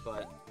good,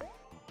 but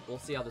we'll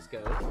see how this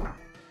goes.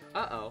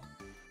 Uh-oh.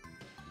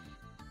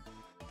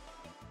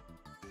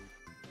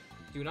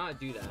 Do not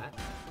do that.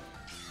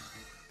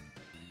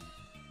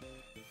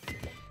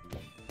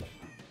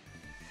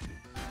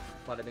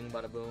 Bada bing,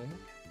 bada boom.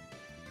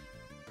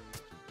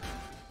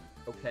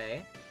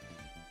 Okay.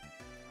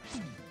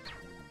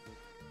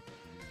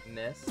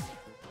 Miss.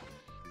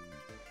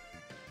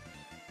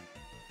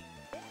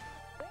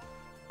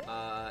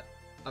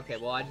 Okay,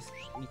 well, I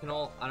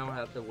don't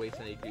have to waste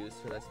any juice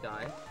for this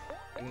guy.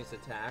 I can just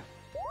attack.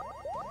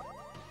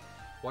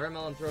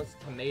 Watermelon throws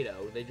tomato.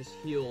 They just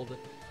healed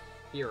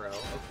Hero.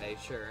 Okay,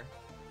 sure.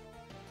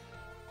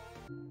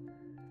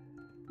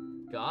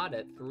 Got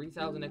it.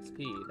 3,000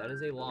 XP. That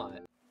is a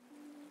lot.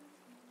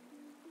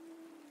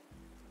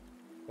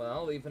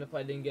 Well, even if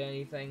I didn't get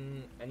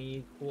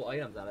any cool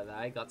items out of that,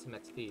 I got some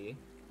XP.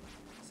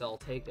 So I'll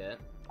take it.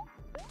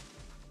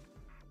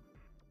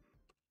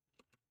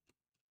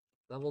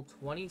 Level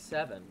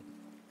 27.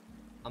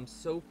 I'm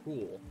so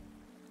cool.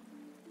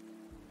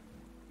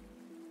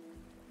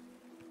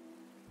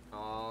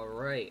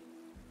 Alright.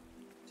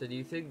 So do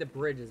you think the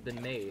bridge has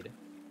been made?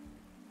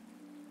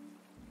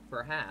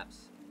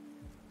 Perhaps.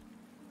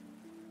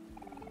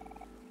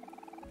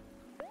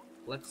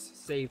 Let's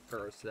save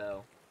first,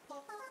 though.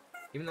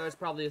 Even though there's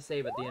probably a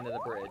save at the end of the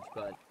bridge,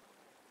 but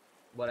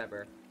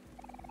whatever.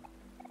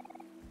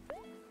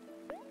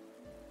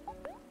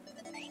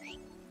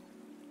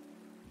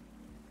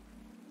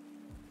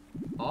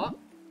 Oh,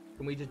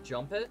 can we just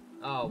jump it?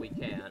 Oh, we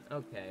can't.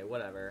 Okay,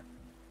 whatever.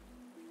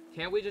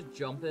 Can't we just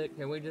jump it?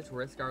 Can we just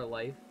risk our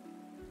life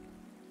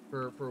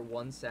for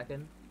 1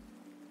 second?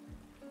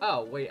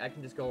 Oh, wait, I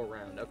can just go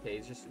around.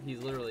 Okay,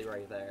 he's literally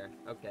right there.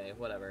 Okay,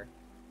 whatever.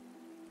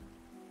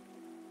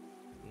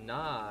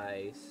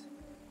 Nice.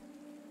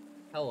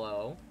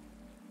 Hello.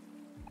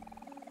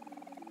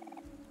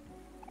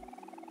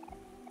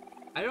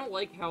 I don't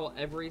like how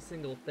every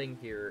single thing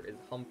here is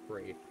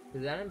Humphrey. So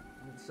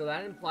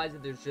that implies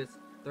that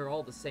they're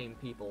all the same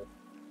people,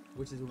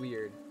 which is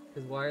weird.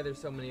 Because why are there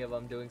so many of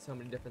them doing so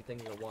many different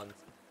things at once?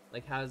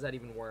 Like, how does that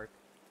even work?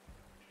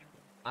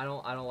 I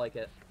don't like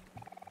it.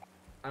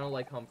 I don't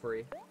like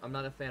Humphrey. I'm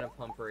not a fan of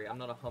Humphrey. I'm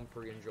not a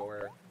Humphrey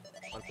enjoyer,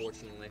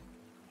 unfortunately.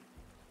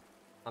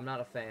 I'm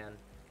not a fan.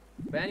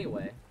 But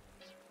anyway,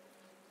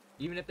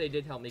 even if they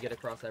did help me get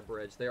across that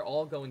bridge, they're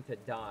all going to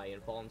die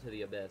and fall into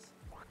the abyss.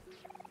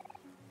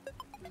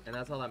 And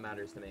that's all that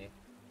matters to me.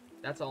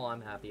 That's all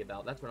I'm happy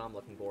about. That's what I'm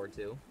looking forward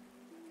to.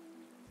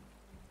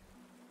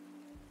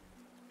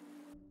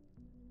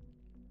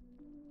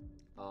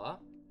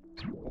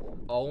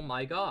 Oh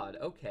my god.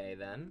 Okay,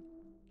 then.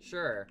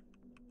 Sure.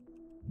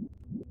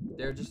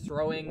 They're just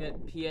throwing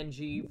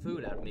PNG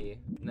food at me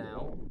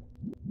now.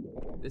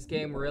 This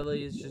game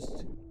really is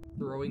just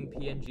throwing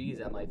PNGs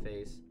at my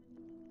face.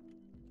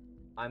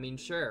 I mean,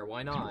 sure,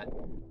 why not?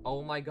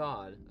 Oh my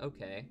god.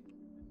 Okay.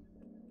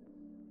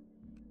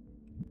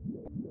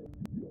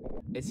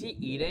 Is he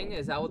eating?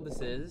 Is that what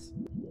this is?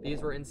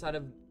 These were inside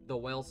of the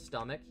whale's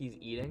stomach. He's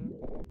eating?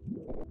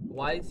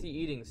 Why is he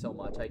eating so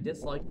much? I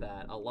dislike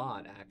that a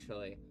lot,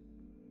 actually.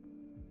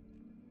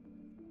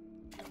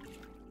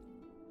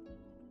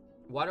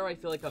 Why do I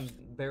feel like I'm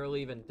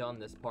barely even done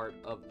this part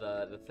of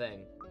the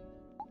thing?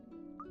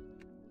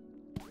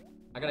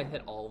 I gotta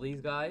hit all these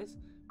guys?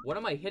 What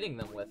am I hitting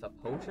them with? A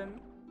potion?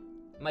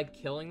 Am I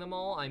killing them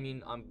all? I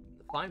mean, I'm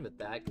fine with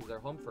that, because they're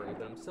Humphrey,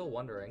 but I'm still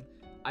wondering.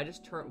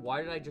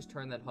 Why did I just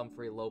turn that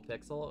Humphrey low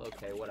pixel?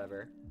 Okay,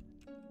 whatever.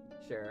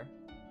 Sure.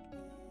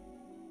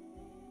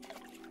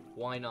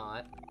 Why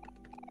not?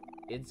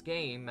 It's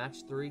game. Match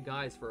 3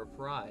 guys for a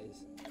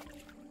prize.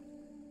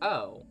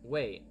 Oh,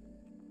 wait.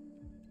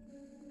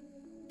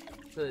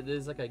 So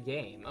this is like a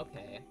game.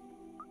 Okay.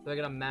 So I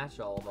gotta match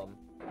all of them.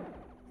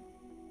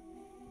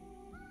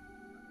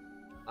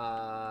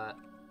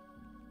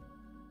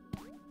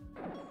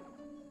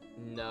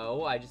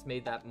 No, I just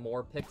made that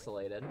more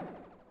pixelated.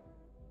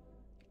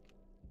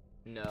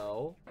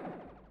 No.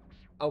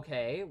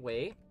 Okay,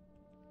 wait.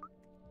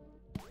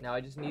 Now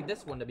I just need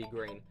this one to be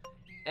green.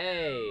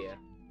 Hey!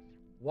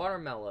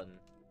 Watermelon.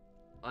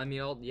 I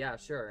mean, yeah,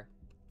 sure.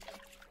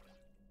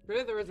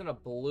 Clearly there isn't a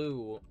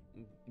blue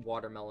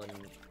watermelon,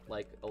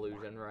 like,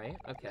 illusion, right?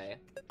 Okay.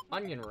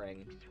 Onion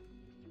ring.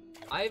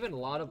 I have a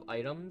lot of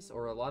items,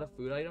 or a lot of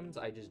food items,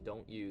 I just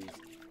don't use.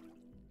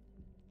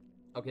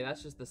 Okay,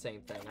 that's just the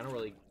same thing. I don't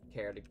really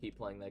care to keep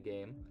playing that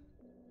game,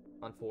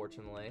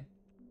 unfortunately.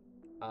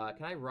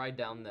 Can I ride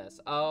down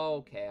this? Oh,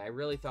 okay, I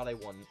really thought I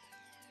wouldn't.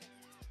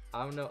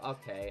 I don't know,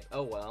 okay,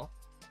 oh well.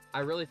 I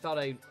really thought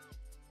I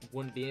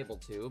wouldn't be able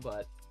to,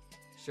 but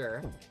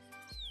sure.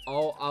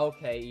 Oh,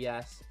 okay,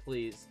 yes,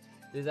 please.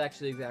 This is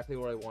actually exactly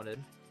what I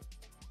wanted.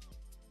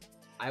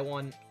 I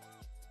want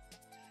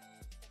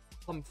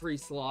Humphrey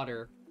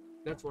Slaughter.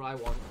 That's what I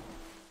want.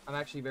 I'm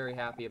actually very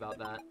happy about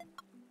that.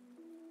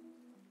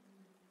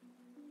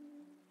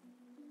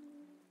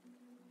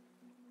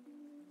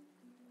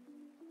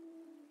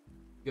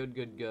 Good,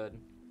 good, good.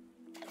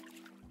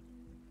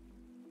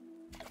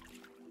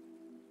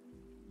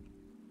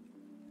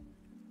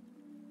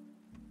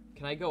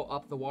 Can I go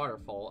up the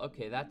waterfall?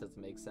 Okay, that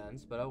doesn't make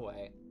sense, but oh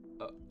wait.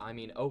 I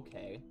mean,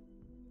 okay.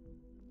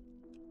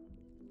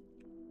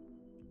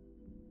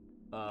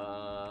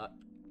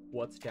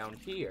 What's down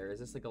here? Is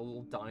this like a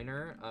little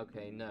diner?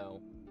 Okay,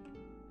 no.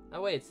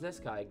 Oh wait, it's this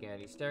guy again.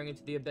 He's staring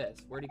into the abyss.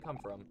 Where'd he come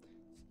from?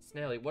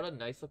 Snaily, what a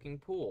nice looking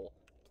pool.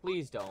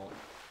 Please don't.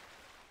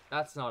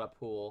 That's not a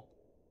pool.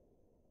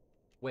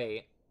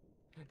 Wait.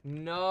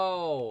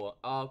 No!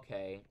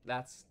 Okay,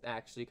 that's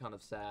actually kind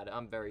of sad.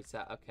 I'm very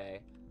sad.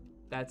 Okay.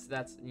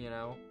 That's, you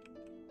know,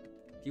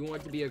 he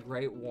wanted to be a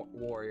great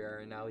warrior,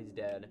 and now he's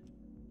dead.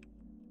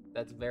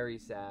 That's very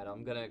sad.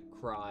 I'm gonna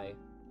cry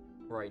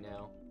right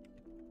now.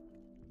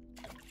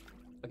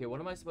 Okay, what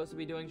am I supposed to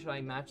be doing? Should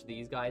I match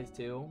these guys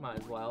too? Might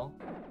as well.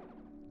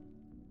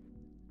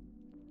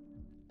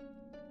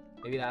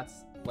 Maybe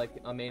that's, like,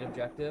 a main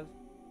objective.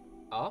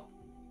 Up?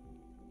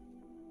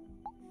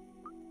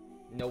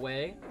 No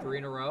way. 3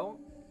 in a row?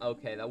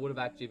 Okay, that would have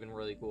actually been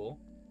really cool.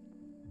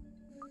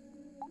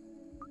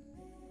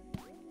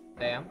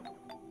 Bam.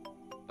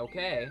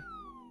 Okay.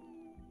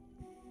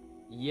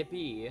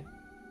 Yippee.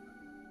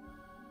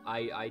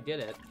 I did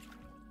it.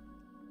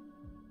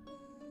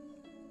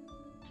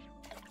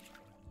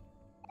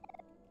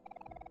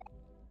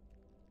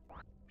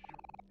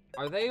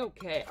 Are they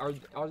okay?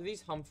 Are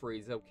these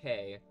Humphreys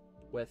okay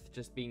with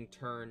just being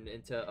turned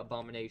into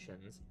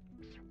abominations?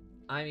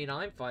 I mean,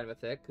 I'm fine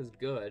with it, because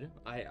good.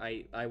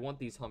 I want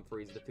these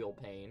Humphreys to feel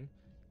pain.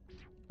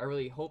 I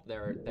really hope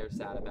they're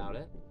sad about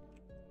it.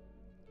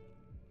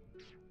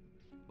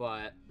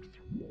 But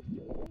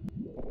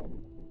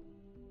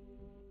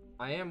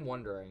I am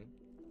wondering.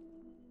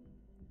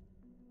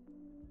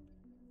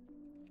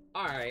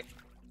 Alright.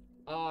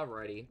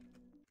 Alrighty.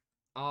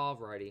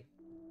 Alrighty.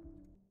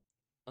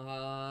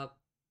 I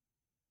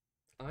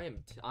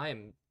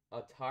am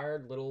a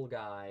tired little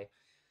guy.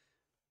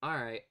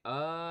 Alright,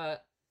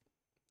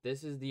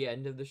 this is the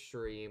end of the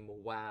stream.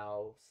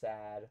 Wow,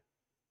 sad.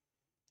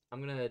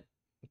 I'm gonna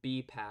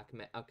be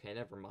Pac-Man. Okay,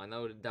 never mind.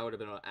 That would have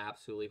been an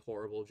absolutely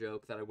horrible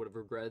joke that I would have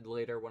regretted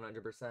later,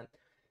 100%.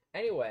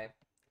 Anyway,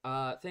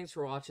 thanks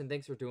for watching.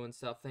 Thanks for doing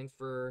stuff. Thanks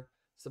for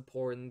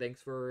supporting.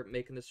 Thanks for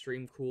making the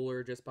stream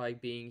cooler just by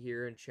being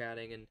here and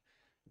chatting and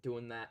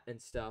doing that and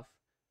stuff.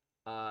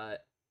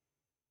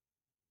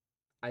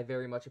 I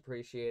very much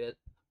appreciate it.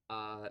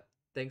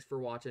 Thanks for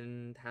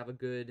watching. Have a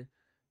good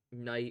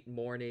night,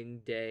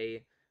 morning,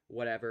 day,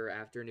 whatever,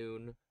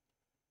 afternoon,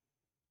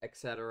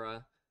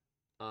 etc.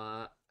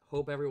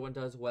 Hope everyone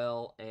does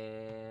well,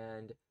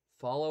 and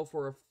follow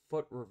for a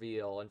foot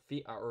reveal and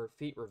feet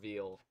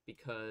reveal,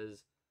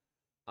 because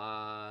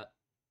I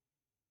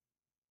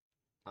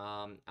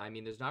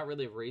mean, there's not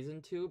really a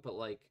reason to, but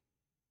like,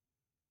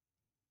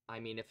 I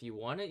mean, if you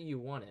want it, you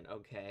want it,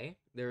 okay?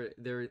 They're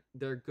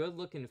good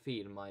looking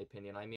feet, in my opinion. I mean,